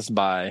caused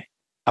by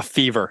a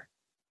fever.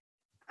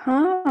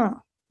 Huh.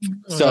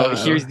 So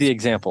here's the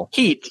example.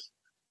 Heat.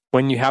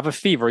 When you have a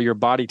fever, your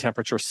body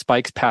temperature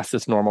spikes past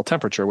its normal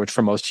temperature, which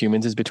for most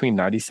humans is between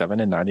 97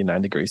 and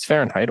 99 degrees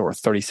Fahrenheit or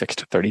 36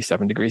 to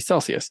 37 degrees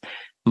Celsius.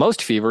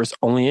 Most fevers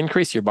only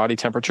increase your body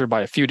temperature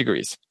by a few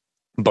degrees.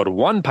 But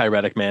one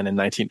pyretic man in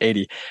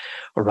 1980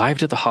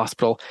 arrived at the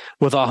hospital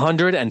with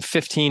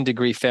 115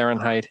 degree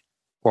Fahrenheit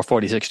or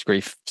 46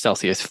 degree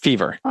Celsius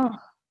fever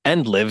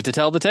and lived to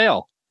tell the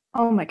tale.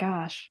 Oh my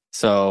gosh.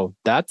 So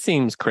that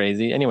seems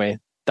crazy. Anyway,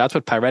 that's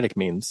what pyretic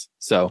means.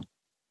 So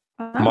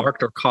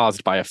marked or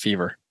caused by a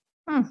fever.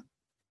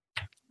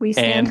 We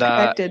stand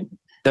corrected.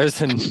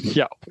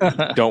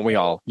 Don't we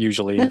all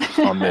usually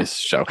on this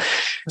show?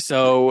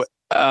 So,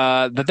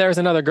 but there's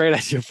another great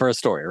idea for a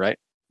story, right?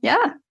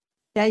 Yeah.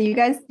 Yeah,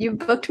 you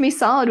booked me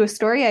solid with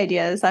story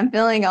ideas. I'm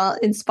feeling all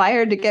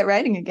inspired to get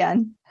writing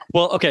again.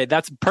 Well, okay,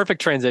 that's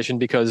perfect transition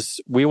because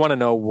we want to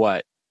know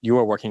what you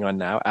are working on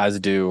now,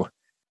 as do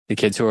the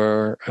kids who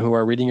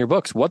are reading your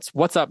books.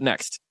 What's up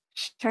next?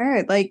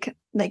 Sure. Like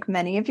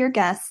many of your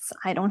guests,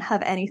 I don't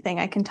have anything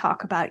I can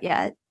talk about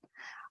yet.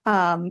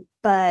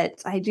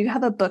 But I do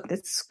have a book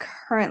that's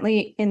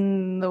currently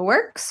in the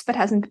works, but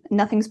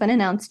nothing's been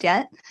announced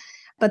yet.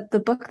 But the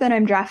book that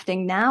I'm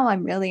drafting now,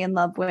 I'm really in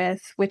love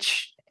with,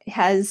 which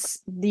has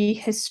the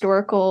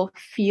historical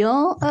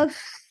feel of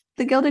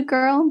The Gilded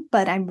Girl,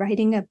 but I'm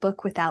writing a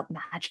book without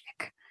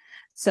magic.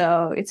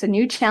 So it's a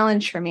new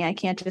challenge for me. I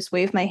can't just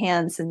wave my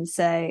hands and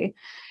say,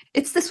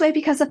 it's this way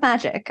because of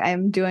magic.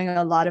 I'm doing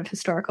a lot of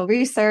historical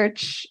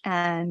research,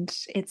 and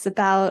it's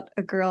about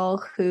a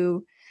girl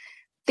who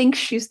thinks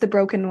she's the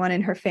broken one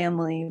in her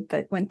family,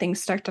 but when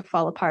things start to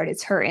fall apart,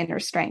 it's her inner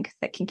strength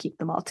that can keep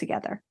them all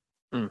together.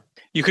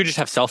 You could just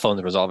have cell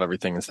phones resolve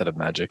everything instead of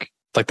magic.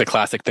 It's like the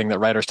classic thing that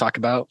writers talk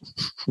about.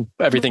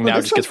 Everything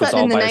now just gets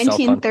resolved by a cell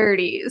phone. In the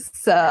 1930s,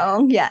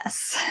 so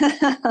yes.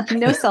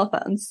 No cell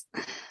phones.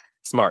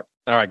 Smart.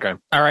 All right,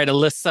 Graham. All right,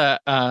 Alyssa,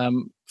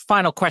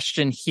 final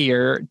question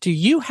here. Do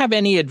you have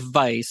any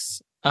advice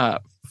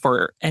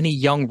for any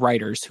young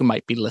writers who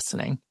might be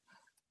listening?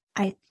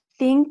 I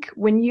think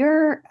when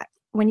you're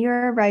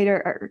a writer,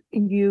 or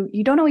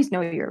you don't always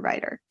know you're a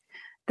writer.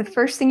 The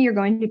first thing you're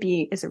going to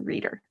be is a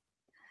reader.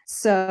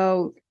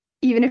 So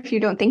even if you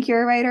don't think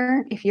you're a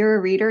writer, if you're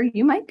a reader,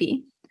 you might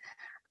be.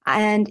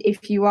 And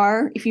if you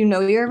know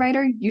you're a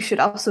writer, you should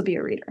also be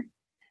a reader.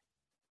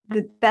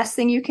 The best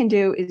thing you can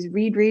do is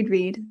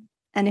read.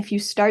 And if you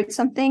start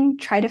something,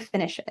 try to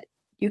finish it.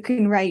 You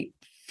can write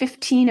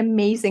 15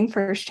 amazing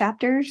first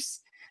chapters,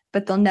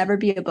 but there'll never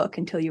be a book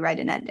until you write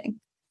an ending.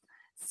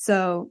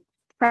 So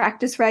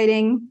practice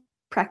writing,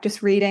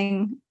 practice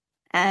reading,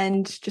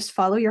 and just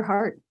follow your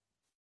heart.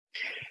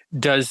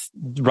 Does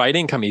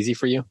writing come easy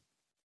for you?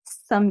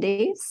 Some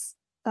days.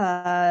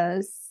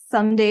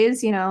 Some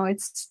days,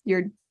 it's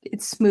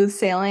smooth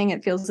sailing.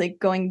 It feels like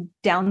going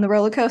down the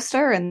roller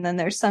coaster. And then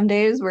there's some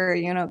days where,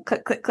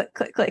 click, click, click,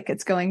 click, click.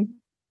 It's going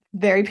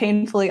very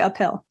painfully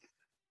uphill.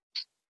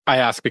 I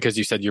ask because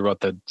you said you wrote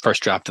the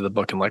first draft of the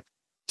book in like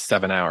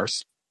 7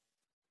 hours.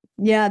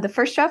 Yeah, the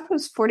first draft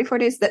was 44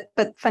 days.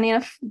 But funny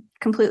enough,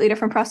 completely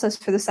different process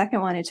for the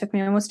second one. It took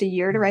me almost a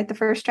year to write the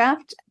first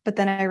draft, but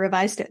then I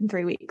revised it in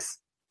 3 weeks.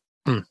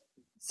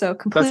 So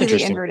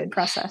completely inverted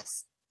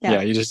process.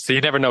 Yeah,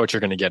 you never know what you're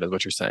going to get, is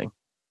what you're saying.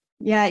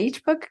 Yeah,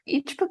 each book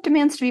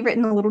demands to be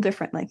written a little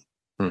differently.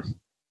 All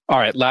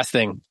right, last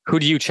thing. Who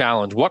do you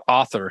challenge? What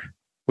author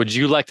would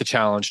you like to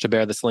challenge to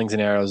bear the slings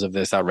and arrows of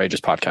this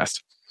outrageous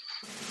podcast?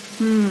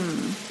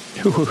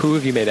 Who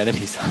have you made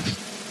enemies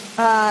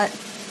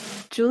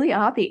of? Julie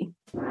Aubie.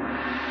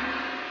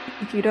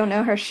 If you don't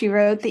know her, she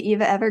wrote the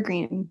Eva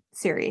Evergreen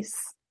series.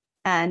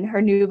 And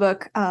her new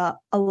book,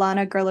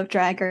 Aliana, Girl of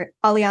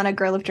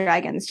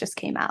Dragons, just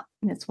came out.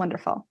 And it's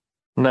wonderful.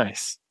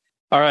 Nice.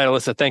 All right,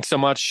 Alyssa, thanks so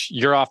much.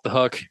 You're off the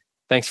hook.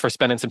 Thanks for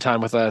spending some time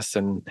with us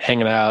and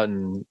hanging out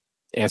and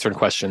answering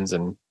questions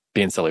and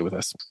being silly with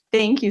us.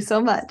 Thank you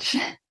so much.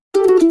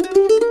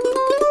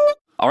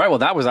 All right, well,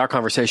 that was our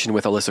conversation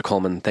with Alyssa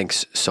Colman.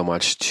 Thanks so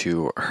much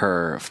to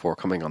her for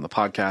coming on the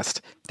podcast.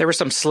 There were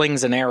some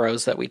slings and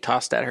arrows that we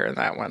tossed at her in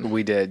that one.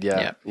 We did,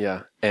 yeah.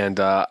 And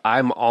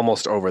I'm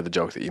almost over the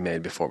joke that you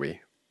made before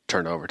we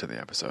turned over to the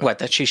episode. What,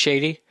 that she's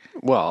shady?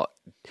 Well,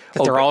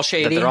 they're all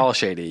shady? That they're all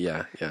shady,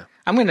 yeah.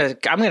 I'm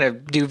gonna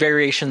do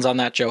variations on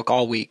that joke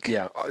all week.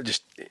 Yeah,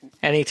 just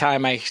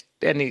anytime I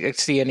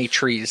see any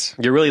trees.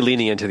 You're really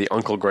leaning into the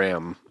Uncle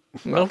Graham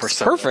Well, it's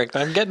persona. perfect.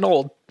 I'm getting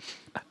old.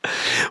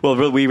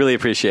 Well, we really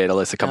appreciate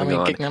Alyssa coming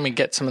on. Let me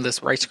get some of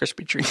this Rice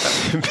Krispie treat.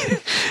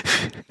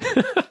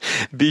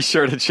 Be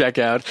sure to check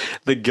out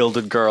The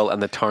Gilded Girl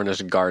and The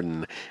Tarnished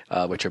Garden,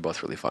 which are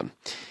both really fun.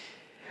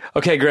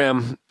 Okay,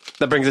 Graham,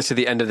 that brings us to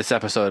the end of this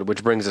episode,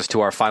 which brings us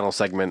to our final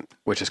segment,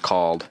 which is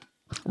called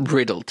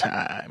Riddle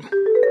Time.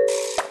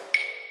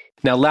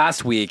 Now,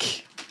 last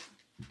week,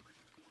 I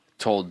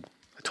told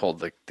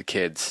the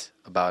kids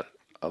about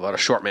a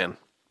short man.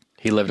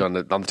 He lived on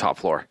the top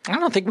floor. I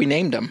don't think we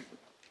named him.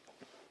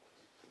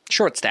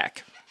 Short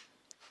stack.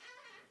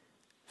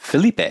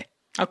 Felipe.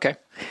 Okay.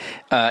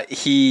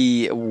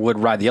 He would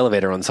ride the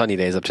elevator on sunny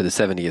days up to the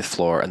 70th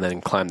floor and then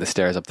climb the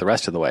stairs up the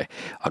rest of the way.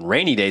 On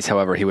rainy days,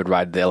 however, he would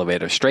ride the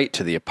elevator straight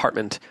to his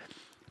apartment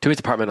on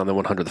the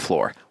 100th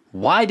floor.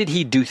 Why did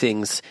he do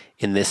things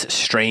in this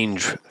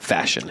strange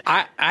fashion?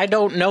 I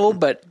don't know,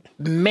 but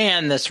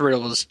man, this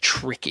riddle is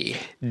tricky.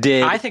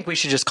 I think we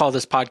should just call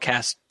this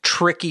podcast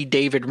Tricky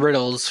David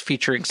Riddles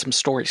featuring some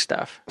story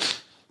stuff.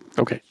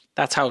 Okay.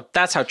 That's how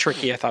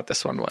tricky I thought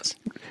this one was.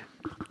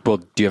 Well,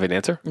 do you have an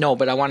answer? No,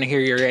 but I want to hear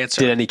your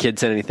answer. Did any kid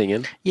send anything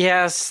in?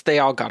 Yes, they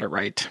all got it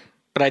right.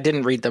 But I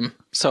didn't read them,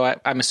 so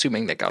I'm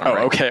assuming they got it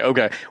right.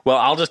 Okay. Well,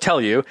 I'll just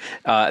tell you.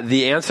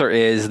 The answer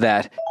is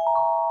that,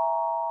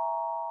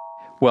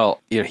 well,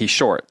 he's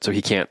short, so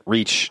he can't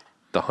reach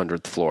the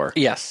 100th floor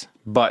Yes.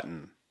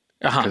 button,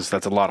 because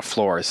that's a lot of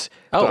floors.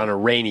 Oh. But on a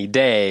rainy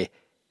day,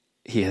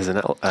 he has an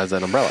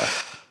umbrella.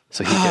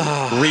 So he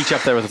can reach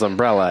up there with his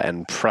umbrella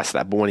and press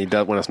that. But when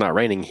it's not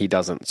raining, he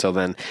doesn't. So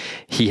then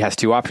he has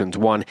two options.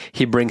 One,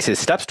 he brings his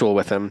step stool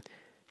with him.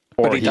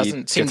 Or But he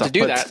doesn't seem to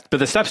do that. But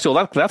the step stool,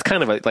 that's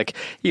kind of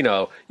you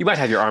might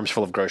have your arms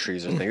full of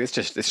groceries or things.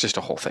 It's just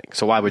a whole thing.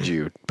 So why would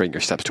you bring your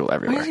step stool Why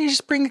everywhere? don't you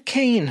just bring a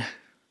cane?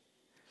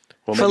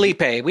 Well,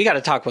 Felipe. We got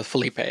to talk with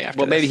Felipe after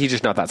Well, maybe this. he's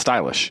just not that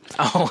stylish.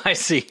 Oh, I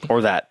see.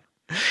 Or that.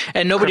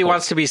 And nobody crippled.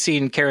 wants to be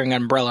seen carrying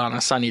an umbrella on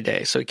a sunny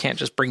day, so he can't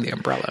just bring the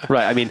umbrella.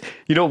 Right. I mean,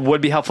 what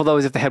would be helpful, though,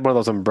 is if they had one of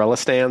those umbrella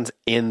stands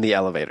in the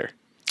elevator.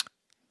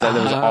 Then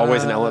there was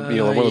always one of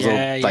those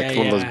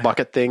one of those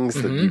bucket things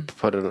that you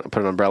put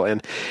an umbrella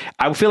in.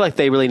 I feel like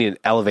they really need an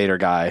elevator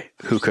guy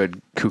who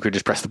could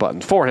just press the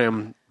button for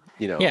him.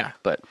 Yeah.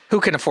 But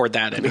Who can afford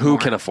that anymore? who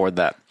can afford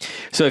that?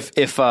 So if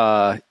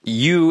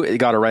you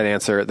got a right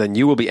answer, then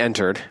you will be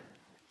entered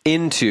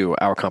into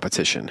our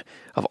competition.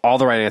 Of all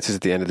the right answers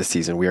at the end of the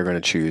season, we are going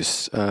to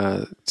choose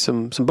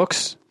some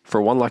books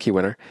for one lucky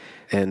winner.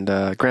 And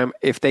Graham,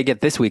 if they get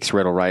this week's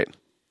riddle right,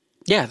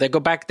 Yeah, they go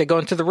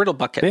into the riddle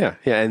bucket.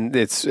 yeah, and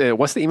it's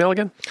what's the email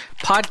again?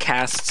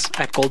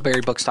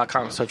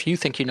 Podcasts@goldberrybooks.com. So if you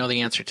think you know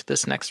the answer to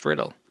this next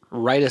riddle,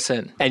 write us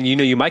in. And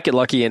you might get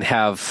lucky and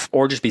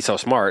or just be so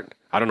smart.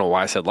 I don't know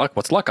why I said luck.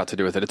 What's luck got to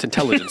do with it? It's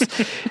intelligence.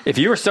 If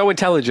you were so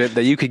intelligent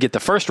that you could get the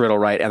first riddle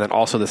right and then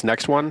also this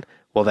next one,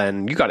 well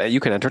then you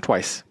can enter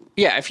twice.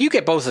 Yeah, if you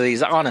get both of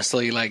these,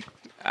 honestly,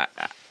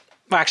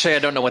 actually, I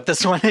don't know what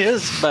this one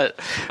is, but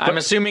I'm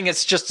assuming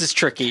it's just as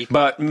tricky.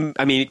 But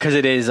I mean, because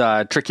it is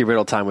tricky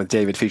riddle time with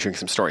David featuring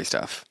some story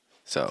stuff.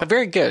 So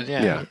Very good,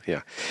 yeah.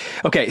 yeah.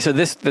 Okay, so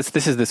this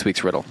is this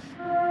week's riddle.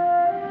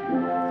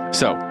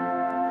 So,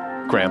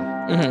 Graham,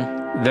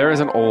 there is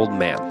an old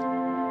man.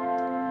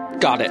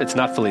 Got it. It's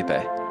not Felipe.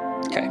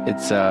 Okay.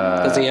 It's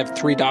Does he have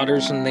 3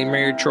 daughters and they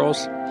married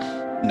trolls?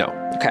 no.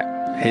 Okay.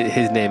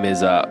 His name is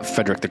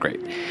Frederick the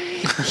Great.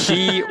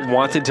 He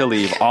wanted to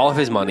leave all of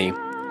his money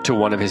to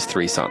one of his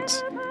 3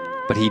 sons,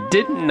 but he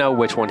didn't know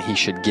which one he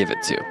should give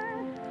it to.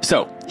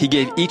 So he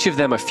gave each of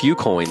them a few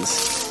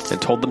coins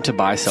and told them to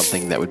buy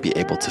something that would be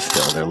able to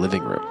fill their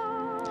living room.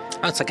 Oh,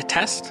 it's like a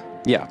test?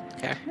 Yeah.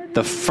 Okay.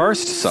 The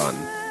first son,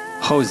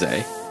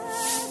 Jose,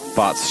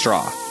 bought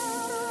straw,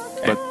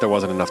 but there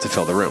wasn't enough to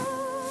fill the room.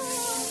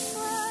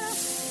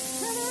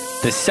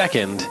 The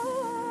second,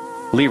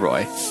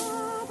 Leroy,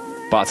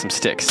 bought some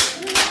sticks,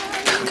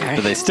 Okay.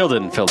 but they still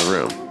didn't fill the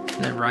room.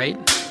 Isn't that right?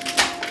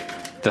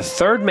 The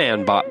third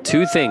man bought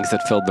 2 things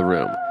that filled the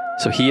room,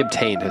 so he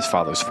obtained his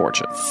father's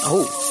fortune.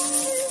 Oh.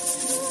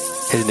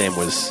 His name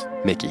was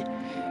Mickey.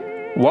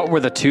 What were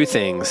the 2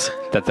 things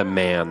that the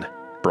man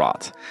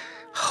brought?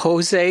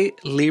 Jose,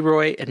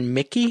 Leroy, and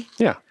Mickey?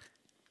 Yeah.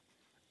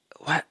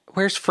 What?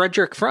 Where's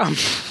Frederick from?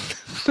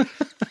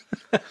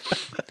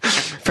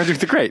 Frederick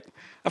the Great.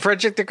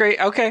 Frederick the Great?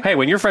 Okay. Hey,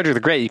 when you're Frederick the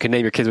Great, you can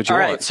name your kids what you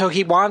All want. right, so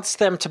he wants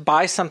them to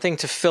buy something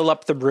to fill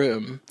up the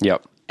room,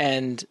 Yep.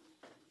 and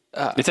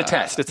It's a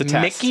test. It's a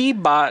test. Mickey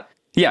bought...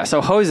 Yeah,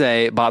 so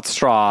Jose bought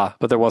straw,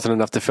 but there wasn't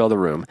enough to fill the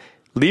room.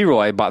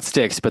 Leroy bought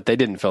sticks, but they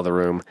didn't fill the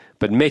room.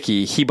 But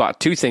Mickey, he bought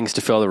 2 things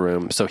to fill the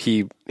room, so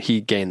he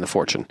gained the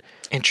fortune.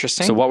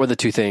 Interesting. So what were the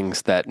 2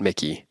 things that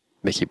Mickey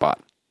bought?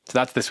 So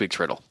that's this week's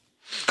riddle.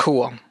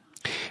 Cool.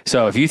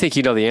 So if you think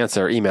you know the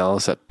answer, email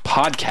us at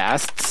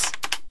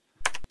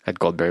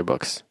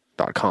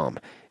podcasts@goldberrybooks.com.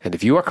 And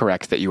if you are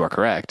correct that you are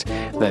correct,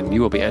 then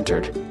you will be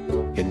entered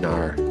in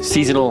our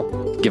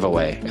seasonal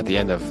giveaway at the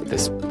end of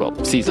this,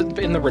 season.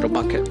 In the riddle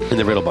bucket. In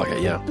the riddle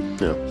bucket, yeah.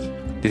 Do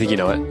you think you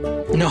know it?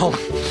 No.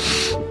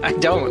 I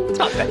don't. It's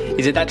not that.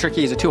 Is it that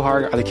tricky? Is it too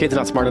hard? Are the kids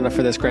not smart enough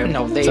for this, Graham?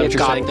 No, Is they that what you're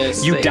got saying?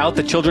 this. You doubt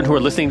the children who are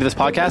listening to this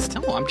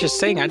podcast? No, I'm just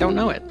saying I don't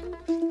know it.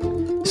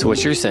 So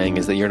what you're saying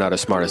is that you're not as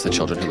smart as the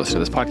children who listen to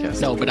this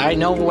podcast. No, but I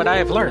know what I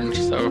have learned,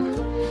 so...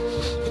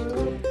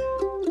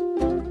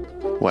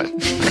 What?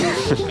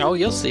 Oh,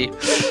 you'll see.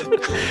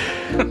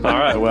 All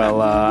right,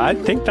 well, I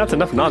think that's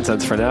enough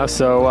nonsense for now.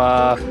 So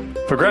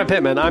for Graham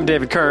Pittman, I'm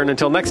David Kern.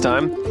 Until next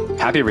time,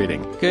 happy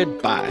reading.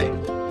 Goodbye.